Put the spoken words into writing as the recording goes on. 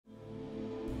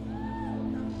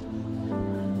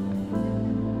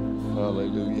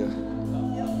Hallelujah.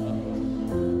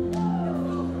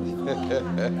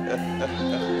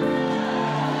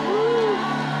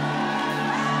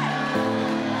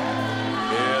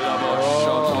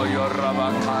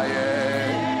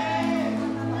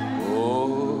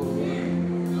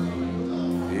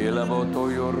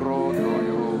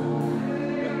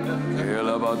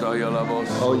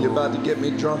 Oh, you're about to get me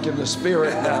drunk in the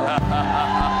spirit now.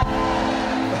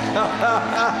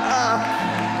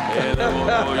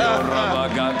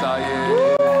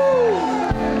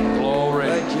 Glory.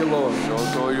 Thank you, Lord.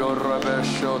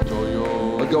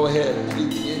 But go ahead.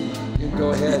 You can go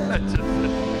ahead.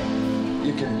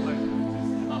 You can.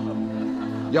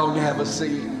 Y'all can have a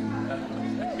seat.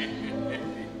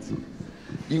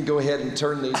 You can go ahead and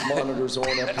turn these monitors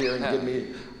on up here and give me.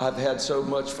 I've had so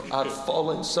much. I've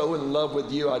fallen so in love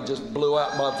with you. I just blew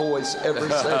out my voice every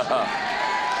session.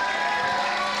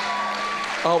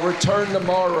 I'll return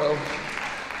tomorrow,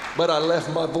 but I left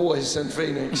my voice in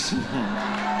Phoenix, in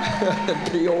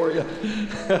Peoria.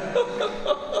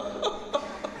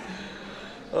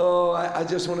 Oh, I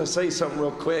just want to say something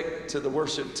real quick to the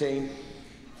worship team,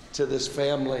 to this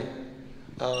family.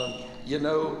 You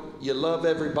know, you love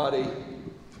everybody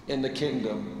in the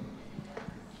kingdom,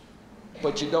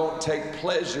 but you don't take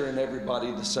pleasure in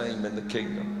everybody the same in the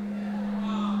kingdom.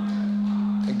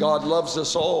 And God loves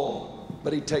us all,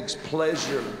 but he takes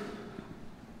pleasure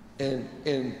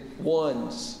in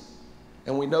ones.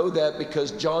 And we know that because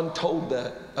John told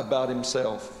that about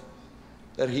himself,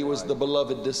 that he was the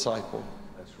beloved disciple.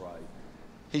 That's right.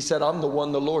 He said, I'm the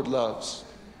one the Lord loves.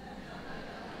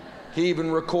 He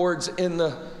even records in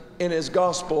his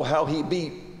gospel how he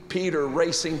beat Peter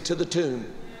racing to the tomb.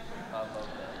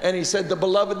 And he said, the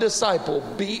beloved disciple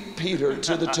beat Peter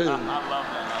to the tomb.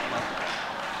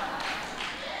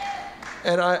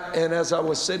 And as I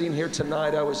was sitting here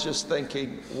tonight, I was just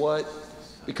thinking,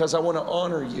 because I want to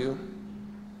honor you,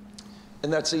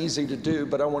 and that's easy to do,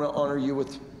 but I want to honor you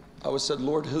with, I said,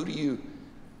 Lord, who do you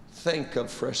think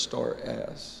of Fresh Start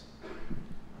as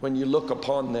when you look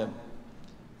upon them?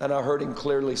 And I heard him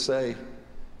clearly say,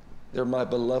 they're my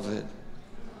beloved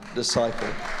disciple.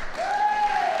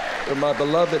 They're my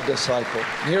beloved disciple.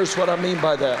 And here's what I mean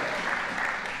by that.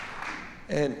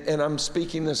 And I'm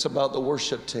speaking this about the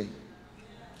worship team,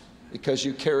 because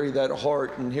you carry that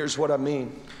heart. And here's what I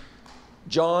mean.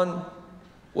 John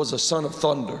was a son of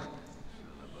thunder.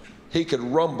 He could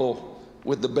rumble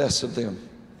with the best of them.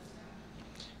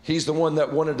 He's the one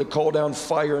that wanted to call down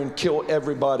fire and kill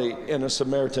everybody in a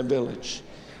Samaritan village,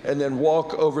 and then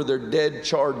walk over their dead,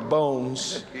 charred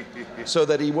bones so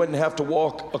that he wouldn't have to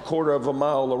walk a quarter of a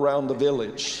mile around the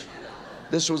village.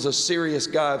 This was a serious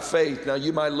guy of faith. Now,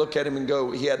 you might look at him and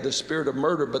go, he had the spirit of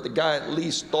murder, but the guy at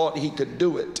least thought he could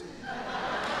do it.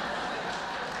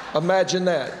 Imagine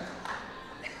that.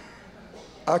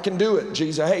 I can do it,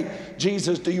 Jesus. Hey,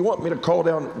 Jesus, do you want me to call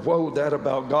down? Whoa, that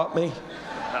about got me.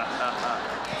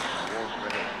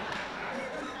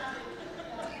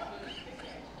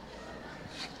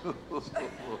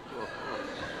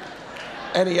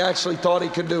 And he actually thought he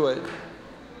could do it.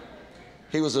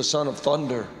 He was a son of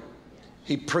thunder.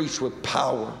 He preached with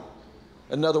power.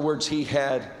 In other words, he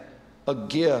had a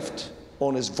gift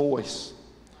on his voice.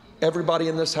 Everybody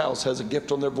in this house has a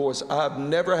gift on their voice. I've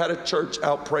never had a church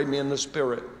outpray me in the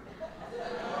spirit.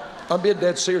 I'm being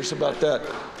dead serious about that.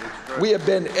 We have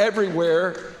been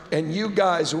everywhere, and you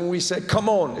guys, when we said, come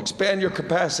on, expand your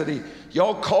capacity,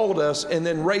 y'all called us and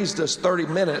then raised us 30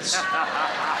 minutes. Come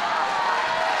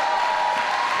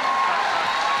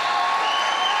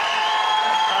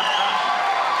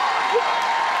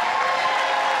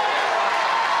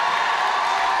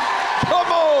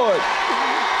on.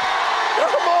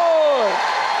 Come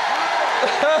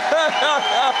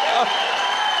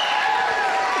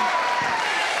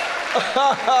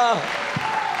on.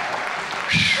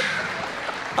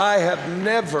 I have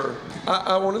never,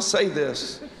 I want to say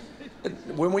this.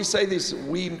 When we say this,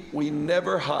 we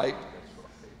never hype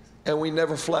and we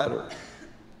never flatter.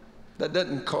 That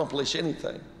doesn't accomplish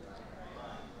anything.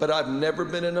 But I've never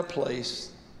been in a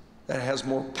place that has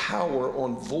more power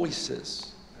on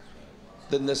voices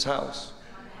than this house.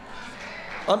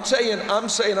 I'm saying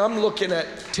I'm looking at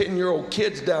 10-year-old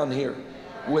kids down here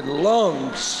with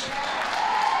lungs.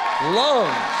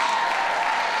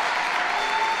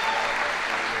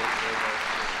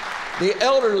 The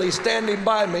elderly standing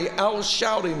by me, out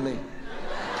shouting me.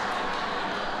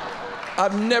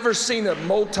 I've never seen a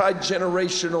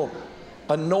multi-generational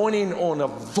anointing on a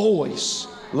voice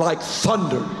like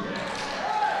thunder. In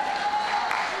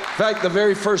fact, the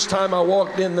very first time I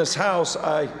walked in this house,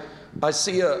 I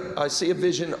see a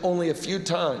vision only a few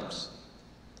times.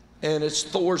 and it's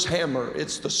Thor's hammer.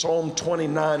 It's the Psalm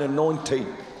 29 anointing.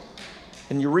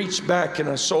 And you reach back, and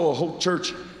I saw a whole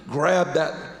church grab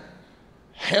that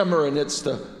hammer, and it's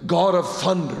the God of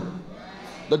thunder.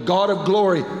 The God of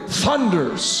glory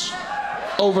thunders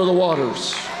over the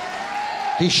waters.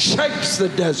 He shakes the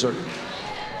desert.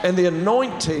 And the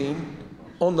anointing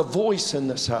on the voice in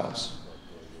this house,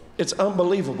 it's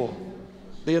unbelievable.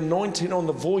 The anointing on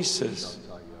the voices,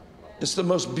 it's the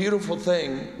most beautiful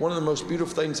thing, one of the most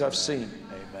beautiful things I've seen.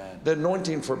 Amen. The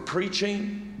anointing for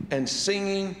preaching and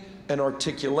singing and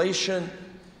articulation.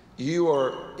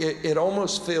 It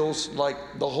almost feels like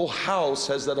the whole house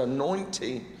has that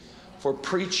anointing for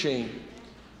preaching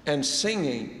and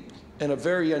singing in a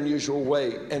very unusual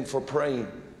way, and for praying.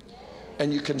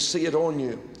 And you can see it on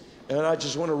you. And I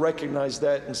just want to recognize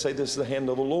that and say, this is the hand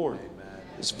of the Lord. Amen.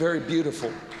 It's very beautiful.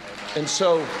 Amen. And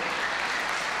so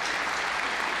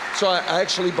I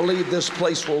actually believe this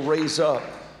place will raise up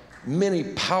many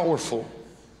powerful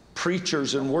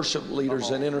preachers and worship leaders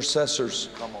and intercessors.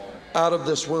 Out of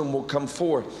this womb will come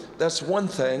forth. That's one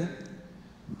thing.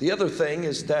 The other thing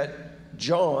is that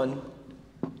John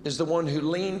is the one who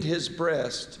leaned his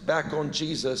breast back on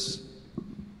Jesus,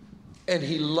 and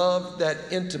he loved that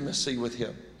intimacy with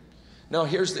him. Now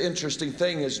here's the interesting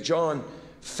thing is John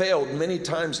failed many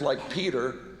times like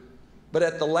Peter, but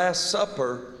at the Last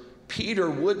Supper, Peter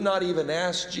would not even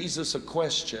ask Jesus a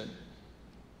question.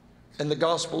 And the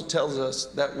gospel tells us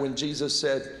that when Jesus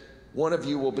said, one of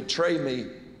you will betray me,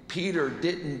 Peter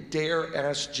didn't dare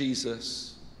ask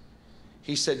Jesus.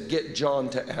 He said, get John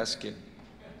to ask him.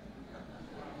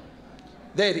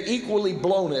 They had equally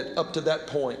blown it up to that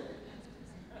point.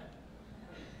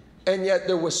 And yet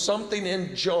there was something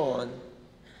in John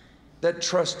that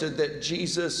trusted that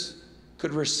Jesus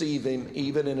could receive him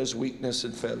even in his weakness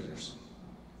and failures.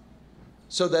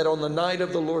 So that on the night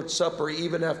of the Lord's Supper,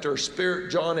 even after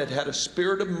John had had a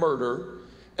spirit of murder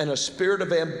and a spirit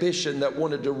of ambition that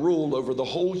wanted to rule over the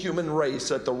whole human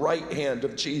race at the right hand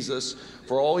of Jesus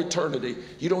for all eternity.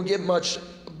 You don't get much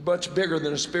bigger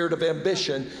than a spirit of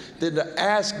ambition than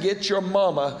to get your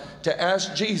mama to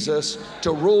ask Jesus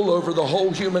to rule over the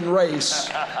whole human race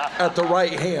at the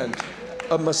right hand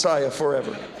of Messiah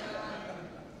forever.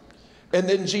 And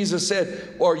then Jesus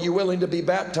said, are you willing to be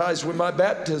baptized with my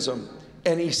baptism?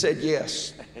 And he said,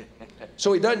 yes.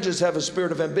 So he doesn't just have a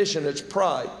spirit of ambition, it's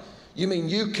pride. You mean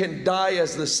you can die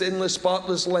as the sinless,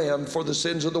 spotless lamb for the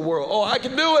sins of the world? Oh, I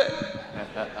can do it.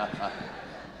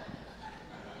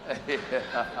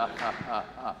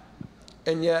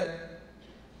 And yet,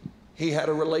 he had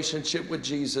a relationship with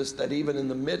Jesus that even in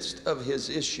the midst of his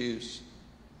issues,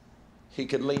 he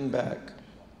could lean back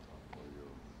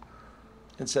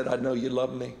and said, I know you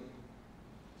love me.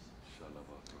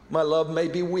 My love may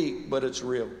be weak, but it's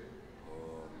real.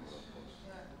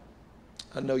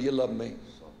 I know you love me.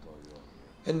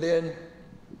 And then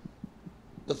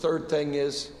the third thing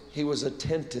is he was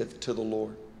attentive to the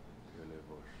Lord.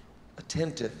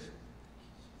 Attentive.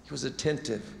 He was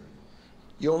attentive.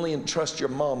 You only entrust your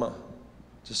mama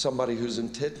to somebody who's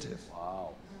attentive.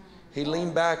 Wow. He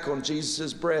leaned back on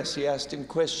Jesus' breast. He asked him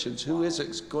questions. Who is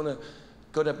it going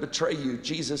to betray you?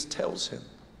 Jesus tells him.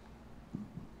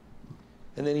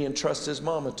 And then he entrusts his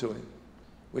mama to him,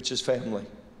 which is family,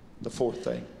 the fourth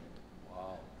thing.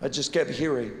 Wow. I just kept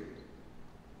hearing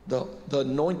the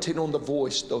anointing on the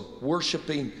voice, the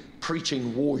worshiping,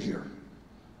 preaching warrior.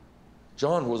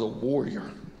 John was a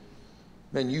warrior.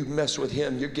 Man, you mess with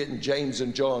him, you're getting James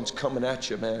and John's coming at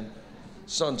you, man.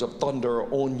 Sons of thunder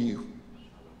are on you.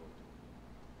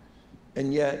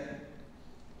 And yet,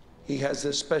 he has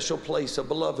this special place of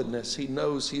belovedness. He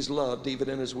knows he's loved even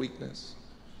in his weakness.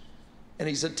 And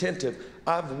he's attentive.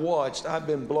 I've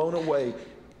been blown away.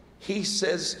 He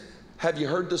says, have you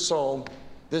heard the song,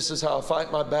 This Is How I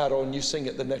Fight My Battle, and you sing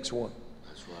it the next one.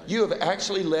 That's right. You have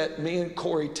actually let me and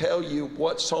Corey tell you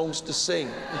what songs to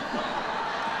sing.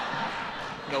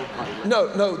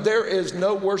 No, there is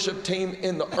no worship team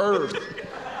in the earth.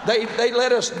 They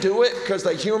let us do it because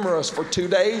they humor us for 2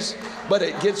 days, but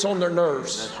it gets on their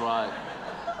nerves. That's right.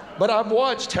 But I've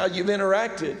watched how you've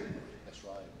interacted. That's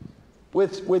right.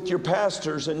 With your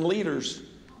pastors and leaders,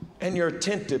 and you're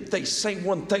attentive. They say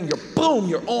one thing,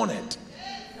 you're on it.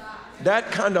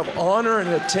 That kind of honor and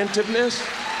attentiveness.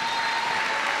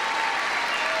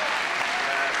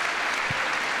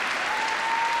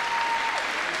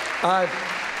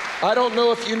 I don't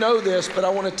know if you know this, but I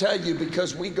want to tell you,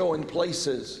 because we go in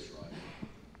places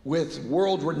with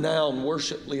world-renowned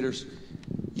worship leaders,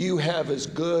 you have as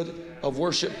good a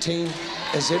worship team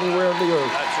as anywhere on the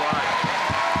earth. That's right.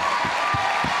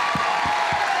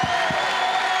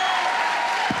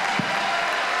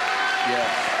 Yes.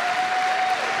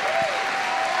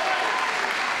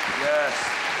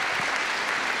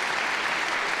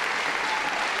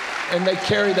 and they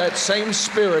carry that same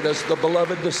spirit as the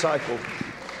beloved disciple.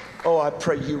 Oh, I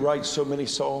pray you write so many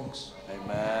songs.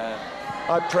 Amen.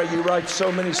 I pray you write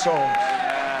so many songs.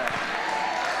 Amen.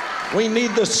 We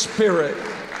need the spirit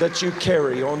that you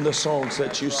carry on the songs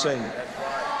that you sing.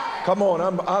 Come on,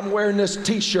 I'm wearing this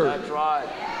t-shirt. That's right.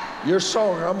 Your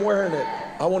song, I'm wearing it.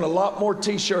 I want a lot more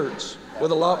t-shirts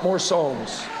with a lot more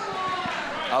songs.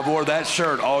 I've wore that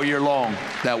shirt all year long,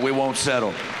 that we won't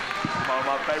settle. One of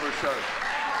my favorite shirts.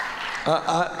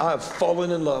 I've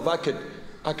fallen in love. I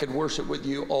could worship with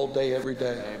you all day, every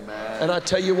day. Amen. And I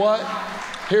tell you what,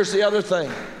 here's the other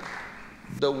thing.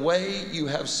 The way you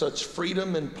have such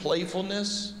freedom and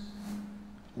playfulness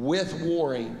with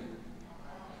warring,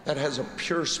 that has a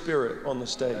pure spirit on the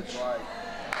stage. That's right.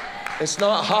 It's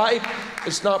not hype,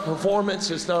 it's not performance,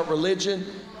 it's not religion.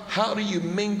 How do you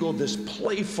mingle this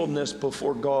playfulness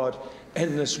before God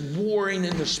and this warring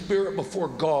in the spirit before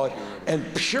God and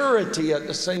purity at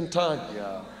the same time?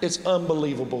 Yeah. It's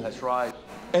unbelievable. That's right.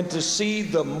 And to see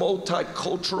the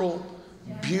multicultural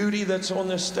beauty that's on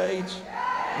this stage,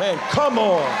 man, come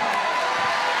on.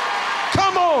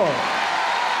 Come on.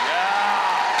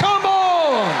 Yeah. Come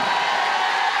on.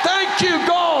 Thank you,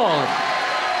 God.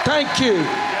 Thank you.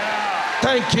 Yeah.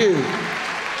 Thank you.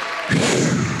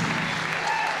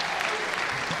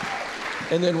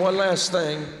 And then one last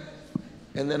thing,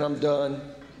 and then I'm done.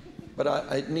 But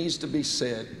it needs to be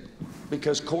said,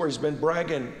 because Corey's been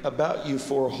bragging about you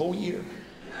for a whole year.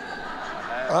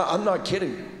 I'm not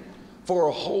kidding. For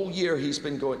a whole year, he's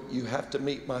been going, you have to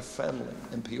meet my family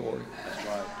in Peoria. That's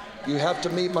right. You have to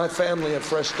meet my family at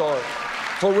Fresh Start.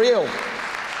 For real.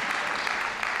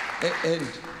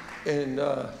 And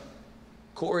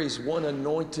Corey's one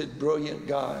anointed, brilliant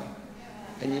guy.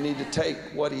 And you need to take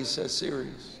what he says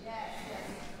serious.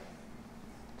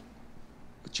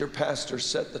 But your pastor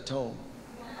set the tone.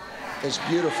 It's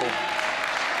beautiful.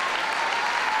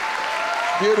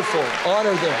 Beautiful.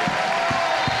 Honor them.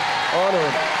 Honor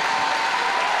them.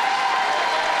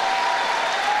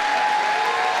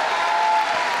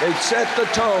 They set the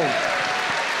tone.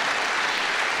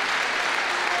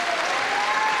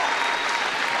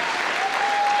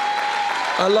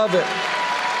 I love it.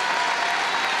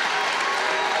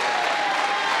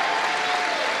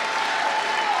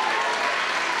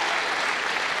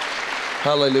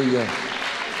 Hallelujah.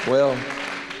 Well,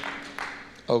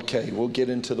 okay, we'll get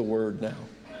into the word now.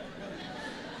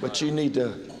 But you need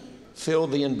to feel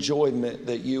the enjoyment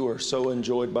that you are so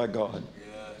enjoyed by God.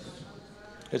 Yes.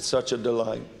 It's such a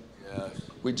delight. Yes.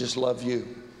 We just love you.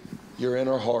 You're in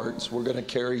our hearts. We're going to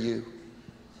carry you.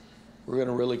 We're going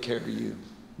to really carry you.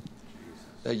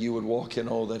 That you would walk in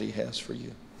all that he has for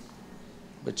you.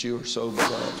 But you are so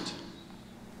beloved.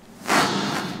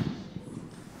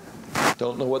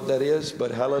 Don't know what that is,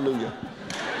 but hallelujah.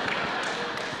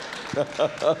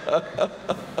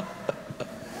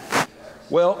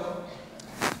 Well,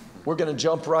 we're going to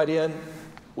jump right in.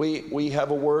 We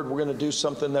have a word. We're going to do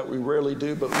something that we rarely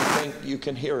do, but we think you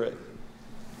can hear it.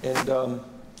 And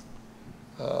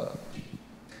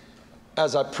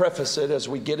as I preface it, as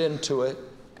we get into it,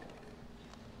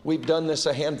 we've done this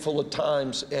a handful of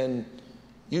times, and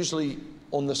usually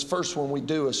on this first one we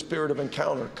do, a spirit of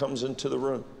encounter comes into the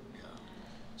room.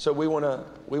 So we want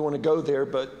to go there,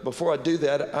 but before I do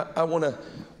that,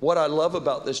 what I love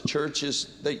about this church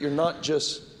is that you're not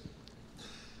just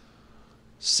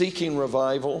seeking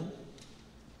revival.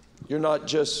 You're not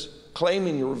just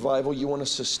claiming your revival. You want to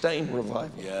sustain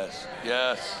revival. Yes.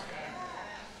 Yes.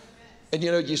 And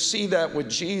you know, you see that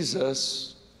with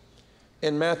Jesus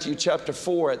in Matthew chapter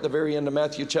 4. At the very end of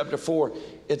Matthew chapter 4,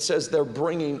 it says they're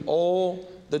bringing all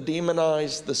the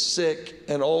demonized, the sick,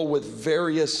 and all with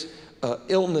various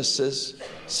illnesses.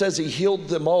 It says he healed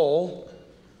them all.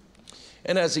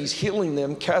 And as he's healing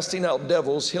them, casting out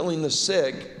devils, healing the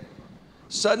sick,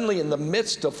 suddenly in the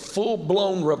midst of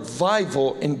full-blown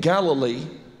revival in Galilee,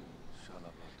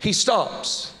 he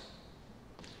stops.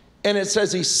 And it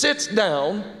says he sits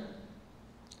down.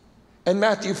 And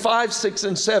Matthew 5, 6,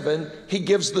 and 7, he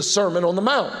gives the Sermon on the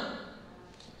Mount.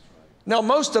 Now,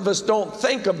 most of us don't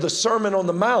think of the Sermon on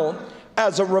the Mount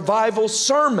as a revival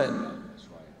sermon.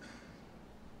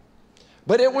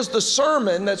 But it was the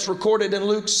sermon that's recorded in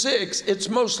Luke 6. It's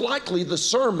most likely the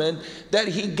sermon that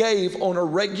he gave on a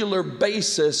regular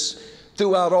basis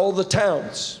throughout all the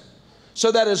towns.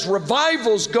 So that as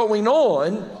revival's going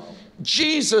on,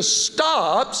 Jesus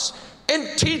stops and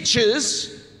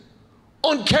teaches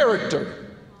on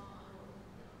character.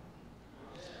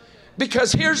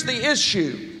 Because here's the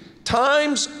issue.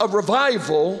 Times of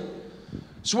revival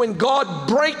is when God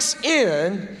breaks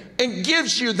in and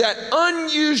gives you that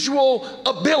unusual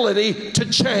ability to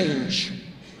change.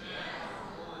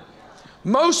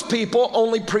 Most people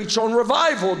only preach on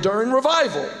revival during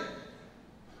revival.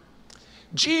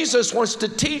 Jesus wants to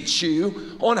teach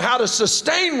you on how to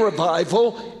sustain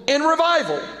revival in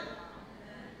revival,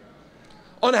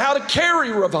 on how to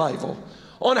carry revival,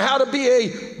 on how to be a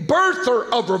birther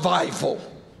of revival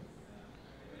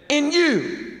in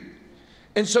you.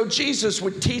 And so Jesus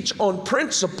would teach on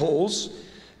principles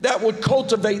that would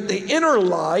cultivate the inner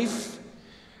life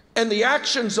and the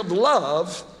actions of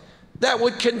love that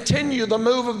would continue the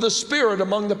move of the Spirit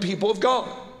among the people of God.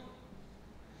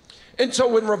 And so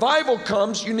when revival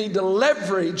comes, you need to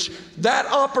leverage that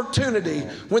opportunity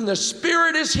when the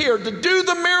Spirit is here to do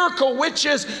the miracle, which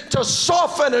is to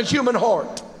soften a human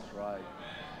heart.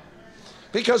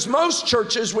 Because most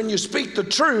churches, when you speak the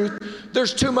truth,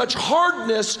 there's too much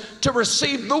hardness to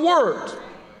receive the word.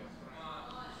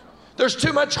 There's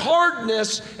too much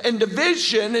hardness and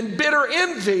division and bitter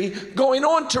envy going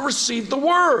on to receive the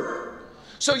word.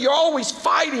 So you're always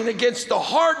fighting against the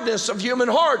hardness of human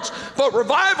hearts. But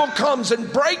revival comes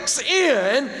and breaks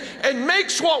in and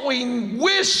makes what we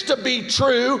wish to be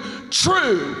true,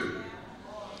 true.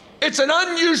 It's an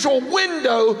unusual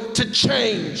window to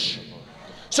change.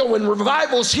 So when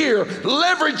revival's here,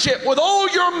 leverage it with all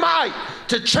your might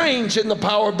to change in the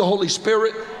power of the Holy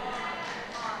Spirit.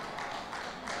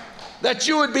 That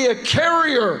you would be a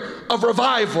carrier of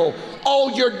revival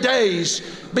all your days,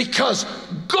 because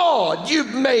God,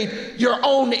 you've made your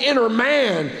own inner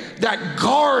man that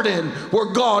garden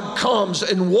where God comes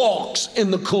and walks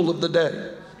in the cool of the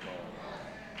day.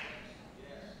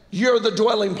 You're the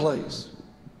dwelling place.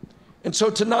 And so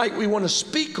tonight we want to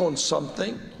speak on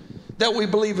something that we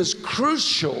believe is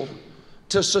crucial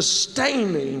to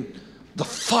sustaining the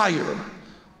fire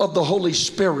of the Holy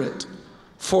Spirit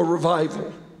for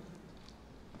revival.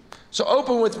 So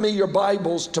open with me your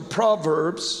Bibles to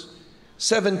Proverbs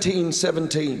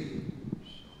 17:17.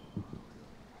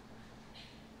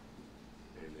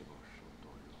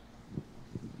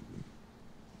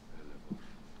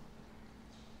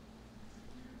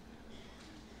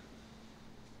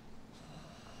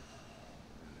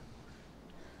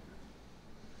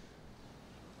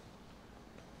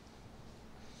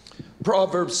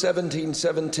 Proverbs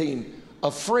 17:17.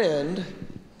 A friend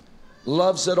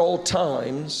loves at all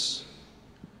times,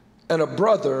 and a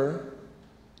brother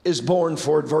is born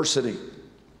for adversity.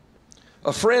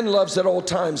 A friend loves at all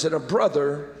times, and a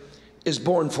brother is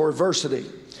born for adversity.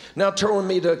 Now turn with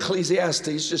me to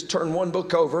Ecclesiastes. Just turn one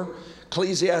book over.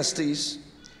 Ecclesiastes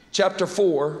chapter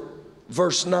 4,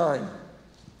 verse 9.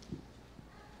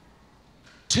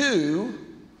 Two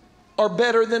are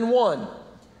better than one.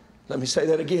 Let me say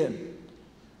that again.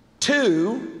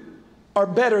 Two are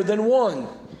better than one,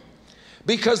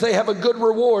 because they have a good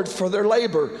reward for their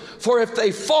labor. For if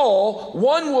they fall,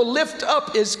 one will lift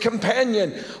up his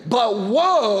companion. But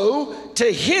woe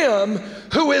to him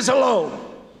who is alone.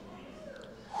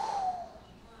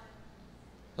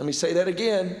 Let me say that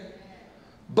again.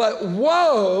 But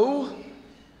woe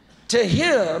to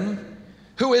him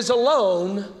who is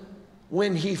alone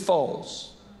when he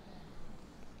falls,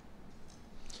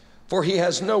 for he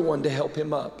has no one to help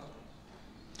him up.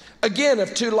 Again,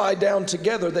 if two lie down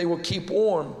together, they will keep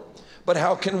warm. But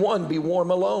how can one be warm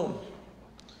alone?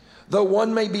 Though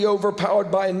one may be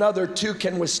overpowered by another, two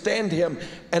can withstand him,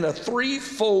 and a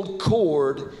threefold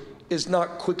cord is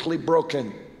not quickly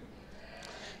broken.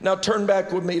 Now turn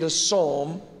back with me to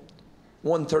Psalm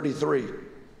 133.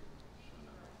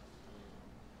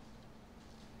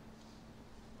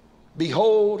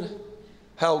 Behold,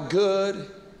 how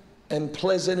good and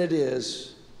pleasant it is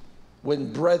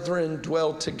when brethren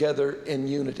dwell together in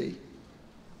unity.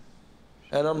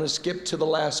 And I'm going to skip to the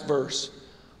last verse.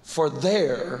 For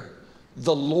there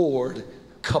the Lord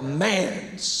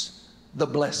commands the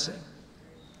blessing.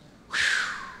 Whew.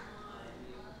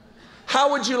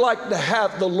 How would you like to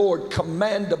have the Lord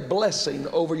command a blessing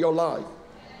over your life?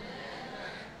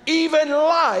 Even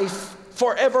life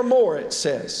forevermore, it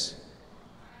says.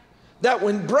 That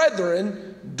when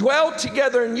brethren dwell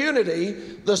together in unity,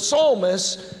 the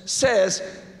psalmist says,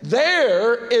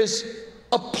 there is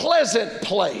a pleasant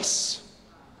place,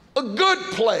 a good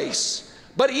place.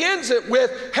 But he ends it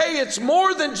with, hey, it's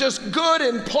more than just good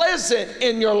and pleasant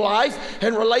in your life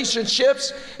and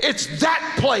relationships. It's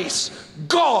that place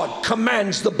God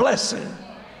commands the blessing.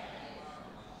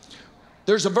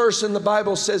 There's a verse in the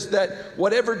Bible says that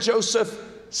whatever Joseph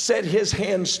set his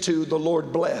hands to, the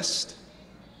Lord blessed.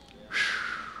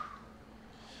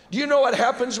 Do you know what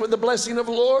happens with the blessing of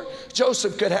the Lord?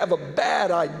 Joseph could have a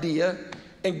bad idea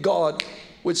and God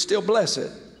would still bless it.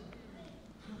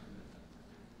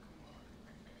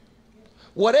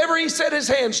 Whatever he set his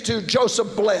hands to,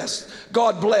 Joseph blessed.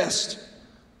 God blessed.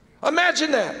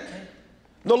 Imagine that.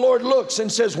 The Lord looks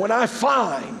and says, when I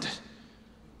find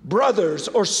brothers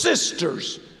or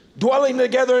sisters dwelling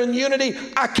together in unity,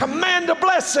 I command a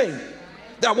blessing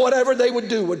that whatever they would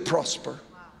do would prosper.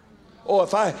 Oh,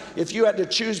 if you had to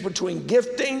choose between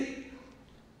gifting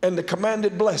and the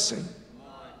commanded blessing,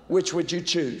 which would you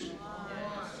choose?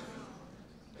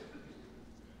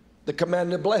 The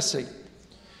commanded blessing.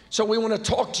 So we want to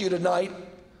talk to you tonight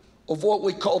of what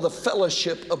we call the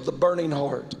fellowship of the burning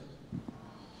heart.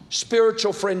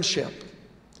 Spiritual friendship.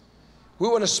 We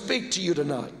want to speak to you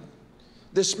tonight.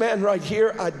 This man right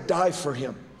here, I'd die for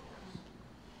him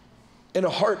in a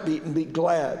heartbeat and be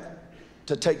glad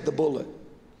to take the bullet.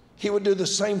 He would do the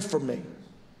same for me.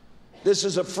 This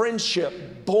is a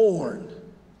friendship born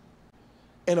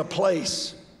in a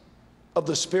place of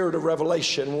the spirit of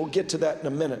revelation. We'll get to that in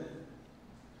a minute.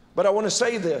 But I want to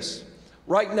say this.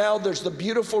 Right now, there's the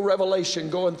beautiful revelation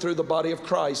going through the body of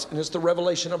Christ, and it's the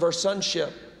revelation of our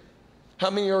sonship. How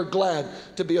many are glad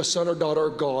to be a son or daughter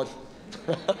of God?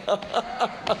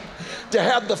 To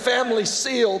have the family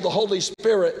seal, the Holy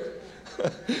Spirit.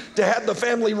 To have the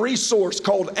family resource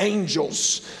called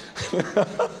angels.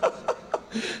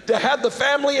 To have the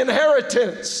family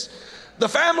inheritance. The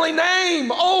family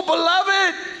name. Oh,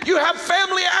 beloved, you have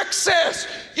family access.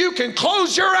 You can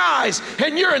close your eyes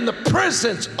and you're in the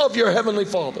presence of your Heavenly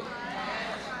Father.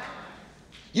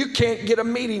 You can't get a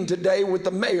meeting today with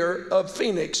the mayor of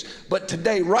Phoenix, but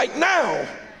today, right now,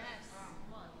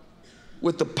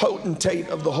 with the potentate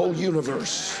of the whole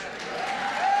universe,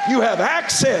 you have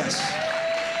access.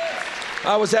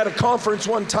 I was at a conference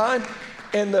one time,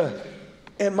 and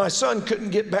my son couldn't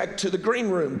get back to the green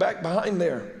room, back behind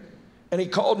there. And he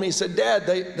called me, he said, Dad,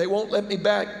 they won't let me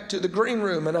back to the green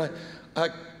room. And I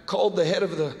called the head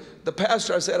of the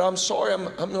pastor. I said, I'm sorry, I'm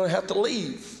going to have to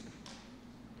leave.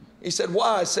 He said,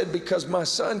 why? I said, because my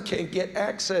son can't get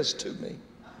access to me.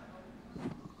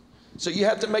 So you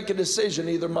have to make a decision.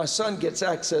 Either my son gets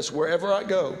access wherever I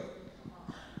go,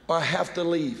 or I have to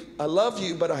leave. I love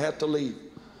you, but I have to leave.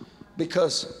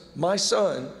 Because my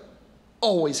son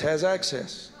always has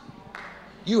access.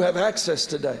 You have access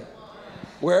today.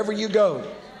 Wherever you go,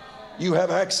 you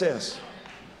have access.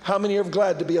 How many are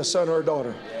glad to be a son or a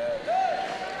daughter?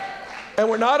 And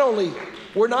we're not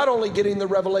only getting the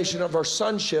revelation of our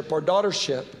sonship, our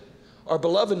daughtership, our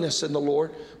belovedness in the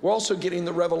Lord, we're also getting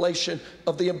the revelation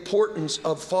of the importance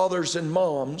of fathers and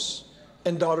moms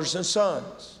and daughters and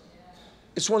sons.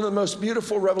 It's one of the most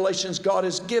beautiful revelations God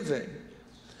is giving.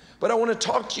 But I want to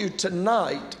talk to you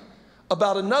tonight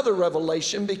about another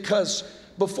revelation, because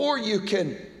before you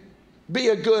can be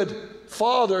a good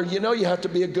father, you know you have to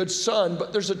be a good son,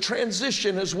 but there's a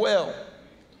transition as well.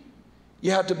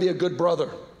 You have to be a good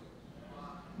brother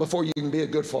before you can be a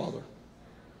good father.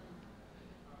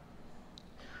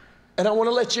 And I want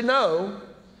to let you know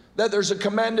that there's a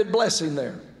commanded blessing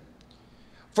there.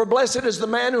 For blessed is the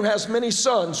man who has many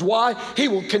sons. Why? He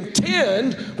will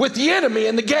contend with the enemy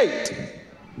in the gate.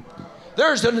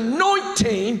 There's an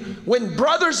anointing when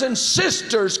brothers and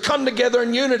sisters come together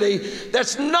in unity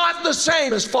that's not the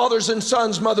same as fathers and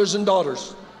sons, mothers and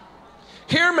daughters.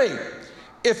 Hear me.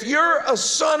 If you're a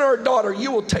son or a daughter, you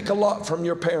will take a lot from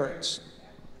your parents.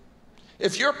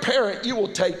 If you're a parent, you will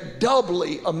take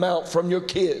doubly amount from your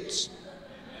kids.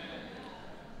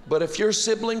 But if your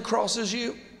sibling crosses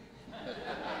you,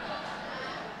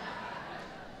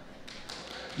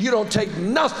 you don't take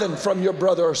nothing from your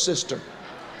brother or sister.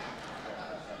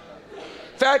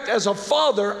 In fact, as a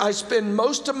father, I spend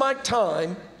most of my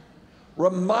time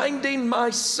reminding my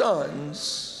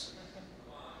sons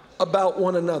about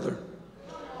one another.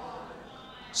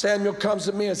 Samuel comes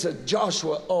to me and says,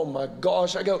 Joshua, oh my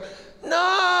gosh. I go,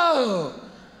 no,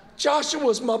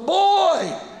 Joshua's my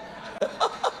boy.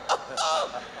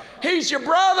 He's your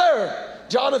brother.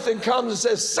 Jonathan comes and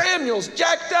says, Samuel's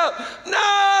jacked up.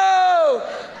 No,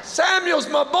 Samuel's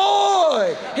my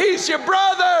boy. He's your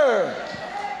brother.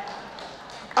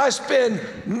 I spend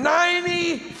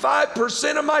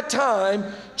 95% of my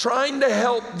time trying to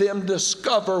help them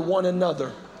discover one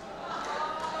another.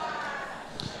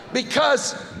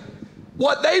 Because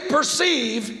what they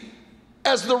perceive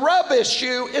as the rub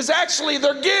issue is actually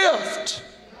their gift.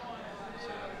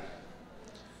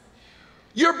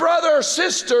 Your brother or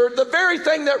sister, the very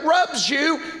thing that rubs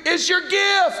you is your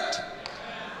gift.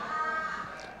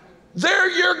 They're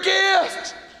your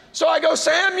gift. So I go,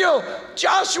 Samuel,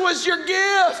 Joshua's your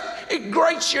gift. It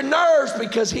grates your nerves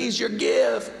because he's your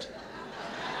gift.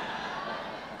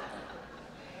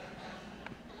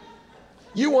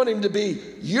 You want him to be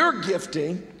your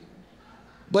gifting,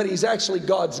 but he's actually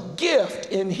God's gift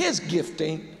in his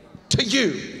gifting to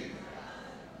you.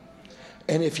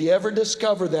 And if you ever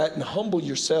discover that and humble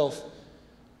yourself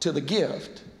to the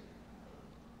gift,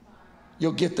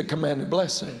 you'll get the commanded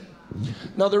blessing.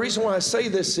 Now, the reason why I say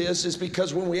this is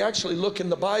because when we actually look in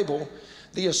the Bible,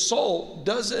 the assault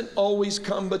doesn't always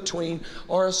come between,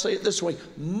 or I'll say it this way,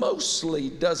 mostly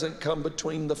doesn't come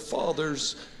between the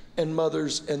fathers and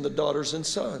mothers and the daughters and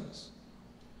sons.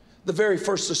 The very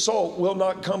first assault will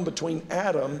not come between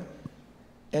Adam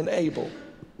and Abel.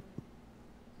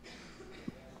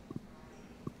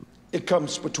 It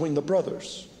comes between the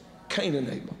brothers, Cain and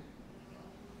Abel.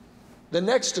 The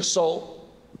next assault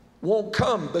won't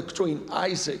come between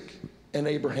Isaac and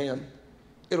Abraham.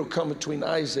 It'll come between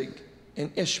Isaac and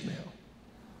Ishmael,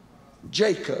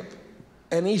 Jacob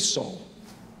and Esau,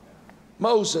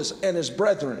 Moses and his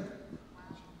brethren.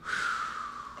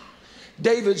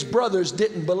 David's brothers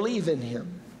didn't believe in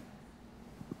him.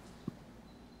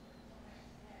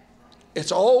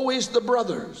 It's always the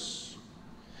brothers.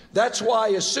 That's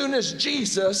why as soon as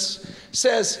Jesus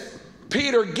says,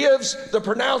 Peter gives the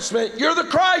pronouncement, "You're the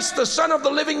Christ, the Son of the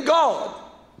living God."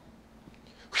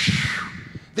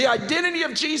 The identity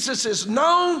of Jesus is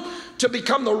known to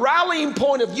become the rallying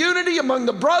point of unity among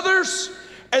the brothers.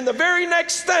 And the very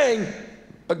next thing,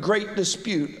 a great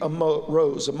dispute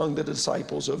arose among the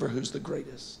disciples over who's the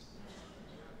greatest.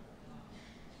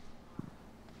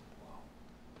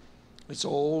 It's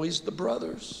always the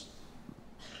brothers.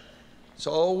 It's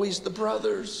always the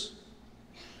brothers.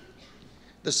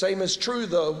 The same is true,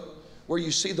 though, where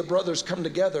you see the brothers come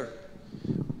together.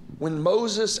 When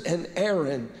Moses and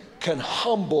Aaron can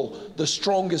humble the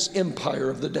strongest empire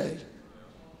of the day.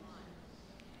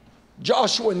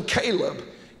 Joshua and Caleb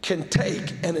can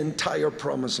take an entire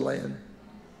promised land.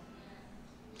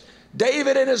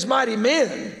 David and his mighty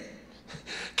men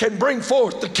can bring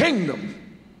forth the kingdom.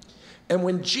 And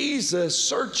when Jesus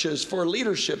searches for a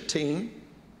leadership team,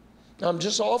 I'm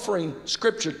just offering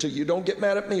scripture to you. Don't get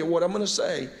mad at me at what I'm going to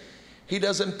say. He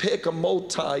doesn't pick a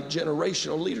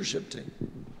multi-generational leadership team.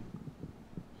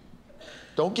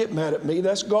 Don't get mad at me.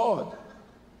 That's God.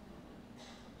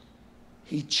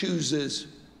 He chooses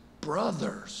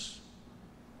brothers.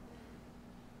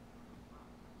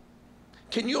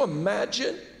 Can you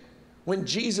imagine when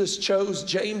Jesus chose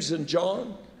James and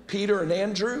John, Peter and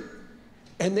Andrew,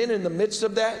 and then in the midst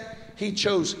of that, he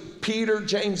chose Peter,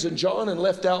 James, and John and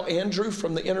left out Andrew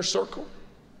from the inner circle?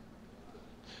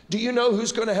 Do you know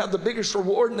who's going to have the biggest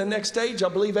reward in the next stage? I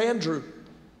believe Andrew.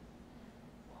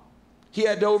 He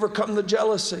had to overcome the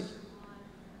jealousy.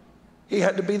 He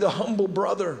had to be the humble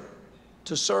brother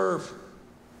to serve.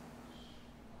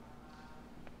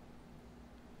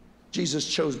 Jesus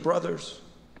chose brothers.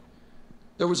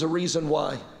 There was a reason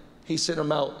why he sent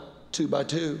them out 2 by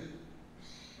 2.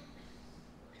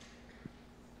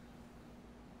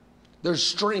 There's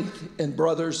strength in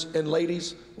brothers and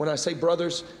ladies. When I say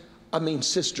brothers, I mean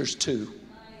sisters too.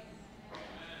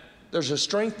 There's a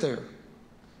strength there.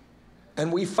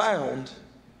 And we found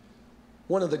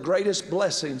one of the greatest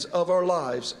blessings of our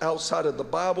lives outside of the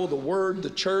Bible, the Word, the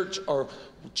church, our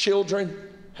children,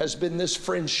 has been this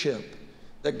friendship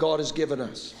that God has given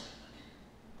us.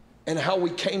 And how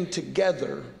we came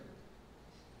together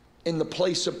in the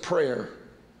place of prayer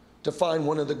to find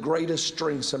one of the greatest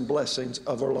strengths and blessings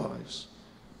of our lives.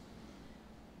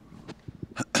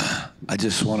 I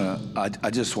just want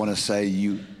to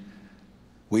say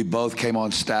we both came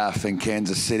on staff in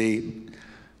Kansas City.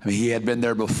 I mean, he had been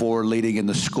there before, leading in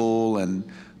the school and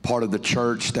part of the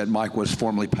church that Mike was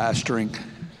formerly pastoring.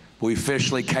 We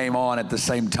officially came on at the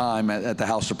same time at the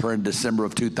House of Prayer in December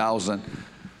of 2000.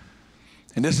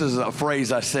 And this is a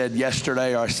phrase I said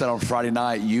yesterday, or I said on Friday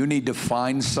night: you need to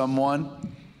find someone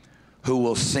who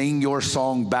will sing your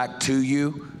song back to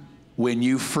you when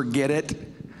you forget it,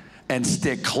 and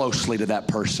stick closely to that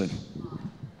person.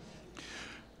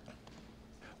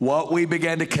 What we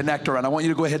began to connect around, I want you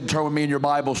to go ahead and turn with me in your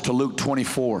Bibles to Luke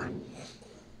 24.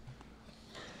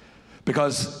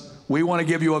 Because we want to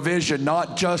give you a vision,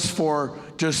 not just for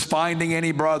just finding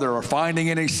any brother or finding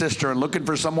any sister and looking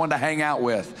for someone to hang out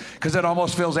with, because it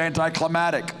almost feels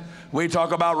anticlimactic. We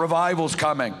talk about revivals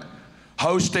coming,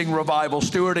 hosting revival,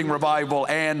 stewarding revival,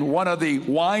 and one of the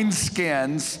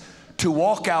wineskins to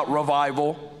walk out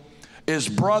revival is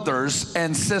brothers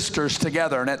and sisters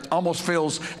together, and it almost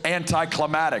feels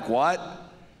anticlimactic. What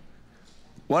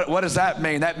does that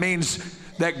mean? That means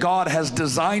that God has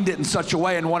designed it in such a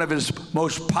way, in one of his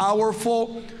most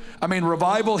powerful,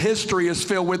 revival history is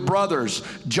filled with brothers,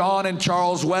 John and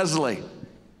Charles Wesley.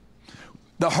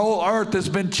 The whole earth has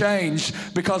been changed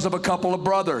because of a couple of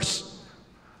brothers.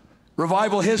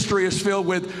 Revival history is filled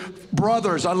with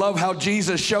brothers. I love how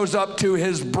Jesus shows up to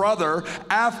his brother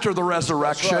after the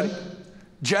resurrection. That's right.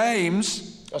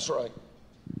 James. That's right.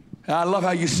 And I love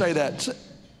how you say that.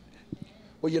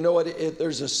 Well, you know what?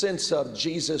 There's a sense of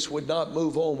Jesus would not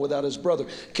move on without his brother.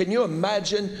 Can you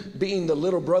imagine being the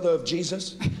little brother of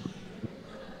Jesus?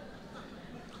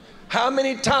 How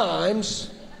many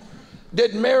times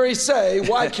did Mary say,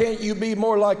 why can't you be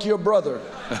more like your brother?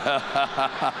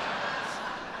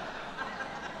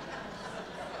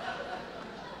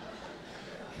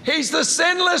 He's the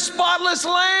sinless, spotless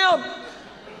lamb.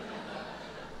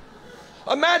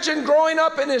 Imagine growing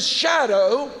up in his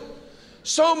shadow,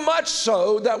 so much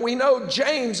so that we know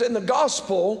James in the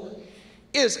gospel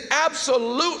is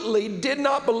absolutely did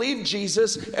not believe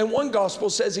Jesus, and one gospel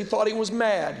says he thought he was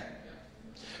mad.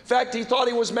 In fact, he thought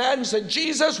he was mad and said,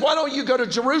 Jesus, why don't you go to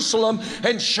Jerusalem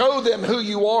and show them who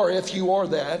you are if you are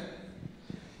that?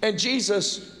 And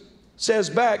Jesus says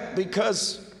back,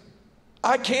 because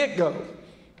I can't go.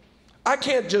 I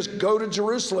can't just go to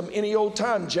Jerusalem any old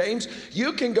time, James.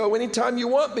 You can go anytime you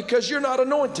want because you're not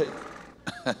anointed.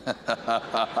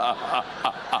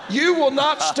 You will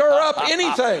not stir up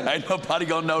anything. Ain't nobody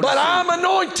gonna notice. But I'm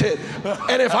anointed.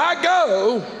 And if I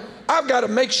go, I've got to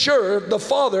make sure the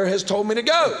Father has told me to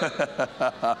go.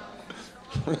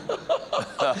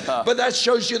 But that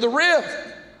shows you the rift.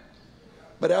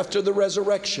 But after the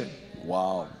resurrection,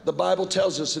 wow, the Bible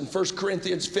tells us in 1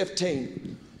 Corinthians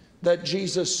 15 that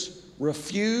Jesus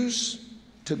refused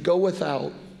to go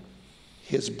without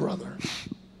his brother.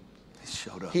 He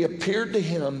showed up. He appeared to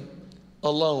him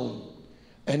alone.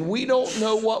 And we don't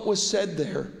know what was said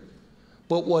there,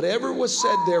 but whatever was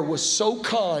said there was so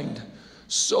kind,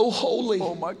 so holy.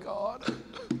 Oh my God.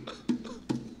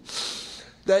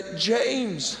 That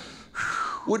James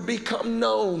would become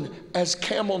known as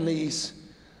camel knees,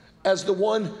 as the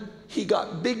one, he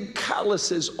got big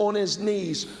calluses on his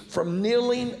knees from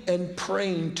kneeling and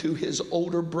praying to his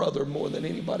older brother more than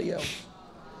anybody else.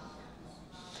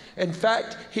 In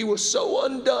fact, he was so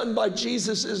undone by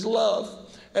Jesus'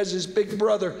 love as his big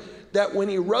brother that when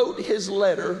he wrote his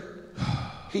letter,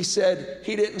 he said,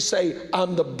 he didn't say,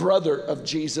 I'm the brother of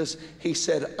Jesus. He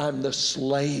said, I'm the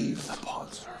slave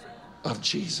of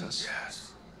Jesus.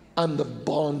 Yes. I'm the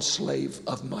bond slave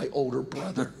of my older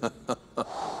brother.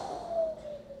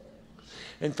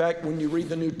 In fact, when you read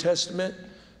the New Testament,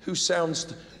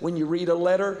 when you read a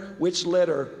letter, which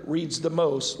letter reads the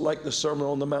most like the Sermon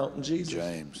on the Mount in Jesus?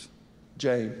 James.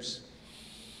 James.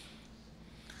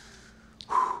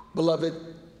 Beloved,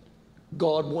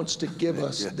 God wants to give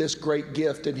us this great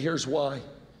gift, and here's why.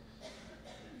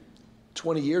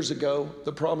 20 years ago,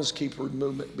 the Promise Keeper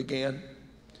movement began.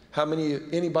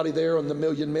 Anybody there on the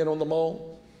Million Men on the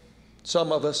Mall?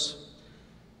 Some of us.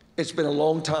 It's been a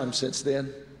long time since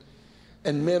then.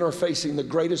 And men are facing the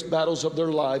greatest battles of their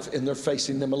life, and they're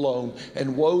facing them alone.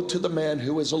 And woe to the man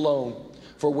who is alone,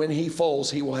 for when he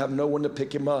falls, he will have no one to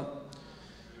pick him up.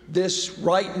 This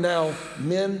right now,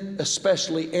 men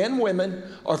especially and women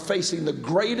are facing the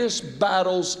greatest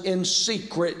battles in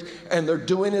secret, and they're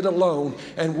doing it alone,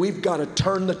 and we've got to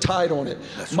turn the tide on it.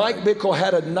 Mike Bickle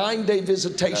had a 9-day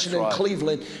visitation in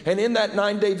Cleveland, and in that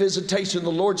 9-day visitation,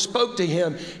 the Lord spoke to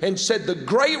him and said, the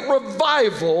great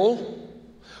revival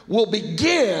will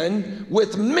begin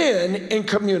with men in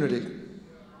community.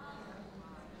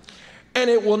 And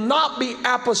it will not be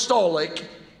apostolic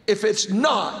if it's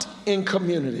not in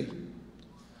community.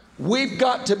 We've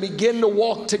got to begin to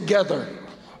walk together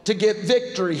to get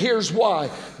victory. Here's why.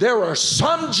 There are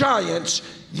some giants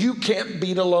you can't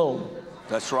beat alone.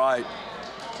 That's right.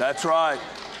 That's right.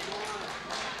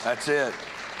 That's it.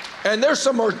 And there's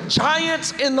some more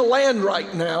giants in the land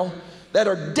right now that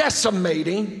are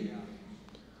decimating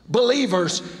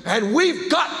believers, and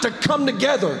we've got to come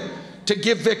together to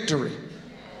give victory.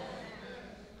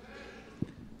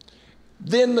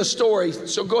 Then the story,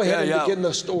 so go ahead and begin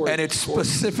the story. And it's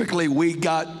specifically what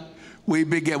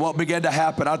began to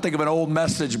happen. I think of an old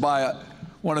message by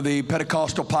one of the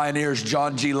Pentecostal pioneers,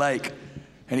 John G. Lake,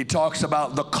 and he talks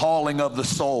about the calling of the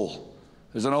soul.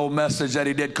 There's an old message that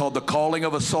he did called the calling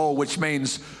of a soul, which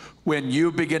means when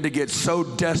you begin to get so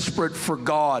desperate for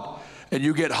God and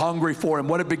you get hungry for him,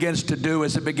 what it begins to do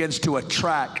is it begins to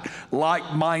attract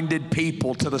like-minded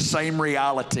people to the same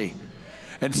reality.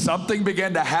 And something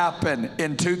began to happen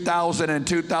in 2000 and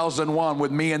 2001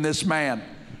 with me and this man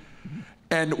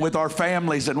and with our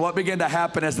families. And what began to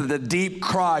happen is the deep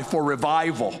cry for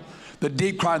revival. The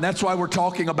deep cry, and that's why we're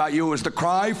talking about you, is the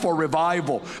cry for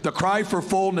revival, the cry for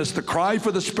fullness, the cry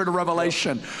for the spirit of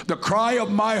revelation. The cry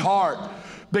of my heart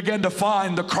began to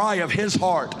find the cry of his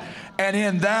heart. And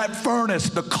in that furnace,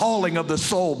 the calling of the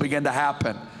soul began to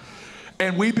happen.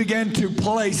 And we began to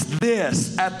place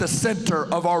this at the center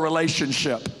of our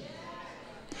relationship.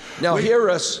 Now hear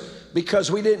us.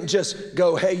 because we didn't just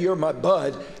go, hey, you're my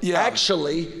bud. Yeah.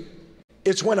 Actually,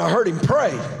 it's when I heard him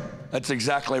pray. That's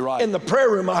exactly right. In the prayer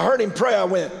room, I heard him pray. I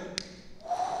went,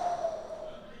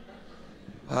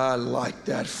 I like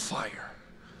that fire.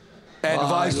 And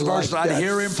vice versa. Like I'd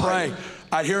hear him fire. pray.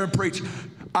 I'd hear him preach.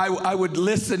 I would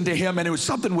listen to him, and it was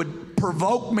something would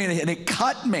provoke me, and it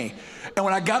cut me. And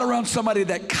when I got around somebody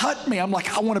that cut me, I'm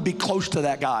like, I want to be close to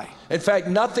that guy. In fact,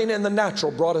 nothing in the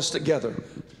natural brought us together.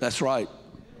 That's right.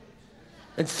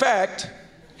 In fact,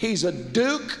 he's a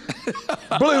Duke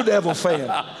Blue Devil fan.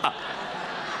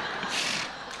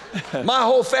 My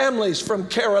whole family's from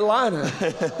Carolina,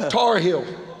 Tar Heel.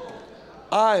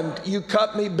 You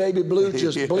cut me, baby blue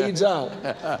just bleeds out.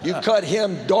 You cut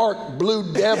him, dark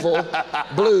Blue Devil,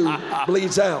 blue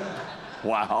bleeds out.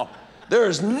 Wow.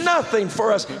 There's nothing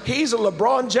for us. He's a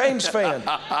LeBron James fan,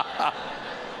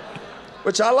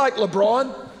 which I like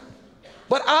LeBron,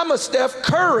 but I'm a Steph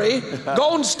Curry,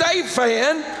 Golden State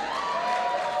fan.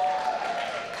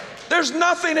 There's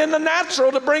nothing in the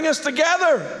natural to bring us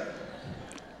together.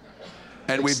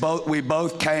 And we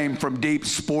both came from deep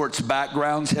sports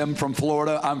backgrounds. Him from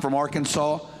Florida, I'm from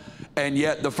Arkansas. And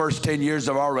yet the first 10 years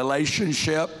of our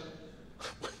relationship,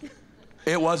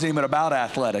 it wasn't even about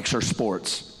athletics or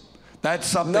sports. That's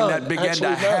something that began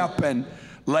to happen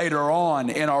later on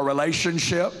in our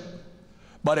relationship.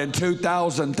 But in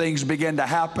 2000, things began to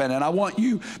happen. And I want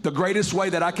you, the greatest way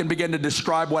that I can begin to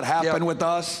describe what happened with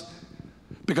us,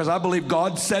 because I believe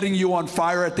God's setting you on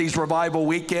fire at these revival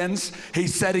weekends.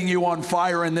 He's setting you on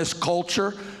fire in this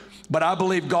culture. But I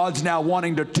believe God's now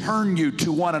wanting to turn you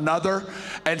to one another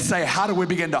and say, how do we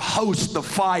begin to host the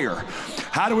fire?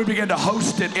 How do we begin to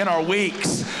host it in our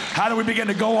weeks? How do we begin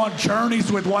to go on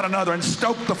journeys with one another and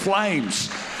stoke the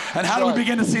flames? And how do we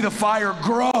begin to see the fire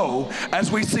grow as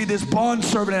we see this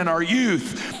bondservant in our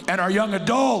youth and our young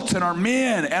adults and our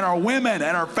men and our women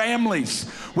and our families?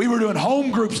 We were doing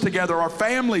home groups together, our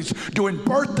families doing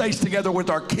birthdays together with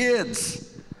our kids.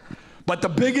 But the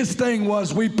biggest thing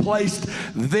was we placed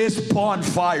this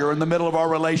bonfire in the middle of our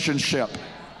relationship.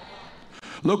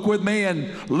 Look with me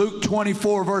in Luke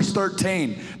 24, verse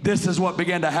 13. This is what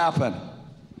began to happen.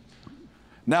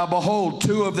 Now behold,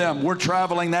 two of them were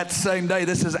traveling that same day.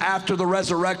 This is after the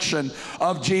resurrection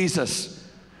of Jesus.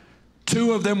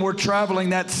 Two of them were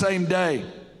traveling that same day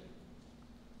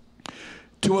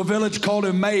to a village called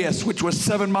Emmaus, which was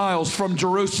 7 miles from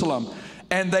Jerusalem.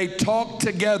 And they talked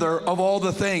together of all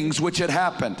the things which had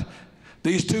happened.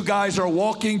 These two guys are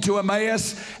walking to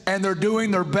Emmaus, and they're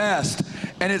doing their best.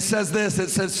 And it says this, it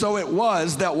says, so it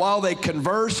was that while they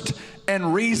conversed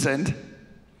and reasoned,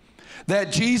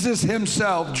 that Jesus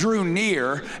himself drew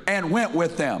near and went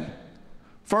with them.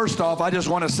 First off, I just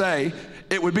want to say,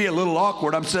 it would be a little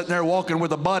awkward. I'm sitting there walking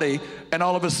with a buddy, and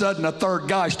all of a sudden a third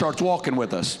guy starts walking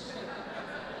with us.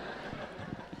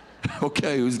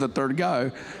 Okay, who's the third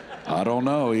guy? I don't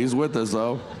know. He's with us,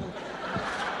 though.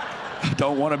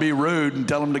 Don't want to be rude and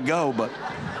tell him to go, but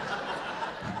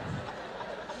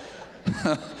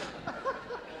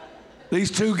these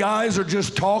two guys are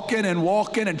just talking and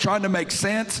walking and trying to make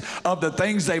sense of the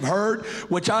things they've heard,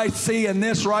 which I see in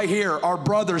this right here are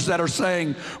brothers that are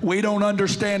saying, we don't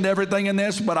understand everything in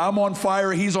this, but I'm on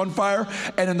fire, he's on fire,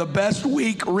 and in the best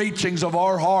weak reachings of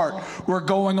our heart, we're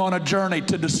going on a journey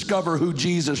to discover who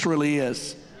Jesus really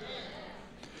is.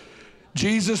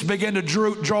 Jesus began to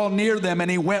draw near them, and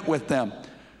he went with them.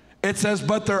 It says,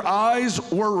 but their eyes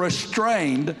were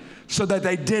restrained so that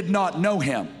they did not know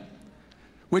him.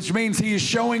 Which means he is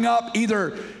showing up,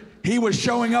 either he was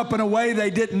showing up in a way they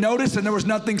didn't notice and there was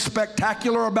nothing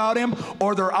spectacular about him,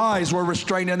 or their eyes were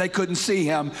restrained and they couldn't see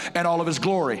him and all of his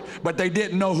glory, but they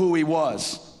didn't know who he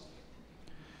was.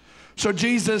 So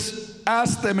Jesus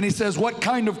asked them, and he says, what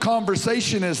kind of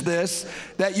conversation is this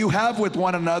that you have with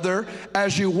one another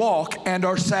as you walk and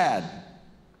are sad?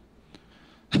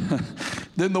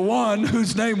 Then the one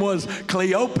whose name was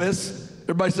Cleopas,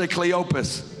 everybody say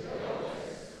Cleopas.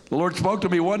 The Lord spoke to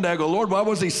me one day. I go, Lord, why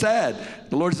was he sad?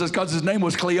 The Lord says, because his name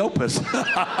was Cleopas.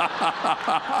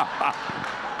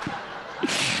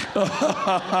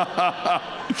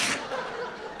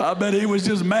 I bet he was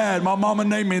just mad. My mama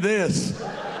named me this.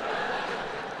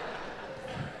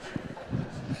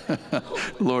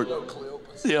 Lord,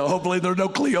 yeah, hopefully there are no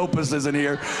Cleopases in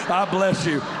here. I bless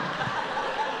you.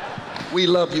 We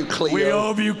love you, Cleo. We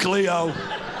love you, Cleo.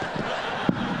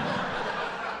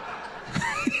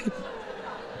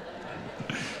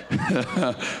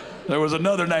 There was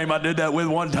another name I did that with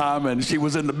one time, and she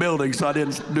was in the building, so I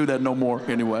didn't do that no more.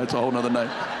 Anyway, it's a whole nother name.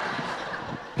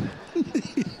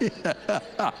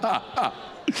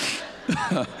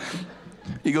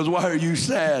 He goes, why are you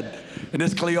sad? And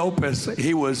this Cleopas,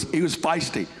 he was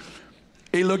feisty.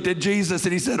 He looked at Jesus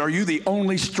and he said, are you the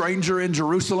only stranger in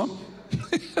Jerusalem?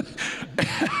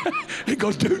 He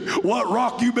goes, dude, what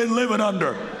rock you been living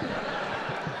under?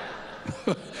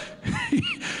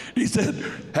 He said,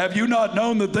 have you not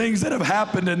known the things that have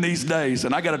happened in these days?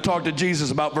 And I got to talk to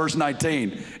Jesus about verse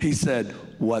 19. He said,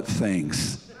 what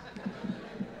things?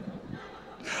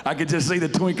 I could just see the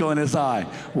twinkle in his eye.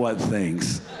 What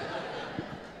things?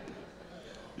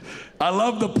 I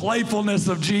love the playfulness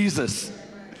of Jesus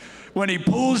when he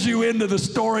pulls you into the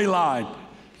storyline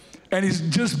and he's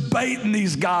just baiting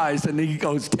these guys and he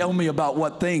goes, tell me about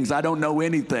what things? I don't know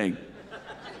anything.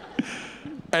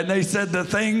 And they said the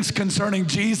things concerning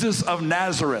Jesus of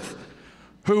Nazareth,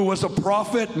 who was a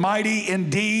prophet, mighty in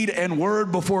deed and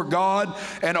word before God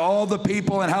and all the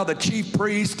people, and how the chief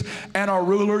priest and our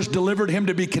rulers delivered him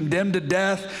to be condemned to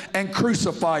death and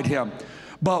crucified him.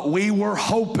 But we were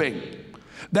hoping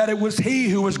that it was he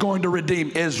who was going to redeem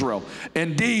Israel.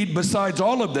 Indeed, besides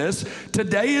all of this,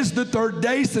 today is the third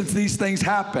day since these things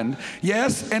happened.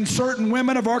 Yes, and certain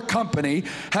women of our company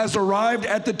has arrived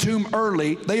at the tomb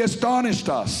early. They astonished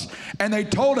us, and they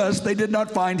told us they did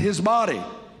not find his body.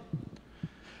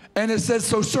 And it says,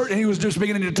 so certain, he was just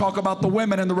beginning to talk about the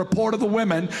women and the report of the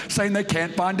women saying they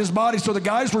can't find his body. So the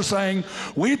guys were saying,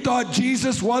 we thought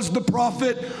Jesus was the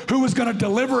prophet who was going to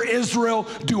deliver Israel,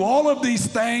 do all of these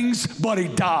things, but he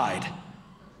died.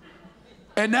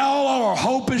 And now our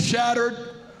hope is shattered.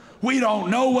 We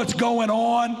don't know what's going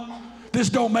on. This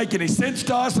don't make any sense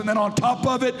to us. And then on top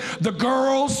of it, the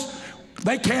girls,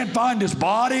 they can't find his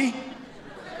body.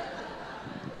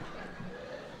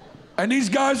 And these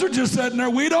guys are just sitting there,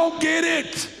 we don't get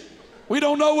it. We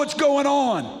don't know what's going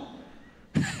on.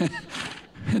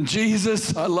 And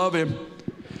Jesus, I love him.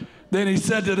 Then he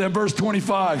said to them, verse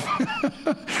 25,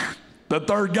 the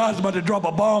third guy's about to drop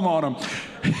a bomb on him.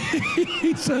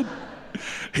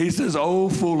 He says, oh,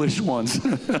 foolish ones,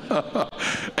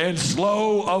 and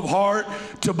slow of heart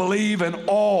to believe in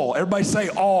all. Everybody say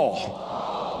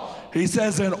all. He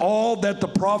says, in all that the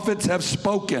prophets have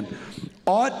spoken.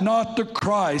 Ought not the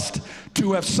Christ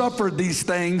to have suffered these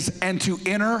things and to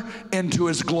enter into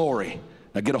his glory?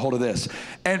 Now get a hold of this.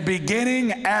 And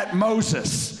beginning at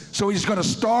Moses. So he's going to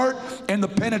start in the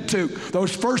Pentateuch.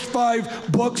 Those first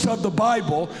 5 books of the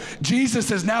Bible,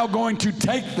 Jesus is now going to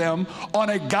take them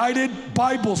on a guided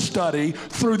Bible study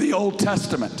through the Old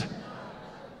Testament.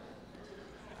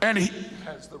 And he,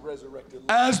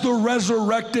 as the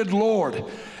resurrected Lord.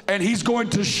 And he's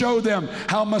going to show them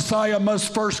how Messiah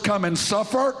must first come and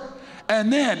suffer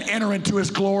and then enter into his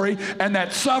glory. And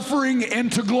that suffering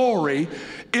into glory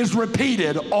is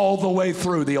repeated all the way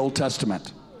through the Old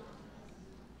Testament.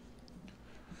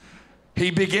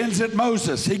 He begins at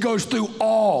Moses. He goes through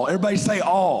all. Everybody say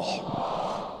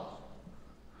all.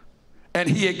 And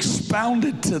he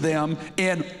expounded to them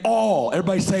in all.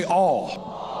 Everybody say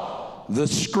all. The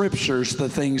scriptures, the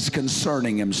things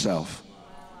concerning himself.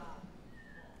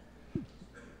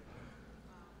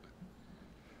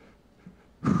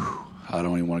 I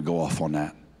don't even want to go off on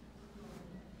that.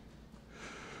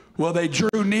 Well, they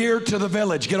drew near to the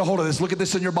village. Get a hold of this. Look at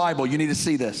this in your Bible. You need to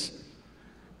see this.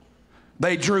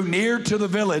 They drew near to the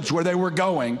village where they were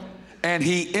going, and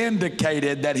he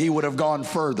indicated that he would have gone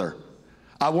further.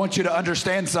 I want you to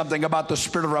understand something about the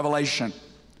spirit of revelation.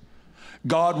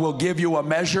 God will give you a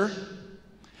measure,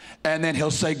 and then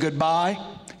he'll say goodbye,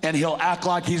 and he'll act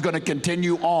like he's going to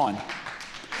continue on.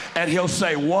 And he'll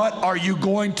say, what are you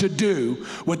going to do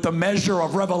with the measure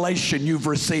of revelation you've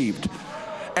received?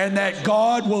 And that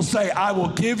God will say, I will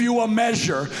give you a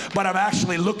measure, but I'm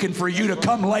actually looking for you to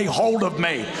come lay hold of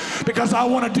me, because I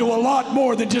want to do a lot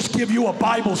more than just give you a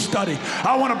Bible study.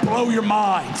 I want to blow your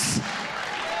minds.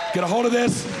 Get a hold of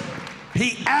this.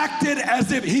 He acted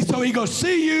as if so he goes,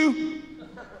 see you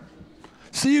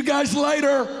guys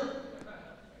later.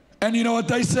 And you know what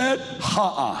they said?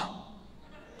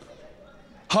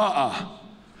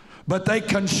 But they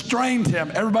constrained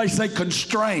him. Everybody say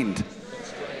constrained.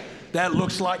 That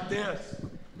looks like this.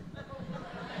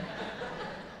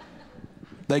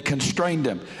 They constrained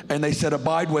him, and they said,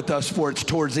 abide with us, for it's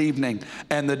towards evening,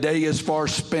 and the day is far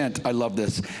spent. I love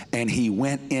this. And he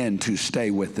went in to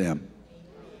stay with them.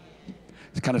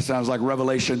 It kind of sounds like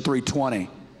Revelation 3:20.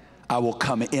 I will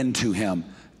come into him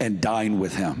and dine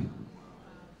with him.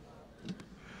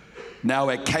 Now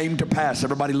it came to pass,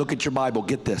 everybody look at your Bible,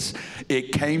 get this.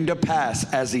 It came to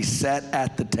pass as he sat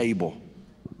at the table.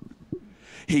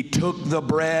 He took the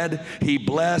bread, he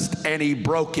blessed, and he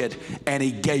broke it, and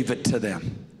he gave it to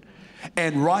them.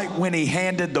 And right when he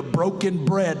handed the broken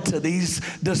bread to these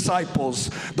disciples,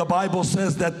 the Bible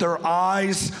says that their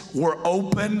eyes were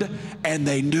opened and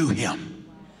they knew him.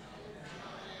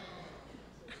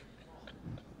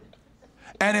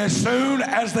 And as soon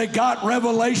as they got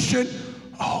revelation,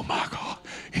 oh my God,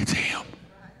 it's him.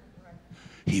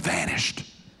 He vanished.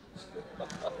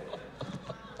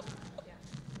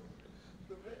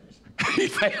 He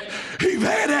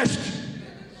vanished.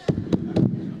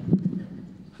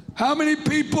 How many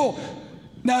people?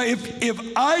 Now,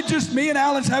 if me and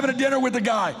Alan's having a dinner with a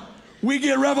guy, we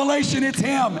get revelation, it's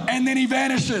him, and then he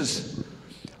vanishes.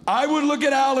 I would look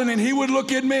at Alan and he would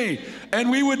look at me,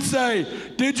 and we would say,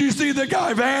 did you see the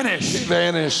guy vanish? He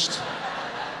vanished.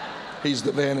 He's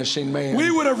the vanishing man.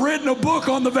 We would have written a book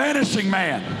on the vanishing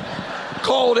man.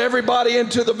 Called everybody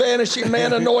into the vanishing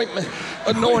man anointing.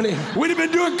 We'd have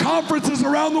been doing conferences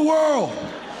around the world.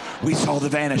 We saw the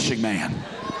vanishing man.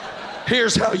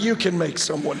 Here's how you can make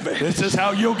someone vanish. This is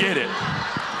how you'll get it.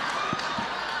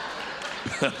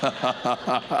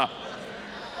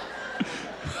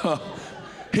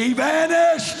 He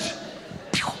vanished.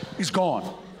 He's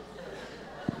gone.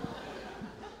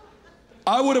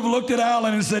 I would have looked at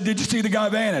Alan and said, did you see the guy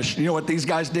vanish? You know what these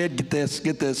guys did?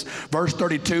 Get this. Verse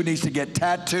 32 needs to get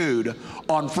tattooed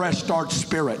on Fresh Start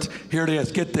Spirit. Here it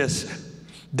is. Get this.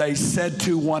 They said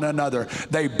to one another.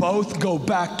 They both go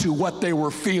back to what they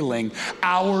were feeling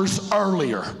hours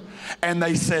earlier. And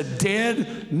they said,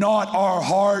 did not our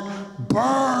heart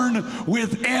burn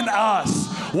within us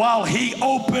while he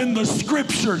opened the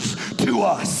scriptures to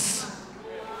us?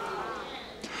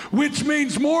 Which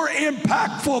means more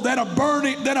impactful than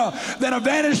a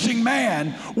vanishing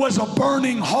man was a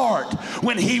burning heart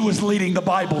when he was leading the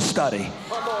Bible study.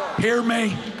 Hear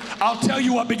me? I'll tell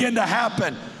you what began to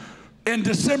happen. In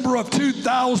December of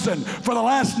 2000, for the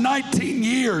last 19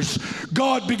 years,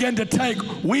 God began to take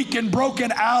weak and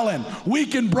broken Alan,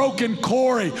 weak and broken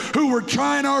Corey, who were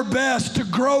trying our best to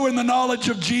grow in the knowledge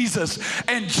of Jesus.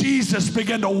 And Jesus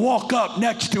began to walk up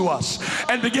next to us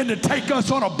and begin to take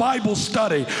us on a Bible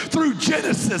study through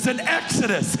Genesis and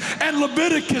Exodus and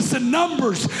Leviticus and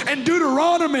Numbers and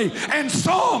Deuteronomy and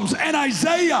Psalms and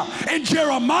Isaiah and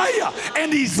Jeremiah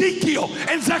and Ezekiel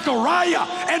and Zechariah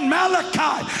and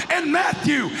Malachi and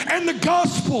Matthew and the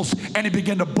Gospels, and he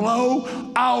began to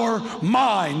blow our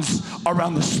minds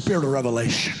around the spirit of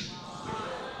revelation.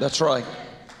 That's right.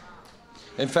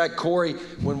 In fact, Corey,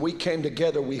 when we came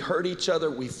together, we heard each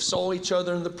other, we saw each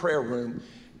other in the prayer room,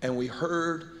 and we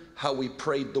heard how we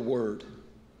prayed the word.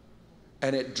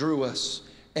 And it drew us.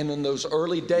 And in those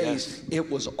early days, it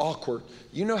was awkward.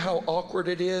 You know how awkward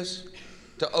it is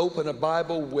to open a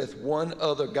Bible with one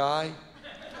other guy?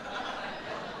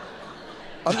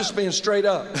 I'm just being straight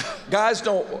up. Guys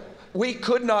we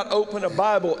could not open a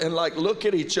Bible and like look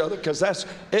at each other, because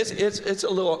it's a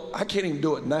little, I can't even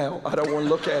do it now. I don't want to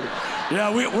look at it.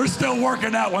 Yeah, we're still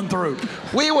working that one through.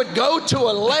 We would go to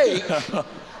a lake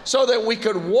so that we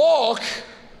could walk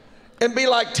and be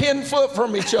like 10 foot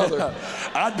from each other.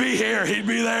 I'd be here, he'd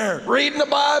be there. Reading the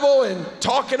Bible and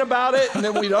talking about it, and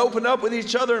then we'd open up with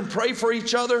each other and pray for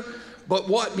each other. But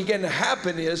what began to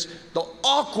happen is the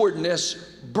awkwardness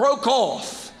broke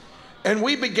off, and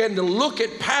we began to look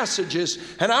at passages.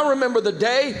 And I remember the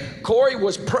day Corey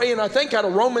was praying, I think out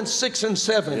of Romans 6 and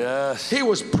 7. Yes. He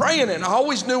was praying, and I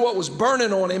always knew what was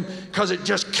burning on him because it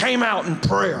just came out in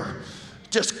prayer.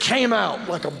 Just came out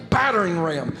like a battering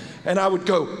ram. And I would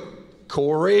go,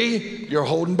 Corey, you're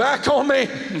holding back on me.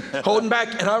 Holding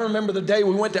back. And I remember the day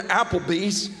we went to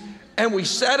Applebee's, and we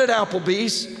sat at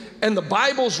Applebee's, and the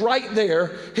Bible's right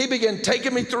there. He began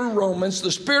taking me through Romans.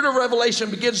 The spirit of revelation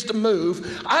begins to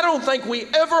move. I don't think we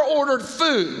ever ordered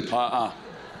food.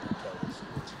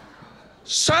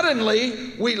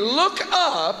 Suddenly, we look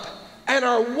up, and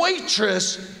our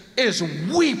waitress is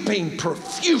weeping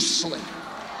profusely.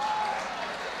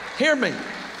 Hear me.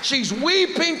 She's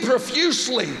weeping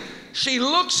profusely. She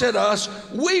looks at us,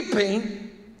 weeping.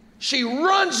 She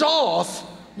runs off.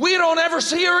 We don't ever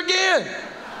see her again.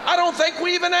 I don't think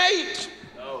we even ate.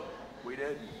 No, we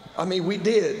didn't. I mean, we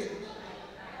did.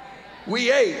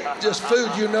 We ate just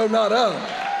food you know not of.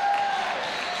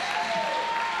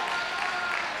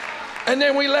 And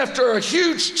then we left her a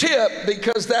huge tip,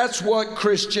 because that's what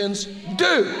Christians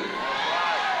do.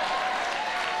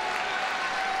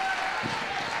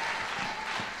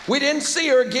 We didn't see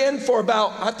her again for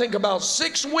about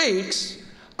 6 weeks.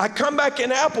 I come back in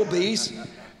Applebee's,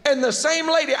 and the same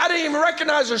lady, I didn't even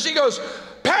recognize her. She goes,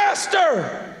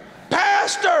 Pastor,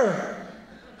 Pastor.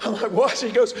 I'm like, what?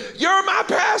 She goes, you're my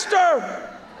pastor.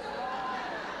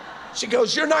 She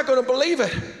goes, you're not going to believe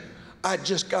it. I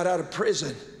just got out of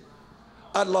prison.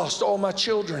 I'd lost all my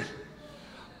children.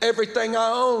 Everything I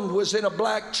owned was in a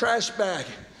black trash bag.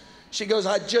 She goes,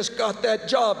 I just got that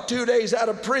job 2 days out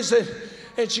of prison.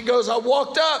 And she goes, I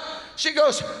walked up She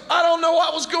goes, I don't know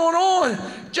what was going on.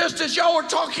 Just as y'all were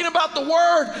talking about the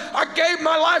word, I gave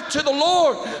my life to the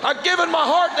Lord. I've given my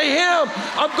heart to Him.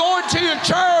 I'm going to your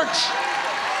church.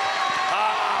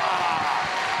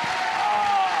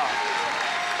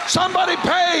 Somebody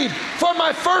paid for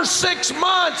my first 6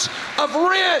 months of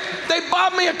rent. They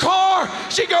bought me a car.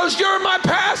 She goes, you're my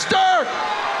pastor.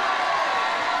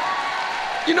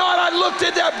 You know what? I looked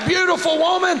at that beautiful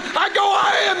woman. I go,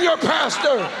 I am your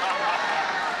pastor.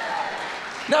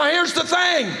 Now here's the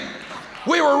thing.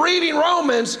 We were reading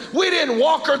Romans. We didn't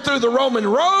walk her through the Roman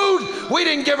road. We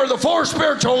didn't give her the 4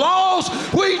 spiritual laws.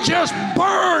 We just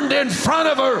burned in front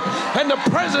of her in the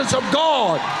presence of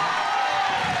God.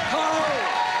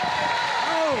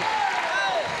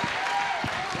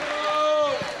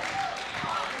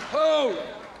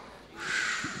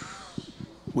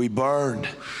 We burned.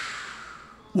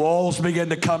 Walls began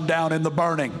to come down in the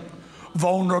burning.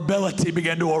 Vulnerability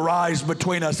began to arise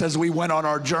between us as we went on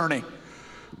our journey.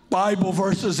 Bible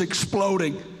verses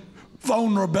exploding.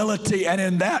 Vulnerability, and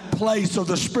in that place of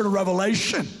the Spirit of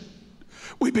revelation,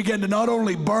 we began to not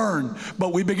only burn,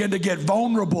 but we began to get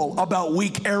vulnerable about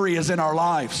weak areas in our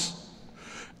lives.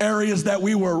 Areas that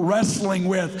we were wrestling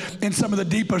with in some of the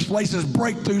deepest places.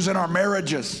 Breakthroughs in our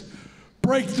marriages.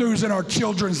 Breakthroughs in our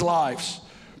children's lives.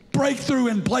 Breakthrough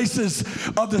in places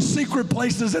of the secret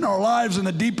places in our lives and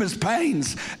the deepest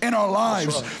pains in our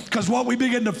lives. Because what we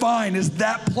begin to find is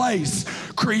that place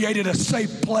created a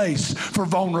safe place for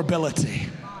vulnerability.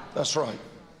 That's right.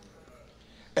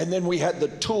 And then we had the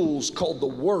tools called the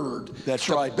Word. That's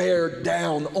to right. bear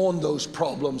down on those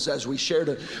problems as we shared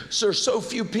it. So there's so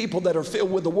few people that are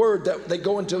filled with the Word that they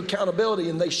go into accountability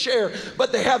and they share,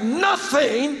 but they have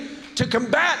nothing to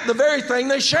combat the very thing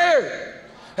they shared.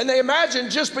 And they imagine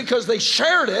just because they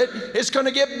shared it, it's going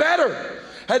to get better.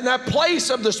 And that place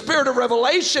of the Spirit of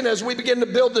revelation, as we begin to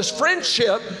build this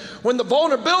friendship, when the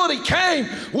vulnerability came,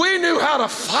 we knew how to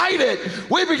fight it.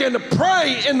 We began to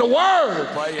pray in the Word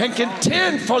and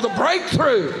contend for the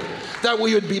breakthrough, that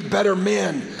we would be better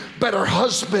men, better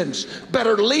husbands,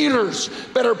 better leaders,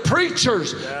 better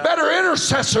preachers, better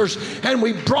intercessors. And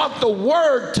we brought the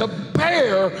Word to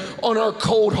bear on our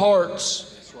cold hearts.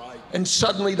 And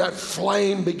suddenly that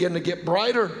flame began to get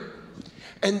brighter.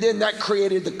 And then that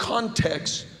created the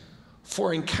context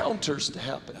for encounters to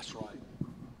happen. That's right.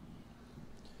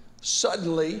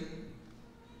 Suddenly,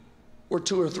 where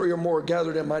 2 or 3 or more are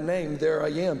gathered in my name, there I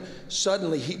am.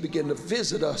 Suddenly He began to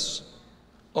visit us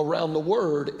around the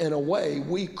Word in a way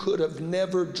we could have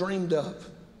never dreamed of.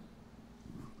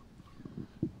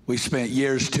 We spent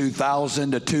years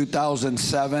 2000 to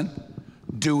 2007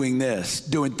 doing this,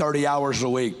 doing 30 hours a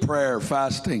week, prayer,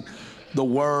 fasting, the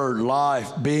Word, life,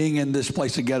 being in this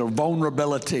place together,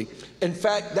 vulnerability. In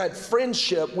fact, that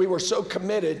friendship, we were so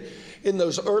committed in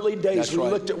those early days. That's we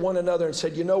right. looked at one another and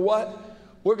said, you know what?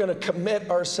 We're going to commit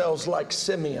ourselves like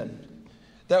Simeon,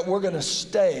 that we're going to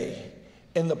stay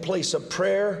in the place of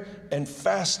prayer and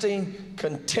fasting,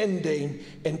 contending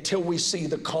until we see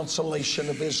the consolation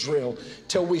of Israel,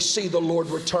 till we see the Lord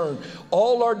return.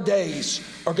 All our days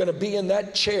are going to be in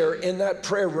that chair, in that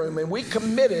prayer room. And we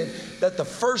committed that the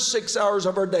first 6 hours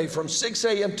of our day, from 6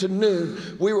 a.m. to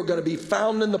noon, we were going to be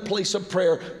found in the place of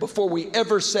prayer before we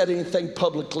ever said anything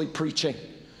publicly preaching.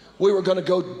 We were going to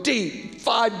go deep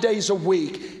 5 days a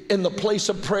week in the place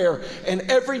of prayer. And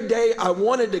every day I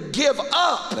wanted to give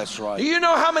up. That's right. Do you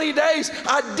know how many days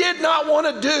I did not want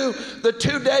to do the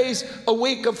 2 days a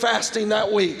week of fasting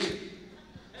that week?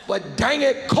 But dang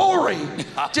it, Corey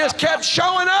just kept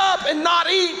showing up and not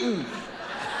eating.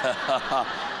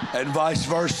 And vice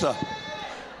versa.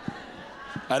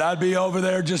 And I'd be over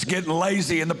there just getting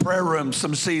lazy in the prayer room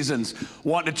some seasons,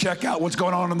 wanting to check out what's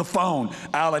going on the phone.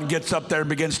 Alan gets up there and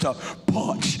begins to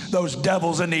punch those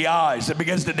devils in the eyes and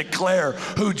begins to declare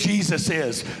who Jesus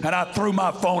is. And I threw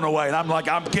my phone away, and I'm like,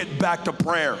 I'm getting back to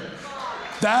prayer.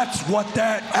 That's what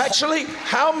that... Actually,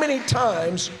 how many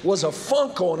times was a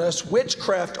funk on us,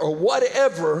 witchcraft or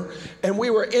whatever, and we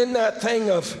were in that thing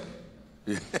of...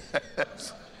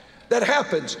 That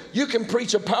happens. You can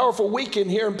preach a powerful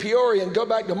weekend here in Peoria and go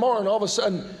back tomorrow, and all of a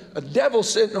sudden a devil's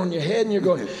sitting on your head and you're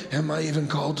going, am I even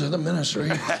called to the ministry?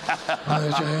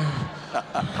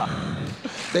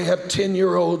 They have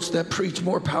 10-year-olds that preach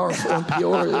more powerful in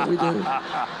Peoria than we do.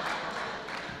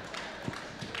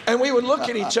 And we would look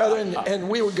at each other and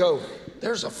we would go,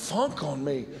 there's a funk on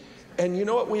me. And you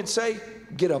know what we'd say?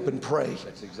 Get up and pray.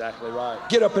 That's exactly right.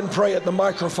 Get up and pray at the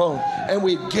microphone. And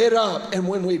we'd get up, and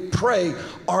when we'd pray,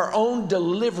 our own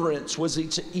deliverance was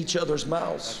each other's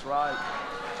mouths. That's right.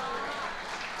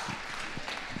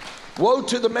 Woe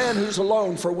to the man who's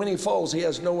alone, for when he falls, he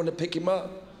has no one to pick him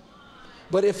up.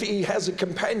 But if he has a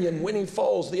companion, when he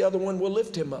falls, the other one will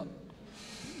lift him up.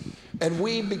 And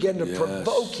we begin to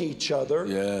provoke each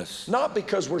other, not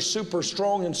because we're super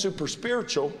strong and super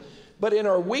spiritual, but in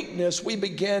our weakness, we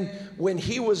begin, when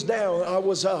he was down, I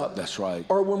was up. That's right.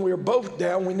 Or when we were both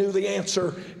down, we knew the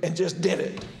answer and just did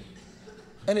it.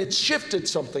 And it shifted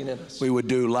something in us. We would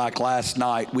do like last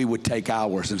night, we would take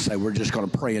hours and say, we're just going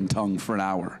to pray in tongues for an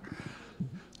hour.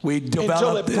 We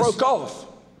developed until it broke off.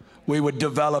 We would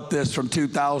develop this from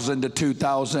 2000 to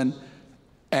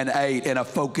 2008 in a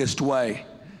focused way.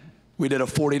 We did a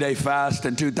 40-day fast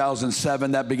in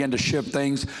 2007. That began to shift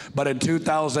things. But in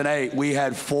 2008, we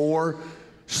had 4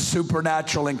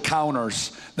 supernatural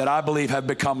encounters that I believe have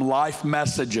become life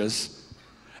messages,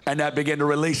 and that began to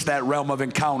release that realm of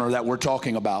encounter that we're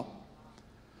talking about.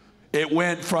 It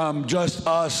went from just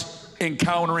us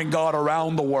encountering God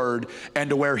around the Word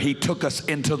and to where He took us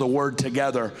into the Word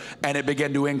together, and it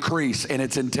began to increase in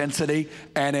its intensity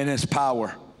and in its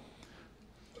power.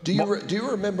 Do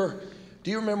you remember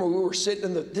we were sitting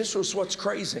in this was what's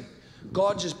crazy.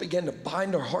 God just began to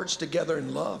bind our hearts together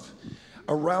in love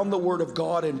around the Word of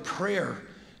God in prayer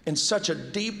in such a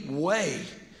deep way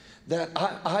that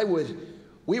I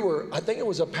think it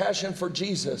was a Passion for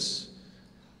Jesus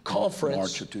conference.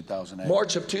 March of 2008.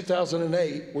 March of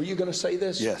 2008. Were you going to say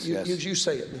this? Yes, yes. You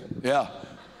say it then. Yeah.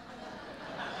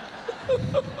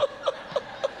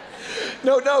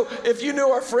 No, if you knew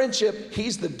our friendship,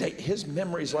 his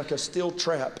memory's like a steel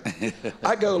trap.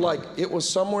 I go like, it was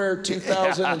somewhere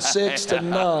 2006 to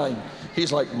 9.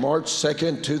 He's like, March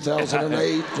 2nd,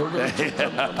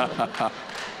 2008.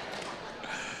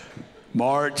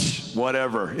 March,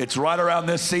 whatever. It's right around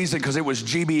this season because it was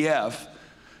GBF.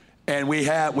 And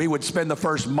we would spend the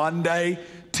first Monday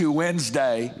to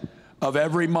Wednesday of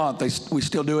every month. We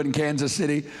still do it in Kansas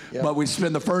City, but we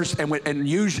spend the first, and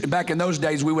usually back in those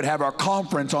days, we would have our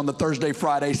conference on the Thursday,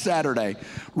 Friday, Saturday,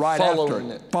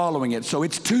 following it. So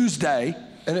it's Tuesday.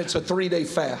 And it's a 3-day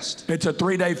fast. It's a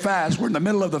 3-day fast. We're in the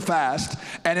middle of the fast,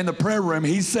 and in the prayer room,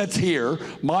 he sits here,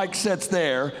 Mike sits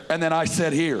there, and then I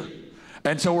sit here.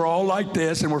 And so we're all like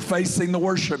this, and we're facing the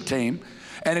worship team.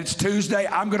 And it's Tuesday.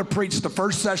 I'm going to preach the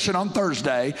first session on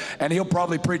Thursday, and he'll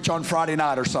probably preach on Friday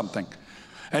night or something.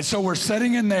 And so we're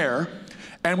sitting in there,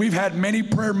 and we've had many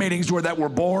prayer meetings that were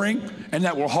boring and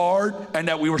that were hard and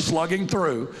that we were slugging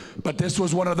through. But this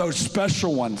was one of those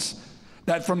special ones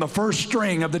that from the first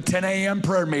string of the 10 a.m.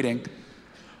 prayer meeting,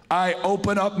 I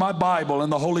open up my Bible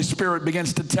and the Holy Spirit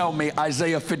begins to tell me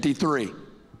Isaiah 53.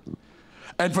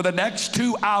 And for the next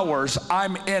 2 hours,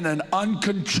 I'm in an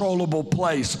uncontrollable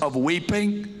place of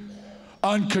weeping,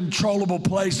 uncontrollable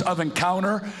place of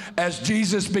encounter, as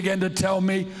Jesus began to tell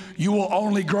me, you will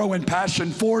only grow in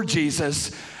passion for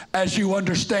Jesus as you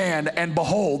understand and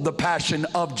behold the passion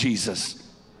of Jesus.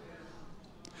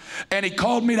 And he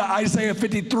called me to Isaiah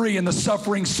 53 and the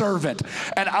suffering servant.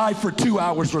 And I, for 2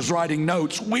 hours, was writing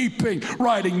notes, weeping,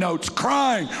 writing notes,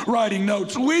 crying, writing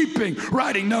notes, weeping,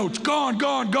 writing notes, gone,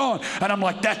 gone, gone. And I'm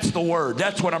like, that's the word.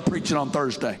 That's what I'm preaching on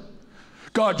Thursday.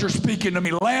 God, you're speaking to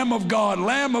me, Lamb of God,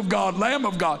 Lamb of God, Lamb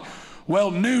of God. Well,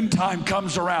 noontime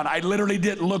comes around. I literally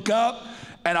didn't look up,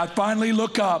 and I finally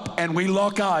look up, and we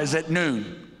lock eyes at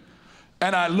noon.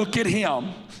 And I look at him.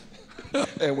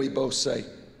 And we both say,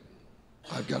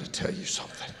 I've got to tell you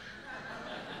something.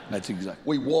 That's exactly.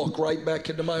 We walk right back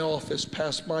into my office,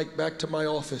 past Mike, back to my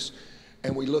office,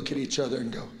 and we look at each other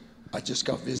and go, I just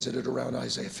got visited around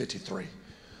Isaiah 53.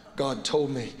 God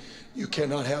told me you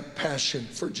cannot have passion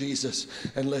for Jesus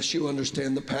unless you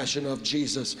understand the passion of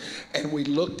Jesus. And we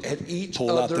looked at each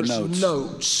other's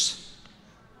notes,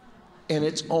 and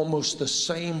it's almost the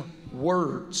same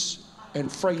words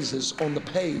and phrases on the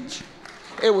page.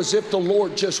 It was as if the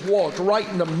Lord just walked right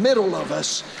in the middle of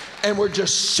us, and we're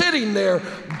just sitting there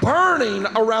burning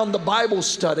around the Bible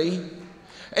study.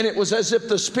 And it was as if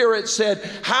the Spirit said,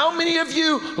 how many of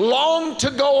you long to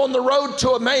go on the road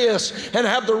to Emmaus and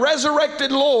have the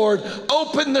resurrected Lord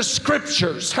open the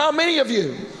scriptures? How many of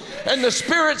you? And the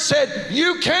Spirit said,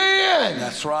 you can.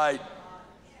 That's right.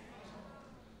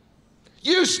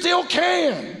 You still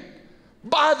can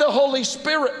by the Holy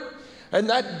Spirit. And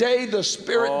that day the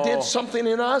Spirit did something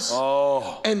in us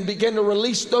and began to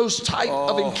release those type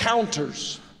of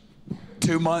encounters.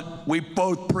 2 months, we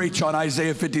both preach on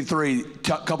Isaiah 53 a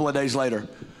couple of days later.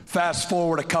 Fast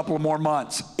forward a couple of more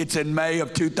months. It's in May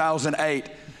of 2008,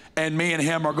 and me and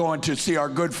him are going to see our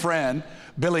good friend,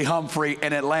 Billy Humphrey,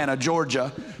 in Atlanta,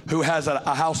 Georgia, who has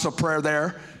a house of prayer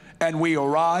there. And we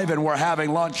arrive, and we're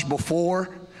having lunch before,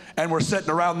 And we're sitting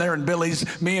around there, and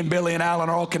me and Billy and Alan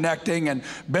are all connecting. And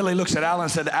Billy looks at Alan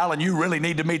and said, Alan, you really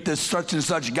need to meet this such and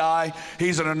such guy.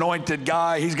 He's an anointed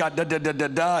guy. He's got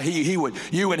da-da-da-da-da.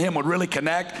 You and him would really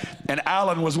connect. And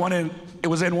Alan was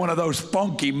in one of those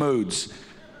funky moods.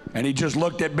 And he just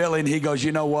looked at Billy and he goes,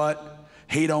 you know what?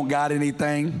 He don't got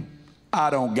anything. I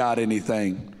don't got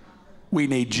anything. We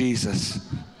need Jesus.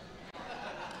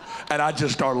 And I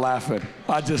just start laughing.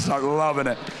 I just start loving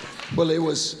it. Well, it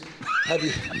was,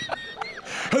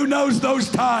 Who knows those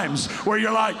times where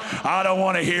you're like, I don't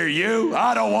want to hear you.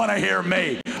 I don't want to hear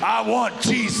me. I want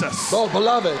Jesus. well,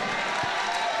 beloved,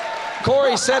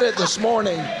 Corey said it this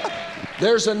morning.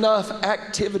 There's enough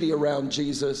activity around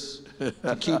Jesus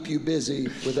to keep you busy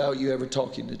without you ever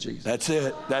talking to Jesus. That's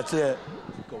it. That's it.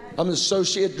 I'm the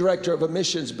associate director of a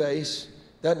missions base.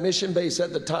 That mission base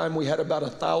at the time, we had about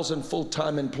 1,000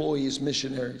 full-time employees,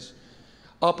 missionaries,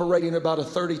 operating about a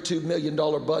 $32 million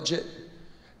budget.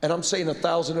 And I'm saying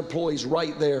 1,000 employees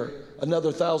right there, another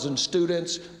 1,000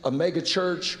 students, a mega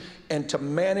church, and to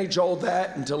manage all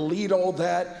that and to lead all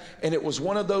that. And it was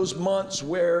one of those months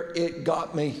where it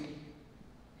got me.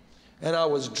 And I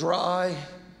was dry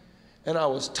and I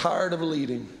was tired of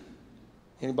leading.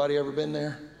 Anybody ever been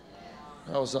there?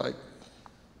 I was like,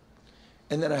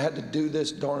 and then I had to do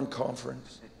this darn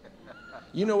conference.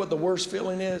 You know what the worst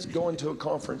feeling is? Going to a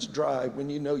conference dry when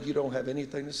you know you don't have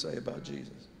anything to say about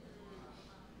Jesus.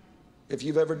 If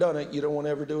you've ever done it, you don't want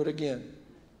to ever do it again.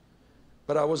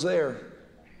 But I was there,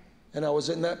 and I was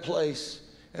in that place,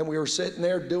 and we were sitting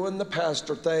there doing the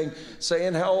pastor thing,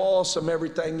 saying how awesome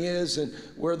everything is, and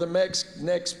we're the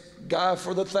next guy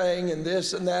for the thing, and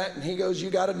this and that. And he goes, you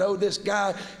got to know this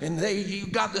guy, and you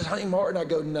got the same heart. And I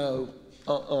go, no,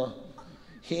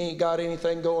 he ain't got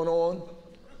anything going on.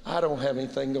 I don't have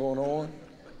anything going on.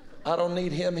 I don't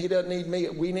need him. He doesn't need me.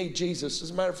 We need Jesus. As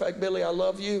a matter of fact, Billy, I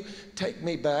love you. Take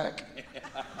me back.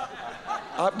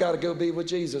 I've got to go be with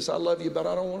Jesus. I love you, but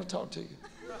I don't want to talk to you.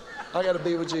 I got to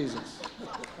be with Jesus.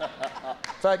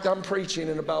 In fact, I'm preaching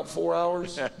in about 4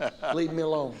 hours. Leave me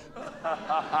alone.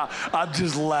 I'm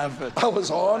just laughing. I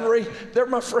was ornery. They're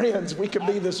my friends. We could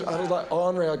be this. I was like,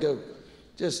 ornery. I go,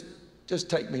 just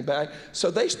take me back.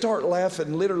 So they start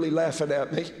laughing, literally laughing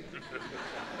at me.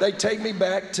 They take me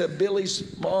back to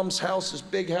Billy's mom's house, this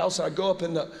big house. I go up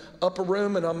in the upper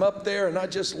room, and I'm up there, and I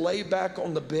just lay back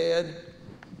on the bed,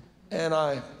 and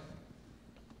I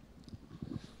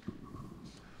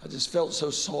just felt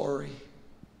so sorry.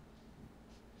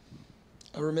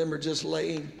 I remember just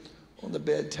laying on the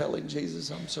bed telling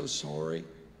Jesus, I'm so sorry.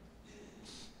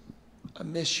 I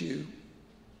miss you.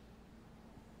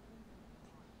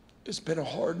 It's been a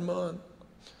hard month.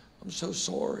 I'm so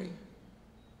sorry.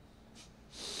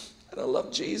 And I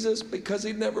love Jesus because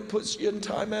he never puts you in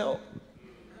timeout.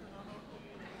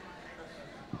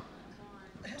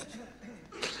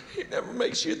 He never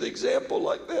makes you the example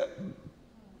like that.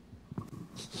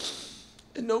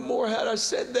 And no more had I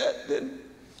said that than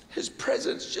his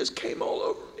presence just came all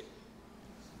over me.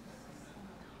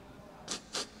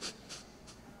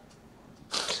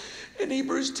 And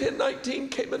Hebrews 10:19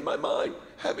 came in my mind,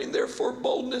 having therefore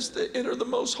boldness to enter the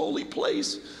most holy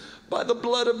place by the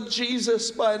blood of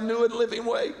Jesus, by a new and living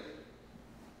way.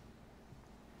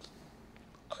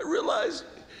 I realized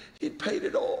he'd paid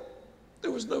it all.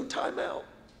 There was no time out.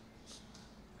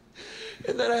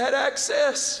 And then I had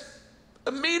access,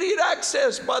 immediate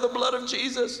access by the blood of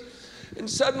Jesus. And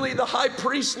suddenly the high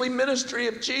priestly ministry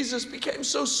of Jesus became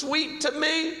so sweet to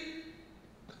me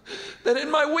that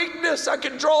in my weakness I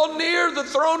could draw near the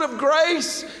throne of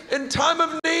grace in time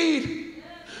of need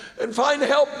and find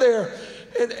help there.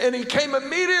 And he came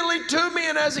immediately to me,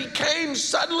 and as he came,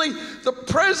 suddenly the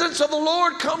presence of the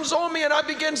Lord comes on me, and I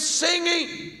begin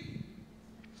singing.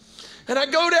 And I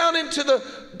go down into the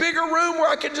bigger room where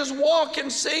I can just walk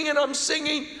and sing, and I'm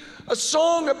singing a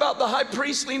song about the high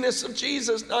priestliness of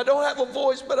Jesus. Now, I don't have a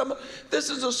voice, but this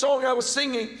is a song I was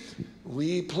singing.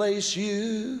 We place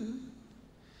you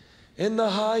in the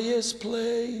highest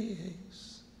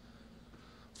place,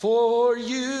 for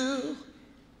you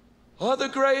are the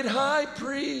great high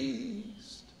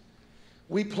priest.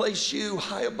 We place you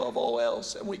high above all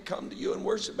else, and we come to you and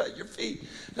worship at your feet.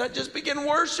 And I just begin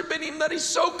worshiping him, that he's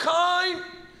so kind.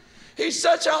 He's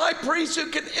such a high priest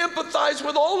who can empathize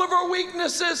with all of our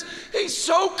weaknesses. He's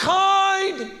so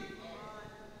kind.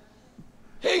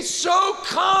 He's so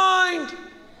kind.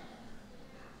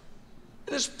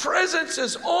 And his presence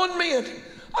is on me, and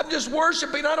I'm just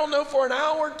worshiping, I don't know, for an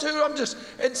hour or two.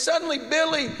 And suddenly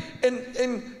Billy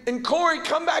and Corey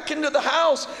come back into the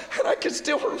house, and I can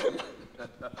still remember.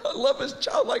 I love his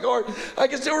childlike heart. I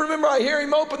can still remember I hear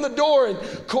him open the door,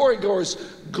 and Corey goes,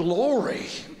 glory.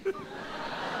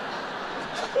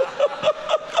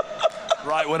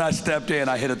 Right when I stepped in,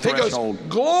 I hit a He threshold. goes,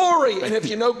 glory. And if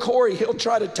you know Corey, he'll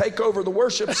try to take over the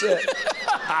worship set.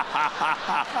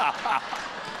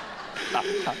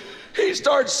 He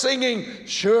starts singing,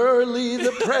 surely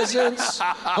the presence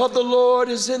of the Lord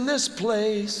is in this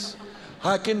place.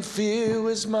 I can feel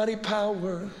his mighty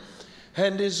power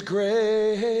and his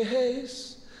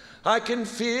grace. I can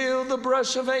feel the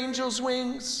brush of angels'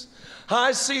 wings.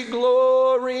 I see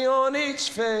glory on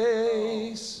each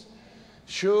face.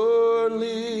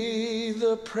 Surely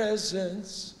the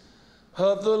presence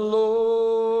of the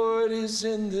Lord is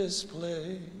in this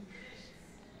place.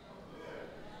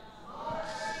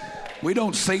 We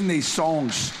don't sing these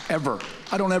songs ever.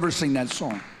 I don't ever sing that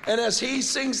song. And as he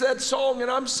sings that song and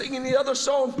I'm singing the other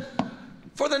song,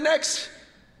 for the next,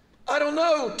 I don't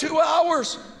know, 2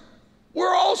 hours,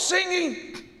 we're all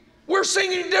singing. We're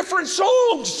singing different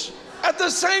songs at the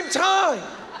same time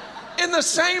in the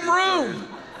same room.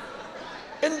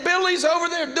 And Billy's over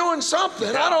there doing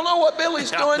something. I don't know what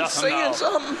Billy's doing, singing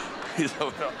something.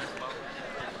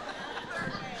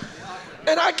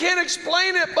 And I can't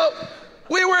explain it, but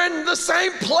we were in the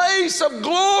same place of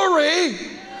glory.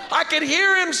 I could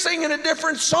hear him singing a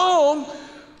different song,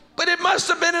 but it must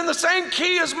have been in the same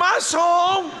key as my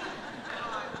song.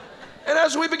 And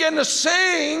as we began to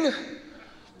sing,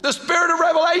 the spirit of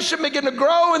revelation began to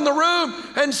grow in the room,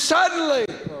 and suddenly,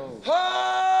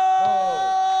 glory!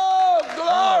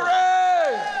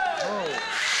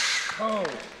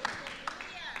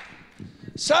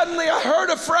 Suddenly I heard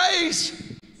a phrase.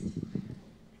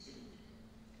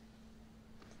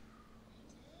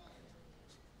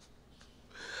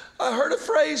 I heard a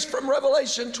phrase from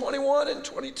Revelation 21 and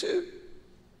 22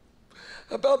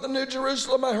 about the New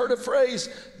Jerusalem. I heard a phrase,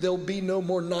 there'll be no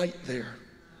more night there.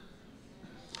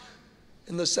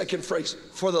 And the second phrase,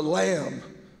 for the Lamb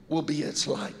will be its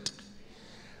light.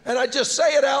 And I just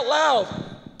say it out loud.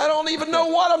 I don't even know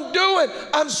what I'm doing.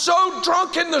 I'm so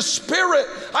drunk in the Spirit,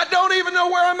 I don't even know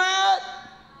where I'm at.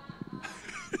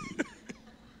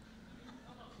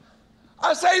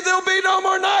 I say there'll be no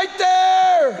more night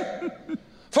there.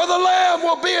 For the Lamb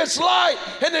will be its light.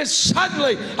 And then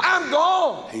suddenly, I'm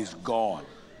gone. He's gone.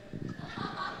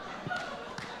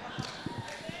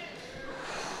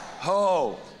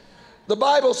 Oh. The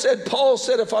Bible said, Paul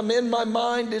said, if I'm in my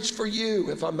mind, it's for you.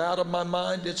 If I'm out of my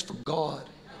mind, it's for God.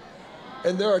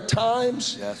 And there are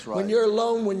times when you're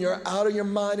alone, when you're out of your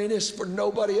mind, and it's for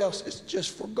nobody else. It's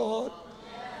just for God.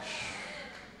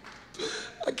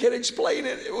 I can't explain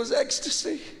it. It was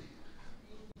ecstasy.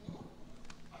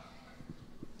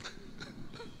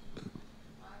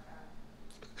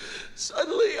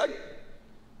 Suddenly,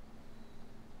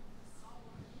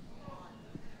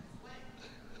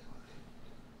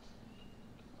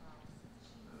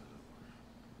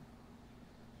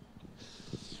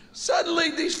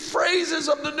 suddenly these phrases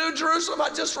of the New Jerusalem, I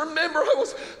just remember I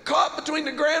was caught between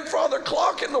the grandfather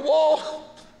clock and the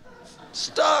wall,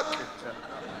 stuck.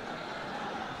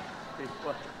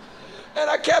 And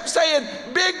I kept saying,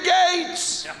 big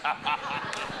gates,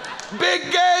 big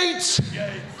gates.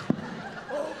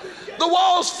 The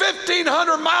wall's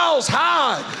 1,500 miles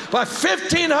high by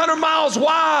 1,500 miles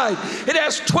wide. It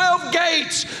has 12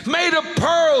 gates made of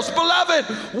pearls. Beloved,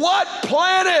 what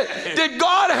planet did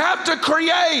God have to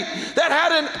create that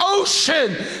had an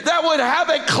ocean that would have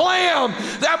a clam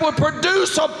that would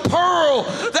produce a pearl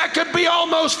that could be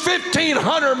almost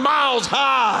 1,500 miles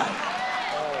high?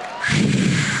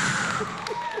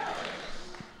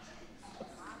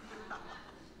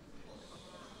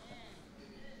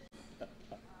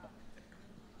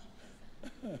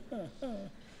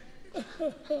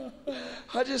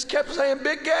 I just kept saying,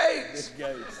 big gates. Big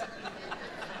gates.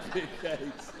 Big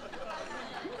gates.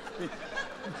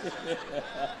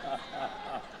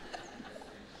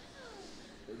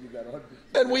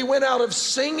 And we went out of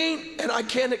singing, and I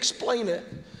can't explain it.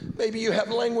 Maybe you have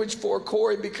language for it,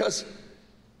 Corey, because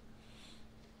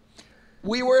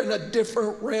we were in a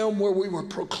different realm where we were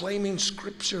proclaiming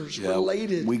scriptures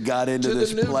related we got into to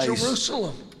this the New place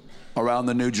Jerusalem. Around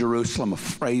the New Jerusalem,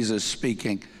 phrases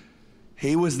speaking.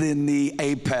 He was in the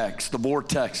apex, the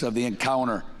vortex of the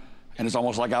encounter. And it's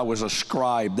almost like I was a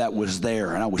scribe that was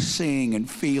there. And I was seeing and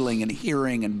feeling and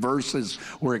hearing, and verses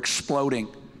were exploding.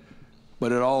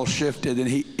 But it all shifted, and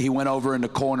he went over in the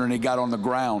corner and he got on the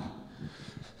ground.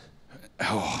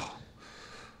 Oh.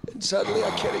 And suddenly, I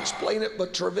can't explain it,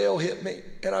 but travail hit me.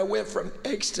 And I went from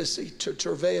ecstasy to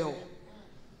travail.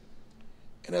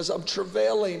 And as I'm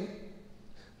travailing,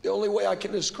 the only way I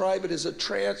can describe it is a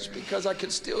trance, because I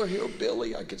could still hear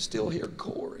Billy, I could still hear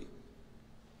Corey.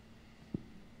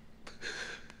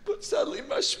 But suddenly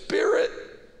my spirit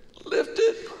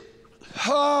lifted.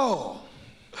 Oh.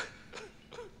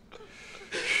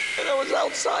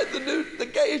 outside the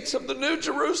gates of the New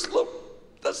Jerusalem.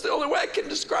 That's the only way I can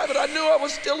describe it. I knew I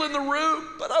was still in the room,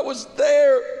 but I was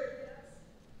there.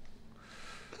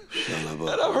 And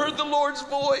I heard the Lord's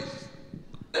voice.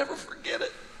 Never forget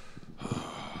it.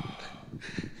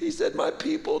 He said, my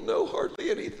people know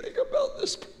hardly anything about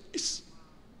this place.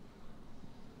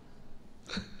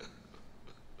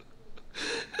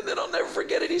 And then I'll never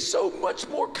forget it. He's so much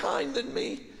more kind than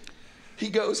me. He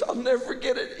goes, I'll never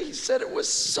forget it. He said it with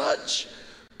such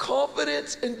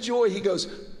confidence and joy. He goes,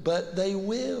 but they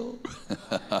will.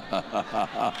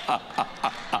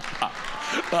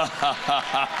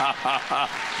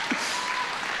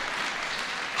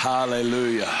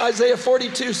 Hallelujah. Isaiah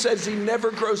 42 says he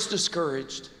never grows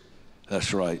discouraged.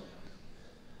 That's right.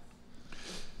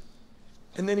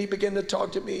 And then he began to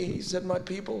talk to me. He said, my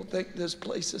people think this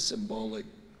place is symbolic.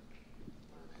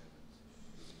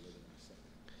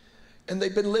 And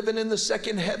they've been living in the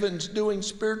second heavens, doing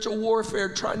spiritual warfare,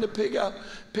 trying to pick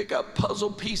up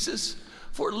puzzle pieces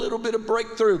for a little bit of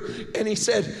breakthrough. And he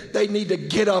said, they need to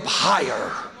get up higher.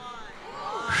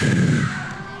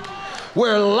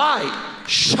 Where light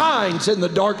shines in the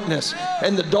darkness,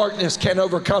 and the darkness can't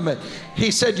overcome it.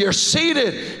 He said, you're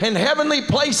seated in heavenly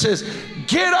places.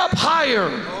 Get up higher.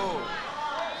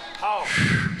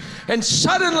 And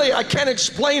suddenly, I can't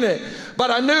explain it,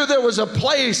 but I knew there was a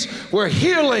place where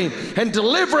healing and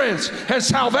deliverance and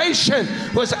salvation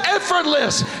was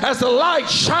effortless as the light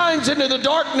shines into the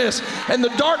darkness, and the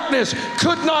darkness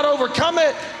could not overcome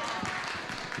it.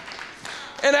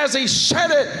 And as he said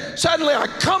it, suddenly I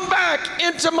come back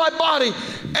into my body,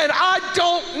 and I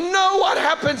don't know what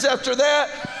happens after that.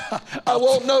 I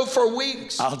won't know for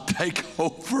weeks. I'll take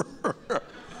over.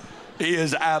 He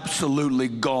is absolutely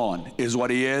gone, is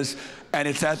what he is. And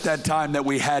it's at that time that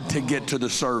we had to get to the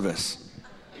service.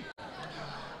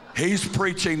 He's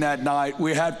preaching that night.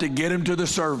 We have to get him to the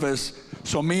service.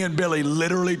 So me and Billy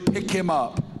literally pick him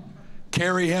up,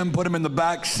 carry him, put him in the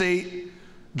back seat,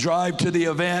 drive to the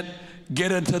event,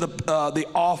 get into the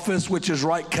office, which is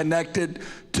right connected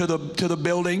to the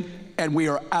building, and we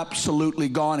are absolutely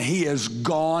gone. He is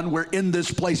gone. We're in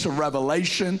this place of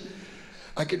revelation.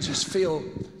 I could just feel.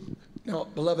 Now,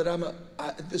 beloved,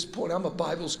 at this point, I'm a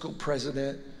Bible school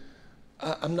president.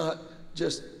 I'm not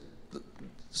just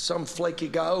some flaky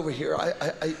guy over here.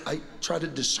 I try to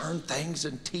discern things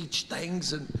and teach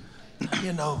things and,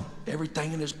 you know,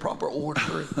 everything in its proper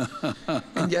order.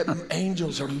 And yet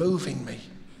angels are moving me.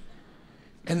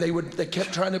 And they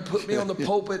kept trying to put me on the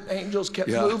pulpit. Angels kept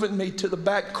moving me to the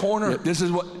back corner. This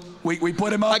is what we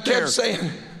put him up there. I kept saying,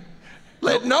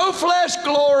 let no flesh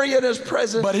glory in his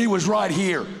presence. But he was right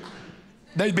here.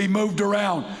 They'd be moved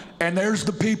around, and there's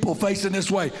the people facing this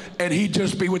way, and he'd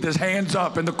just be with his hands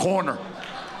up in the corner.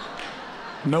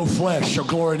 No flesh shall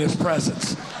glory in his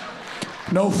presence.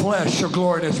 No flesh shall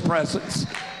glory in his presence.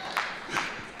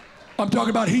 I'm talking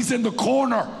about he's in the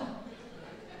corner,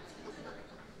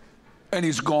 and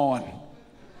he's gone.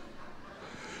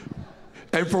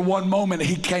 And for one moment,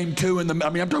 he came to I'm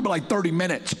talking about like 30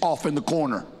 minutes off in the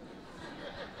corner.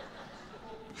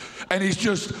 And he's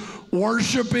just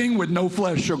worshiping with no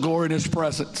flesh shall glory in his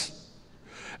presence.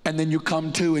 And then you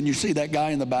come to and you see that guy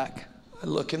in the back. I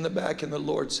look in the back and the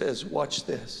Lord says, watch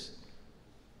this,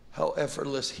 how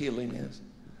effortless healing is.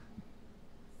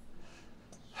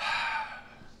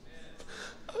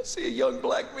 I see a young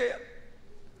black man.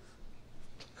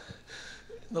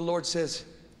 And the Lord says,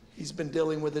 he's been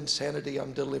dealing with insanity.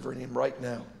 I'm delivering him right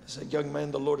now. I said, young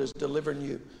man, the Lord is delivering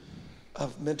you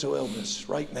of mental illness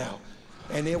right now.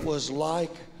 And it was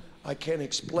like, I can't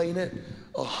explain it,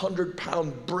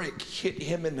 100-pound brick hit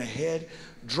him in the head,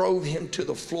 drove him to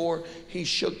the floor. He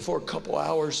shook for a couple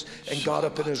hours and got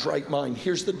up in his right mind.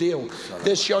 Here's the deal.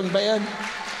 This young man,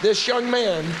 2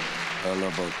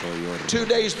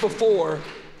 days before,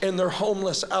 in their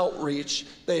homeless outreach,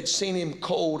 they had seen him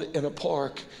cold in a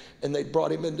park, and they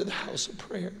brought him into the house of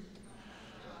prayer.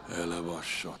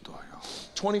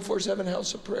 24/7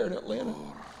 house of prayer in Atlanta.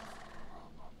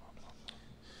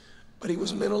 But he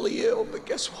was mentally ill, but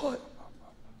guess what?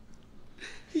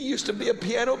 He used to be a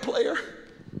piano player.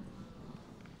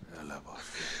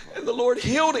 And the Lord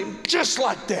healed him just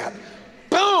like that.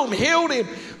 Boom, healed him,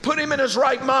 put him in his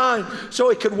right mind so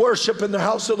he could worship in the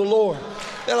house of the Lord.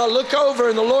 Then I look over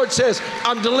and the Lord says,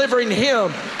 I'm delivering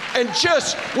him. And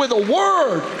just with a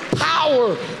word,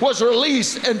 power was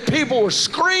released and people were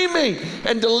screaming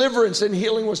and deliverance and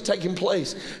healing was taking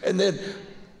place. And then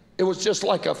it was just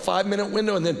like a 5-minute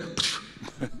window, and then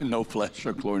no flesh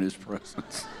shall glory in his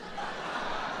presence.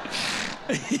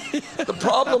 The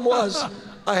problem was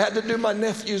I had to do my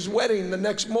nephew's wedding the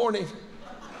next morning.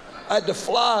 I had to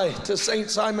fly to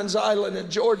St. Simon's Island in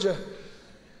Georgia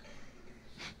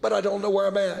but I don't know where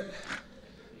I'm at.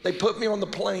 They put me on the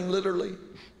plane, literally.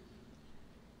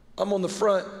 I'm on the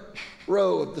front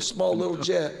row of the small little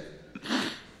jet.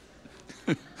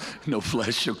 No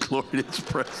flesh shall glory in his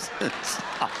presence.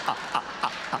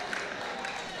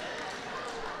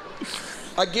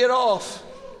 I get off,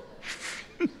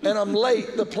 and I'm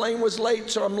late. The plane was late,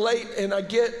 so I'm late, and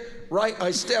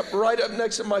I step right up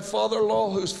next to my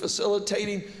father-in-law who's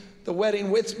facilitating the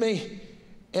wedding with me,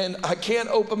 and I can't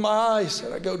open my eyes.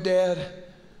 And I go, Dad,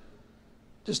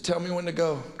 just tell me when to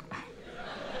go.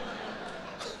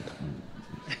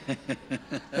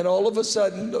 And all of a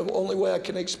sudden, the only way I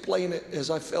can explain it is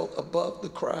I felt above the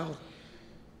crowd.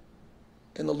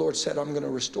 And the Lord said, I'm going to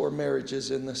restore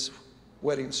marriages in this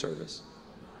wedding service.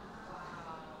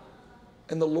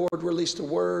 And the Lord released a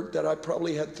word that I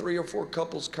probably had 3 or 4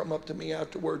 couples come up to me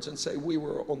afterwards and say, we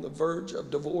were on the verge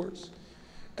of divorce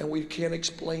and we can't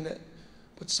explain it,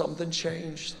 but something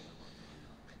changed.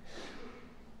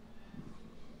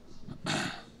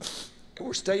 And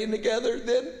we're staying together.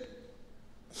 Then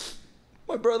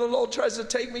my brother-in-law tries to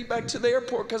take me back to the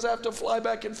airport because I have to fly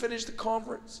back and finish the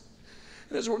conference.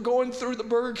 And as we're going through the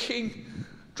Burger King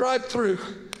drive-thru,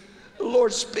 the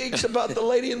Lord speaks about the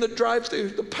lady in the drive-thru.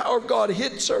 The power of God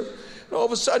hits her. And all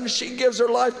of a sudden, she gives her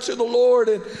life to the Lord.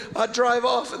 And I drive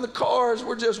off in the car as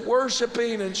we're just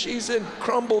worshiping, and she's in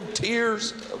crumbled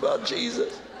tears about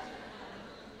Jesus.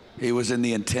 He was in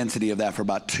the intensity of that for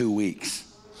about 2 weeks.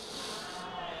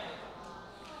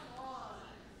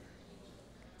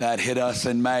 That hit us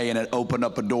in May, and it opened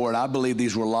up a door. And I believe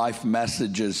these were life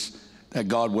messages that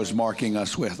God was marking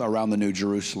us with around the New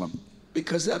Jerusalem.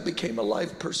 Because that became a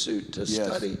life pursuit to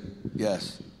study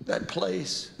that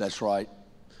place. That's right.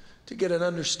 To get an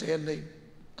understanding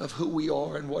of who we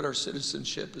are and what our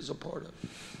citizenship is a part of.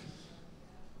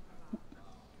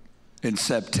 In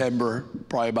September,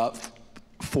 probably about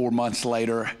 4 months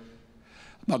later, I'm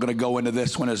not going to go into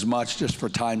this one as much just for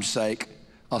time's sake.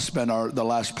 I'll spend the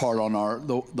last part on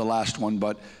the last one,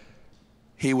 but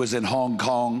he was in Hong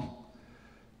Kong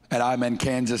and I'm in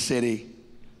Kansas City.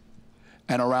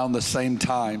 And around the same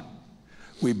time,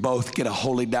 we both get a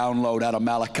holy download out of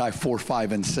Malachi 4,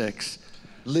 5, and 6.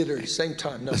 Literally, same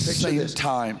time. Now, the same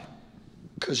time.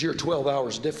 Because you're 12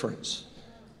 hours difference.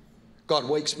 God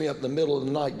wakes me up in the middle of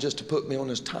the night just to put me on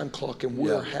his time clock, and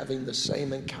we're having the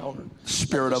same encounter.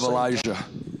 Spirit of Elijah.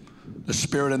 The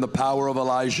spirit and the power of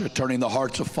Elijah, turning the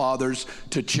hearts of fathers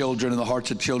to children and the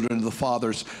hearts of children to the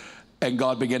fathers. And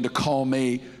God began to call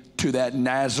me to that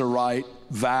Nazarite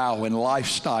vow and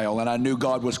lifestyle, and I knew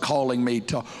God was calling me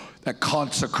to that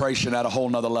consecration at a whole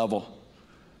nother level.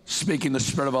 Speaking the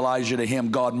spirit of Elijah to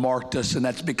him, God marked us, and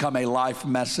that's become a life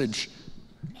message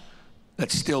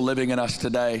that's still living in us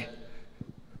today.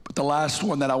 But the last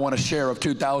one that I want to share of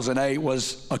 2008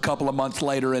 was a couple of months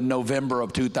later in November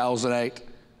of 2008.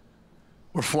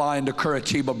 We're flying to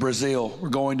Curitiba, Brazil. We're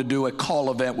going to do a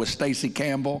call event with Stacy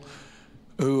Campbell,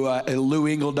 who Lou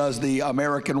Engle does the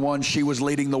American one. She was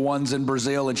leading the ones in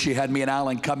Brazil, and she had me and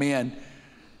Alan come in.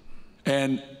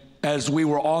 And as we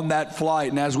were on that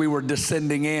flight and as we were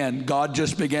descending in, God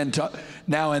just began to,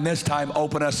 now in this time,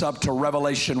 open us up to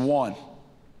Revelation 1.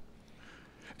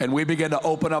 And we began to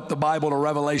open up the Bible to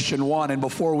Revelation 1, and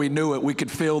before we knew it, we could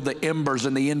feel the embers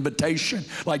and the invitation,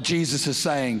 like Jesus is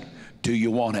saying, do you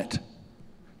want it?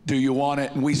 Do you want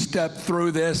it? And we stepped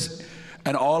through this,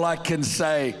 and all I can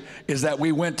say is that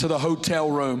we went to the hotel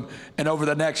room, and over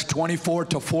the next 24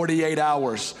 to 48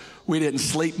 hours, we didn't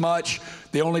sleep much.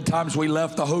 The only times we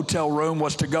left the hotel room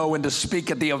was to go and to speak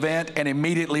at the event and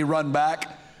immediately run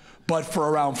back. But for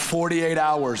around 48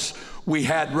 hours, we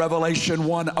had Revelation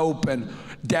 1 open,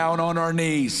 down on our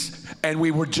knees, and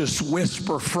we would just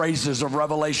whisper phrases of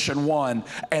Revelation 1,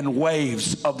 and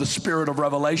waves of the spirit of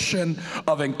revelation,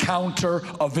 of encounter,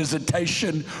 of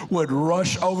visitation would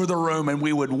rush over the room, and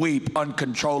we would weep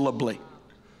uncontrollably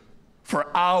for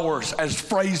hours as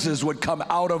phrases would come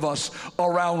out of us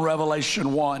around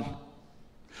Revelation 1.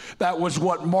 That was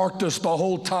what marked us the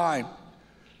whole time.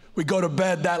 We go to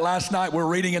bed that last night, we're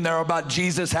reading in there about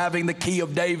Jesus having the key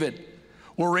of David.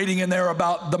 We're reading in there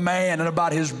about the man and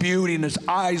about his beauty and his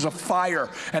eyes of fire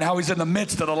and how he's in the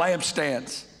midst of the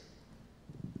lampstands.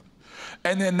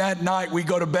 And then that night we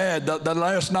go to bed. The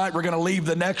last night we're going to leave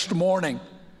the next morning.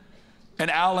 And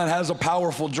Alan has a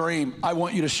powerful dream. I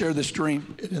want you to share this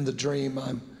dream. In the dream,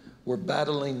 we're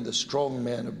battling the strong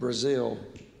man of Brazil.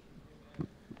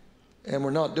 And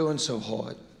we're not doing so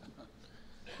hard.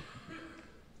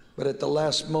 But at the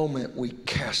last moment, we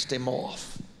cast him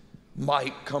off.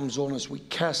 Might comes on us, we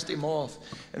cast him off,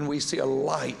 and we see a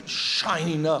light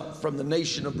shining up from the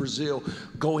nation of Brazil,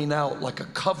 going out like a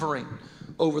covering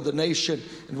over the nation.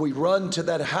 And we run to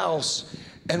that house,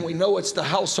 and we know it's the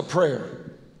house of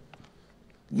prayer.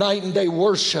 Night and day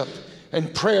worship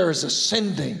and prayer is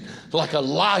ascending like a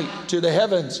light to the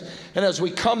heavens. And as we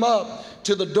come up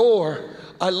to the door,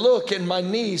 I look, and my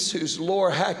niece, who's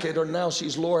Laura Hackett, or now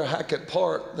she's Laura Hackett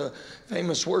Park, the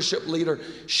famous worship leader,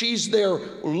 she's there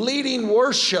leading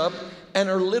worship, and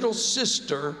her little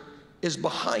sister is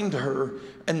behind her,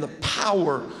 and the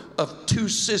power of two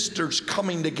sisters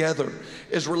coming together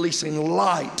is releasing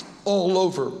light all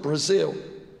over Brazil.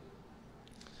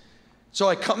 So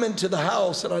I come into the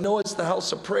house, and I know it's the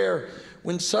house of prayer,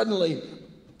 when suddenly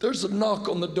there's a knock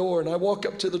on the door, and I walk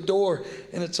up to the door,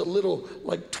 and it's a little,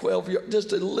 like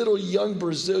just a little young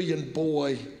Brazilian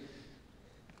boy.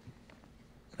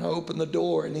 And I open the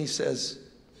door, and he says,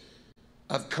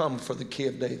 "I've come for the key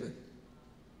of David."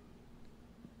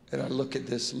 And I look at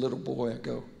this little boy, I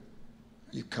go,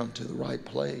 "You come to the right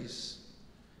place."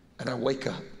 And I wake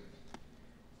up,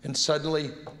 and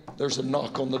suddenly there's a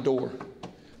knock on the door.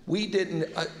 We didn't,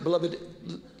 beloved,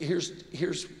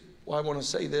 here's why I want to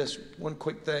say this, one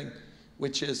quick thing,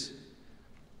 which is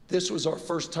this was our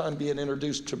first time being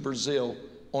introduced to Brazil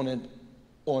on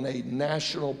a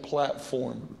national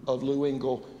platform of Lou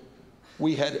Engle.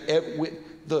 We had,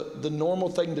 the normal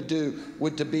thing to do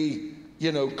would to be,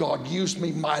 you know, God used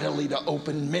me mightily to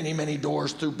open many, many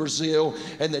doors through Brazil,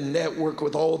 and then network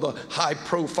with all the high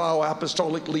profile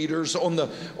apostolic leaders on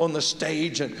the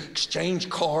stage and exchange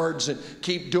cards and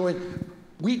keep doing.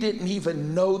 We didn't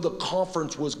even know the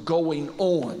conference was going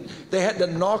on. They had to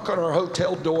knock on our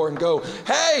hotel door and go,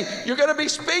 "Hey, you're going to be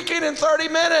speaking in 30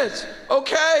 minutes.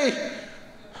 Okay."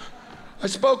 I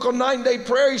spoke on 9-day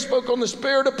prayer. He spoke on the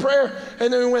spirit of prayer.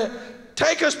 And then we went,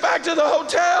 "Take us back to the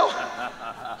hotel."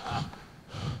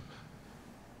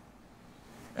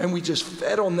 And we just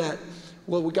fed on that.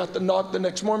 Well, we got the knock the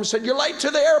next morning and said, "You're late to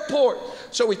the airport."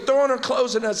 So we throw on our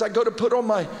clothes, and as I go to put on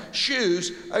my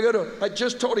shoes, I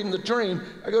just told him the dream.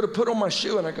 I go to put on my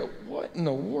shoe, and I go, "What in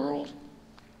the world?"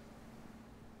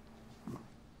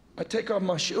 I take off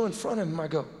my shoe in front of him. I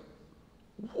go,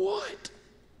 "What?"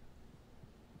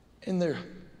 And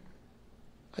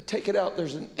I take it out.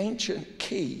 There's an ancient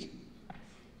key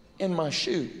in my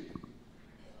shoe.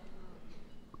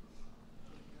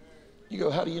 You go,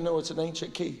 "How do you know it's an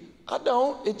ancient key?" I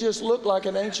don't. It just looked like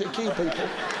an ancient key, people.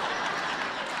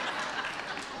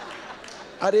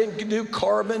 I didn't do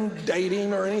carbon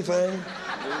dating or anything.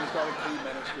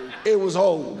 It was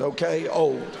old, okay?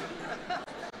 Old.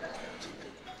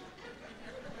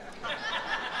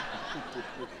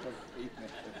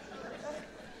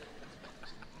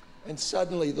 And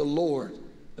suddenly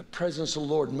the presence of the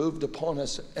Lord moved upon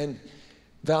us and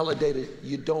validated,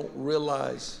 you don't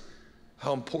realize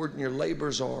how important your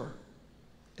labors are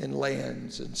in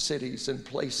lands and cities and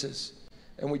places.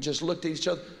 And we just looked at each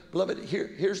other. Beloved,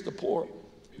 here's the point.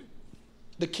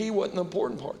 The key wasn't the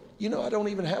important part. You know, I don't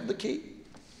even have the key.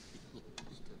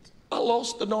 I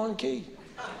lost the darn key.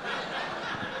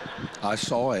 I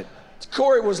saw it.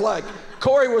 Corey was like,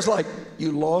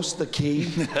 "You lost the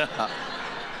key?"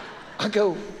 I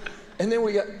go, and then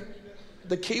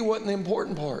the key wasn't the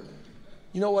important part.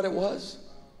 You know what it was?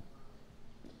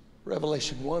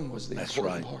 Revelation 1 was the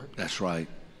important part. That's right.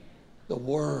 The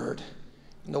Word.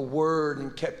 And the Word,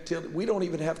 and kept till we don't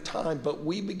even have time, but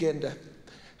we began to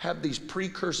have these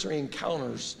precursory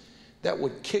encounters that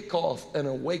would kick off an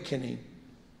awakening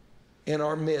in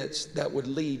our midst that would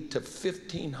lead to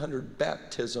 1,500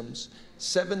 baptisms,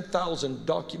 7,000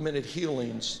 documented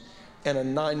healings in a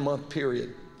 9-month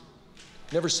period.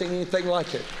 Never seen anything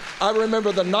like it. I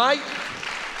remember the night,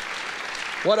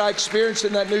 what I experienced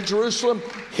in that New Jerusalem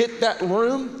hit that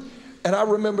room. And I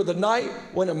remember the night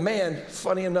when a man,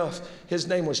 funny enough, his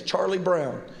name was Charlie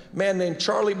Brown. A man named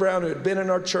Charlie Brown, who had been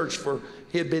in our church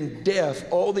he had been deaf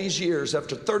all these years.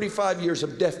 After 35 years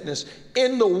of deafness,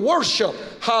 in the worship,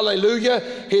 hallelujah,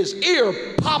 his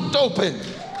ear popped open.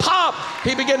 Pop!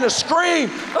 He began to scream.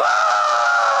 Ah!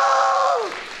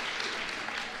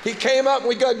 He came up and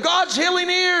we go, "God's healing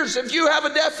ears. If you have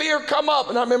a deaf ear, come up."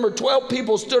 And I remember 12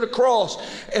 people stood across.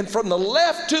 And from the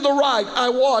left to the right, I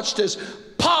watched as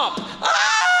pop,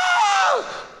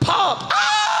 ah, pop,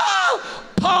 ah,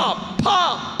 pop,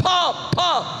 pop, pop,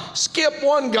 pop. Skip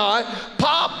one guy,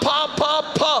 pop, pop,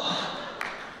 pop, pop.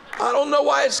 I don't know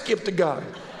why it skipped a guy.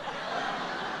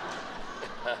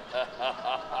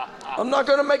 I'm not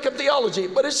going to make up theology,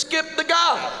 but it skipped the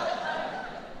guy.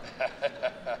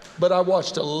 But I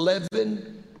watched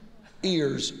 11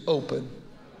 ears open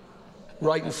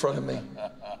right in front of me.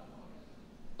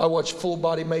 I watched full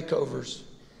body makeovers.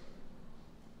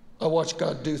 I watched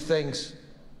God do things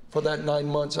for that 9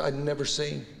 months I'd never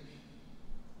seen.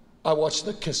 I watched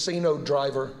the casino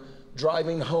driver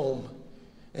driving home,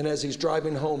 and as he's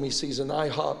driving home, he sees an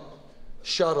IHOP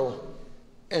shuttle,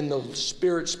 and the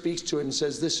Spirit speaks to him and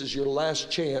says, this is your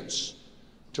last chance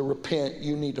to repent.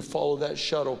 You need to follow that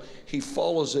shuttle. He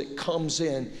follows it, comes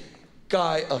in.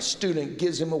 Guy, a student,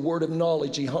 gives him a word of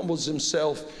knowledge. He humbles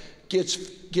himself, gets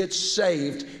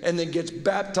saved, and then gets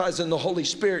baptized in the Holy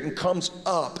Spirit and comes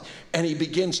up, and he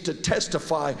begins to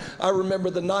testify. I remember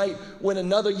the night when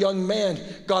another young man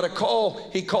got a call.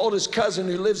 He called his cousin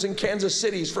who lives in Kansas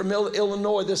City. He's from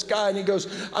Illinois, this guy, and he goes,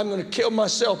 I'm going to kill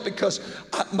myself because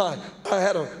I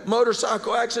had a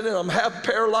motorcycle accident. I'm half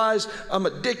paralyzed. I'm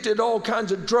addicted to all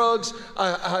kinds of drugs.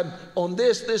 I'm on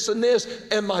this, and this.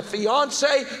 And my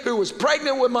fiance, who was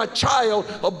pregnant with my child,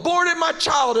 aborted my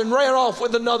child and ran off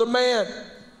with another man.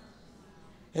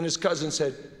 And his cousin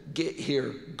said, get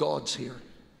here. God's here.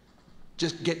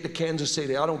 Just get to Kansas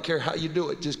City. I don't care how you do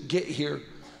it. Just get here.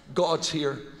 God's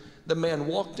here. The man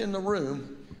walked in the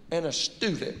room, and a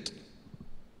student.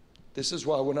 This is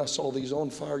why when I saw these on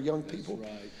fire young people,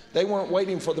 they weren't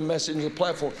waiting for the message on the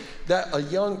platform. That a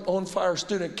young on fire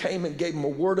student came and gave him a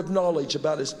word of knowledge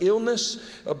about his illness,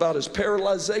 about his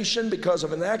paralyzation because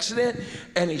of an accident,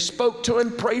 and he spoke to him,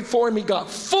 prayed for him. He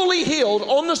got fully healed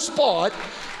on the spot,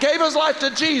 gave his life to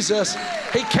Jesus.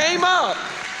 He came up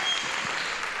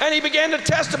and he began to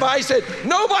testify. He said,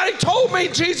 nobody told me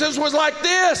Jesus was like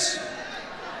this.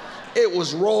 It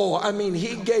was raw. I mean,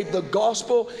 he gave the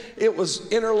gospel. It was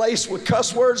interlaced with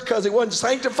cuss words because he wasn't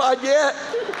sanctified yet.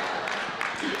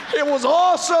 It was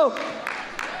awesome.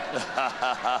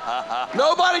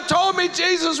 Nobody told me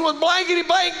Jesus was blankety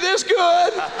blank this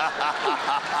good.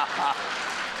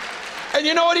 And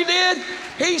you know what he did?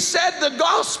 He said the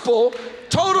gospel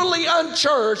totally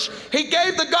unchurched. He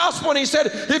gave the gospel and he said,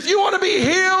 if you want to be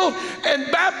healed and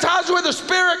baptized with the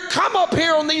Spirit, come up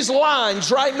here on these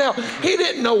lines right now. He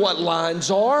didn't know what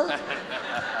lines are.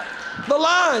 The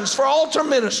lines for altar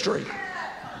ministry.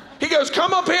 He goes,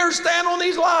 come up here and stand on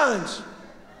these lines.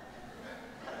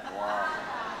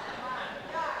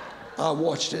 I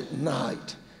watched it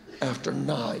night after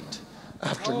night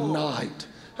after night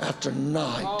after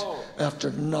night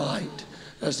after night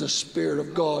as the Spirit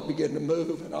of God began to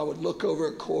move, and I would look over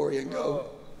at Corey and go,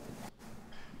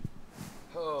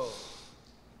 oh.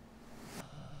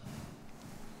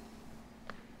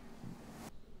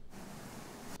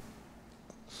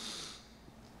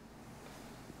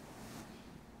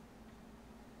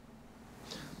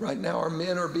 Right now our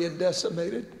men are being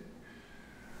decimated.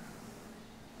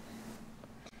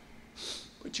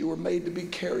 But you were made to be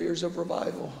carriers of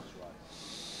revival.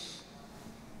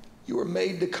 You were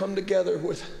made to come together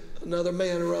with another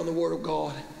man around the Word of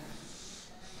God.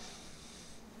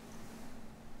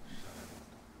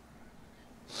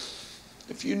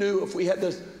 If you knew, if we had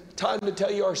the time to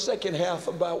tell you our second half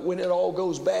about when it all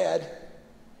goes bad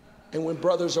and when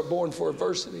brothers are born for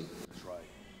adversity,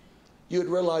 you would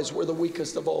realize we're the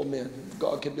weakest of all men. If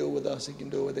God can do it with us, He can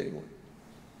do it with anyone.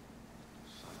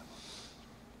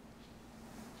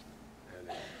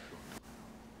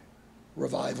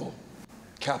 Revival.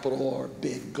 Capital R,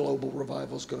 big global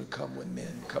revival is going to come when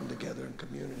men come together in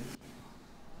community.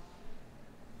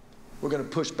 We're going to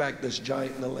push back this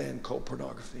giant in the land called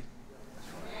pornography.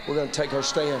 We're going to take our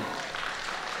stand.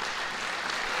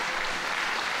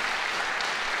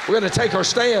 We're going to take our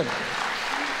stand.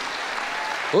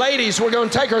 Ladies, we're going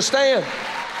to take our stand.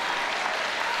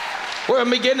 We're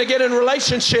going to begin to get in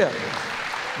relationship.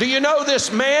 Do you know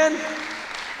this man?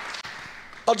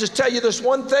 I'll just tell you this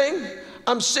one thing.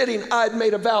 I'm sitting, I'd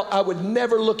made a vow I would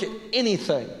never look at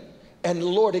anything. And the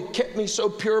Lord had kept me so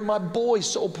pure. My boy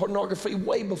sold pornography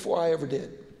way before I ever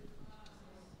did.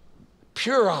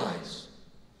 Pure eyes.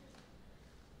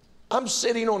 I'm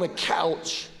sitting on a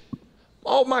couch.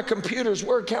 All my computers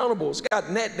were accountable. It's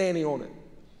got Net Nanny on it.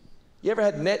 You ever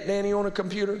had Net Nanny on a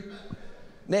computer?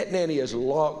 Net Nanny is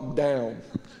locked down.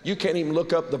 You can't even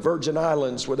look up the Virgin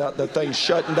Islands without the thing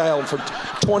shutting down for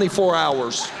 24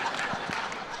 hours.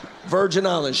 Virgin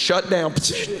Islands shut down.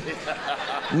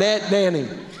 Net Nanny.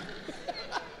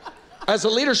 As a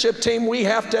leadership team, we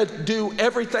have to do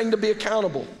everything to be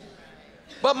accountable.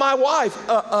 But my wife,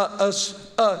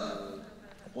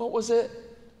 what was it?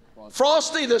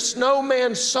 Frosty the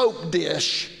Snowman soap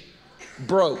dish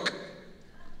broke.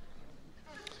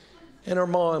 And her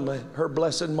mom, her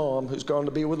blessed mom, who's gone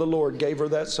to be with the Lord, gave her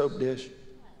that soap dish.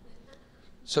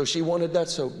 So she wanted that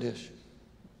soap dish.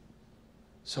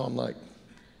 So I'm like,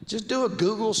 just do a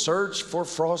Google search for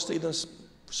Frosty the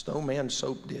Snowman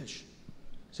soap dish.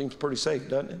 Seems pretty safe,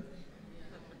 doesn't it?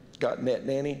 It's got Net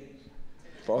Nanny,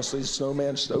 Frosty the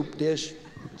Snowman soap dish.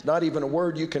 It's not even a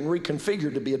word you can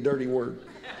reconfigure to be a dirty word.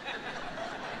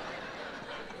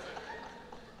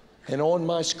 And on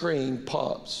my screen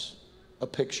pops a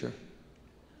picture.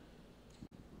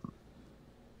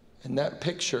 And that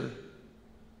picture,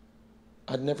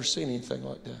 I'd never seen anything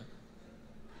like that.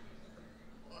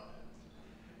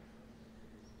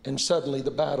 And suddenly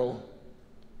the battle,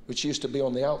 which used to be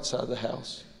on the outside of the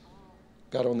house,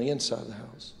 got on the inside of the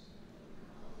house.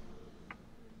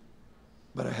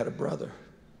 But I had a brother.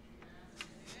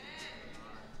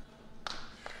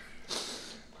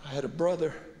 I had a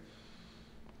brother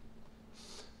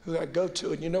who I'd go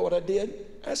to, and you know what I did?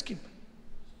 Ask him.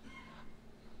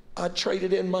 I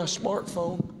traded in my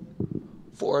smartphone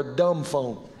for a dumb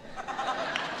phone.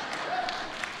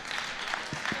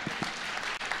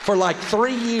 For like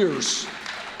 3 years,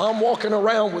 I'm walking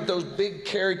around with those big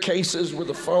carry cases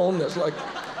with a phone that's like,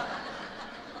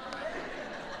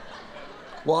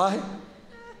 why?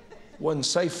 Wasn't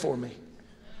safe for me.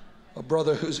 A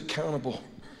brother who's accountable.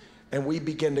 And we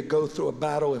began to go through a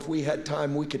battle. If we had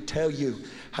time, we could tell you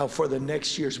how for the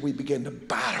next years we began to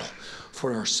battle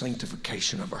for our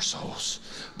sanctification of our souls.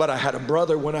 But I had a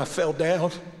brother when I fell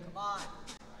down.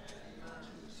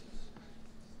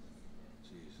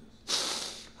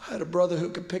 I had a brother who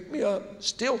could pick me up,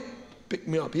 still pick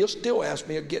me up. He'll still ask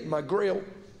me to get in my grill.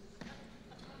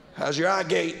 How's your eye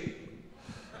gate?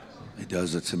 He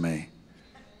does it to me.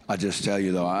 I just tell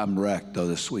you though, I'm wrecked though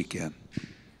this weekend.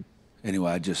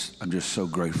 Anyway, I'm just so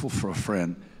grateful for a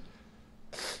friend.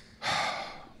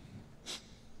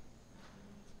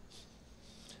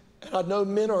 And I know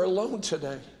men are alone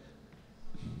today.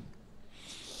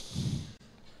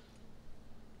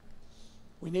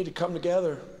 We need to come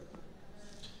together.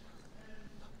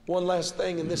 One last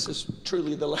thing, and this is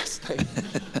truly the last thing.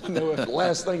 I know the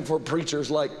last thing for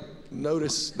preachers, like,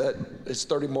 notice that it's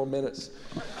 30 more minutes.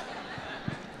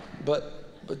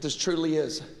 But this truly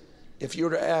is. If you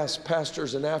were to ask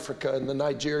pastors in Africa and the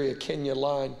Nigeria, Kenya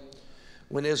line,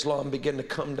 when Islam began to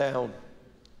come down,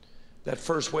 that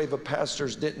first wave of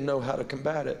pastors didn't know how to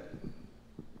combat it.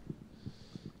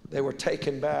 They were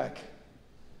taken back.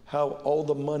 How all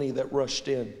the money that rushed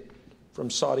in from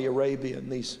Saudi Arabia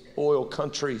and these oil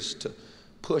countries to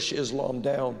push Islam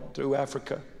down through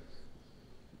Africa.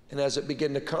 And as it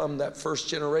began to come, that first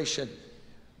generation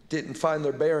didn't find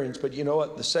their bearings. But you know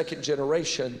what? The second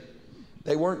generation,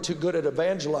 they weren't too good at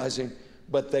evangelizing,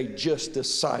 but they just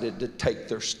decided to take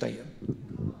their stand.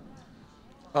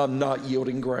 I'm not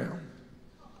yielding ground,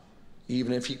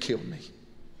 even if you kill me.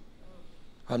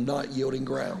 I'm not yielding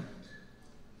ground.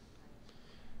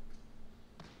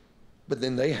 But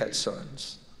then they had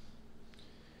sons.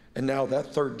 And now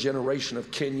that third generation of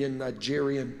Kenyan,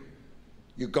 Nigerian,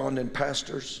 Ugandan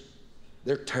pastors,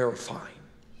 they're terrifying.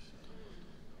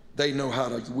 They know how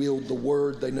to wield the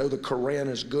word. They know the Quran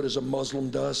as good as a Muslim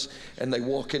does. And they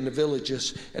walk into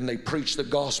villages and they preach the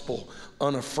gospel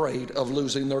unafraid of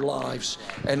losing their lives.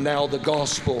 And now the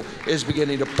gospel is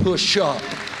beginning to push up.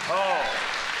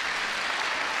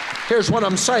 Here's what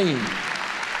I'm saying.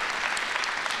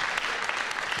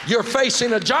 You're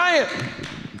facing a giant.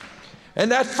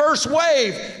 And that first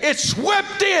wave, it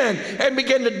swept in and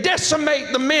began to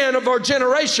decimate the men of our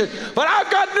generation. But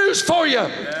I've got news for you.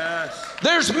 Yes.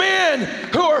 There's men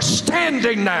who are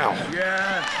standing now.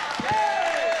 Yes.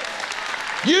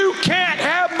 You can't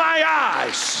have my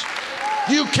eyes.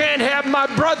 You can't have my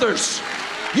brothers.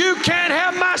 You can't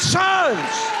have my sons.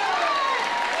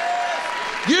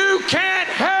 You can't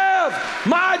have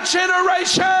my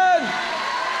generation.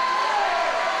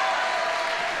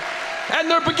 And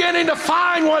they're beginning to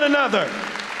find one another.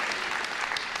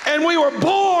 And we were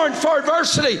born for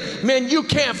adversity. Man, you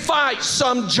can't fight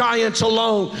some giants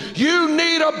alone. You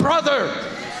need a brother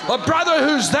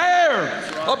who's there,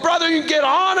 a brother you can get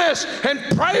honest and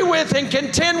pray with and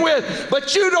contend with.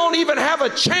 But you don't even have a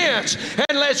chance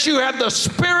unless you have the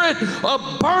spirit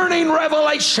of burning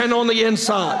revelation on the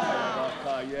inside.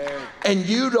 And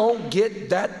you don't get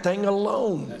that thing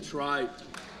alone. That's right.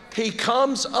 He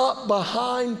comes up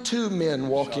behind two men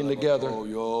walking together.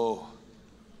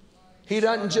 He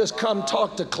doesn't just come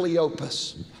talk to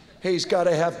Cleopas. He's got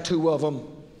to have two of them.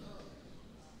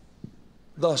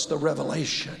 Thus the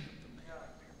revelation.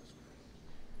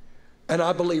 And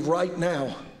I believe right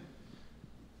now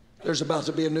there's about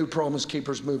to be a new Promise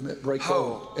Keepers movement break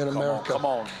out in America. Come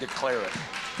on, declare it.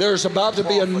 There's about to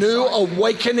be a new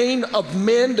awakening of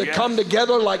men to come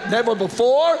together like never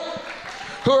before,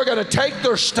 who are going to take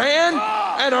their stand,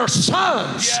 and our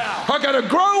sons are going to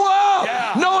grow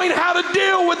up knowing how to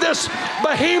deal with this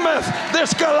behemoth,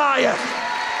 this Goliath.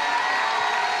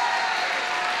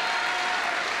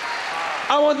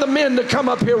 I want the men to come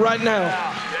up here right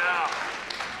now.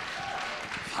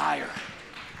 Fire.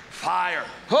 Fire.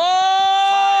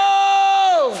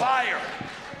 Oh! Fire.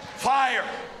 Fire.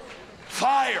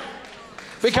 Fire.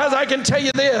 Because I can tell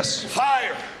you this.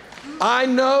 Fire. I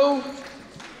know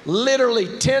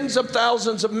literally tens of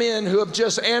thousands of men who have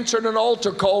just answered an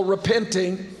altar call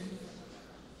repenting,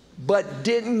 but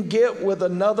didn't get with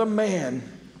another man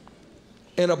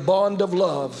in a bond of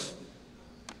love,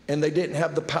 and they didn't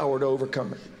have the power to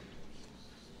overcome it.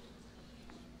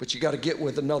 But you got to get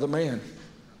with another man.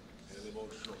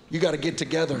 You got to get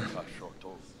together.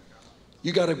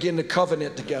 You got to get in a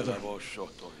covenant together.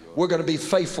 We're going to be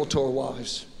faithful to our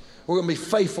wives. We're going to be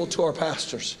faithful to our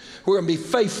pastors. We're going to be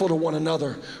faithful to one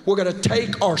another. We're going to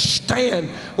take our stand.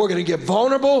 We're going to get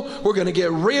vulnerable. We're going to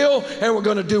get real. And we're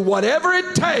going to do whatever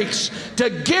it takes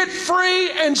to get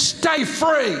free and stay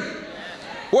free.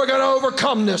 We're going to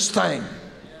overcome this thing.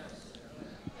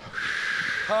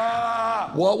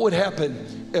 What would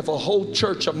happen if a whole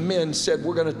church of men said,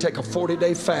 we're going to take a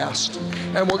 40-day fast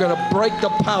and we're going to break the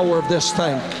power of this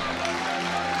thing?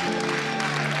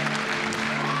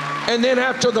 And then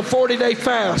after the 40-day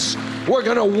fast, we're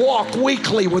going to walk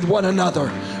weekly with one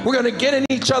another. We're going to get in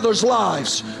each other's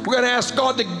lives. We're going to ask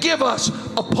God to give us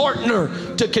a partner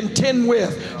to contend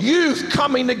with. Youth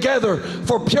coming together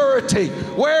for purity,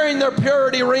 wearing their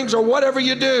purity rings or whatever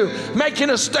you do, making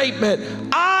a statement.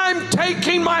 I'm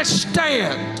taking my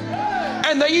stand.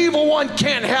 And the evil one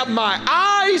can't have my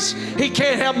eyes. He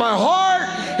can't have my heart.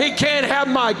 He can't have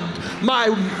my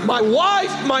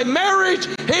wife, my marriage.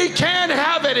 He can't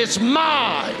have it. It's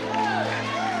mine.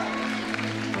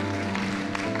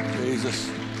 Jesus,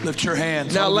 lift your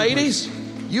hands. Now, ladies,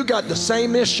 you got the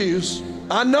same issues.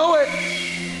 I know it.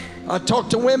 I talk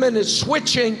to women that's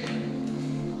switching.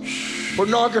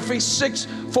 Pornography,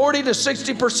 40 to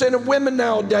 60% of women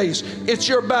nowadays. It's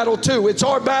your battle too. It's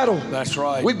our battle. That's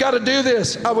right. We've got to do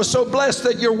this. I was so blessed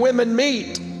that your women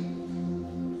meet.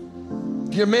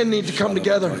 Your men need to come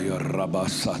together.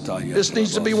 This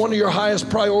needs to be one of your highest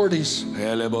priorities.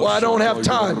 Well, I don't have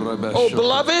time. Oh,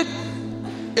 beloved,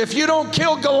 if you don't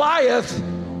kill Goliath,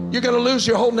 you're going to lose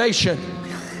your whole nation.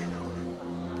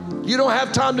 You don't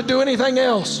have time to do anything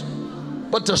else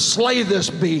but to slay this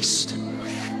beast.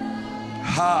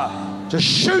 To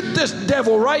shoot this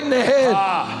devil right in the head.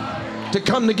 To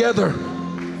come together.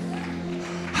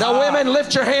 Now, women,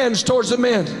 lift your hands towards the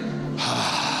men.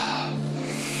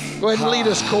 Go ahead and lead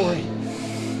us, Corey.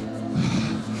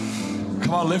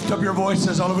 Come on, lift up your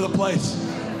voices all over the place.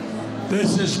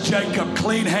 This is Jacob.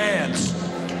 Clean hands,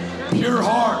 pure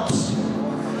hearts,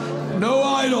 no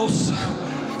idols,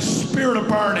 spirit of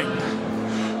burning,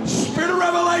 spirit of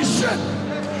revelation,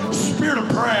 spirit of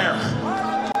prayer.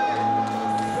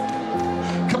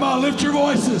 Come on, lift your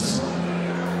voices.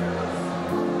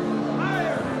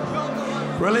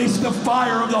 Release the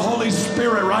fire of the Holy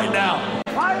Spirit right now.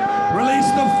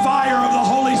 Release the fire of the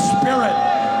Holy Spirit.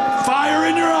 Fire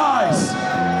in your eyes.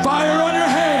 Fire on your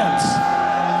hands.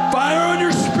 Fire on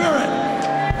your spirit.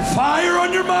 Fire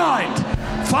on your mind.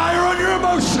 Fire on your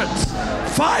emotions.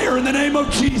 Fire in the name of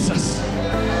Jesus.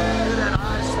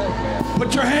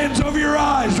 Put your hands over your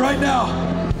eyes right now.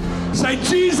 Say,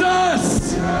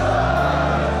 Jesus,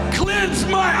 cleanse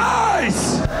my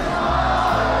eyes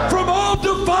from all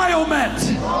defilement,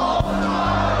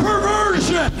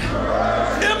 perversion,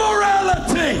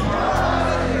 immorality.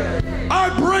 I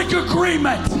break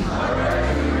agreement.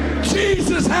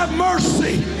 Jesus, have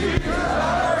mercy.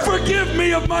 Forgive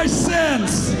me of my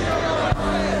sins.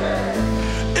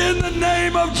 In the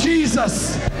name of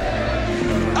Jesus,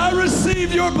 I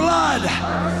receive your blood,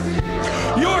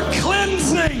 your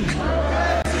cleansing.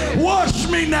 Wash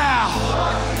me now.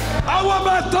 I want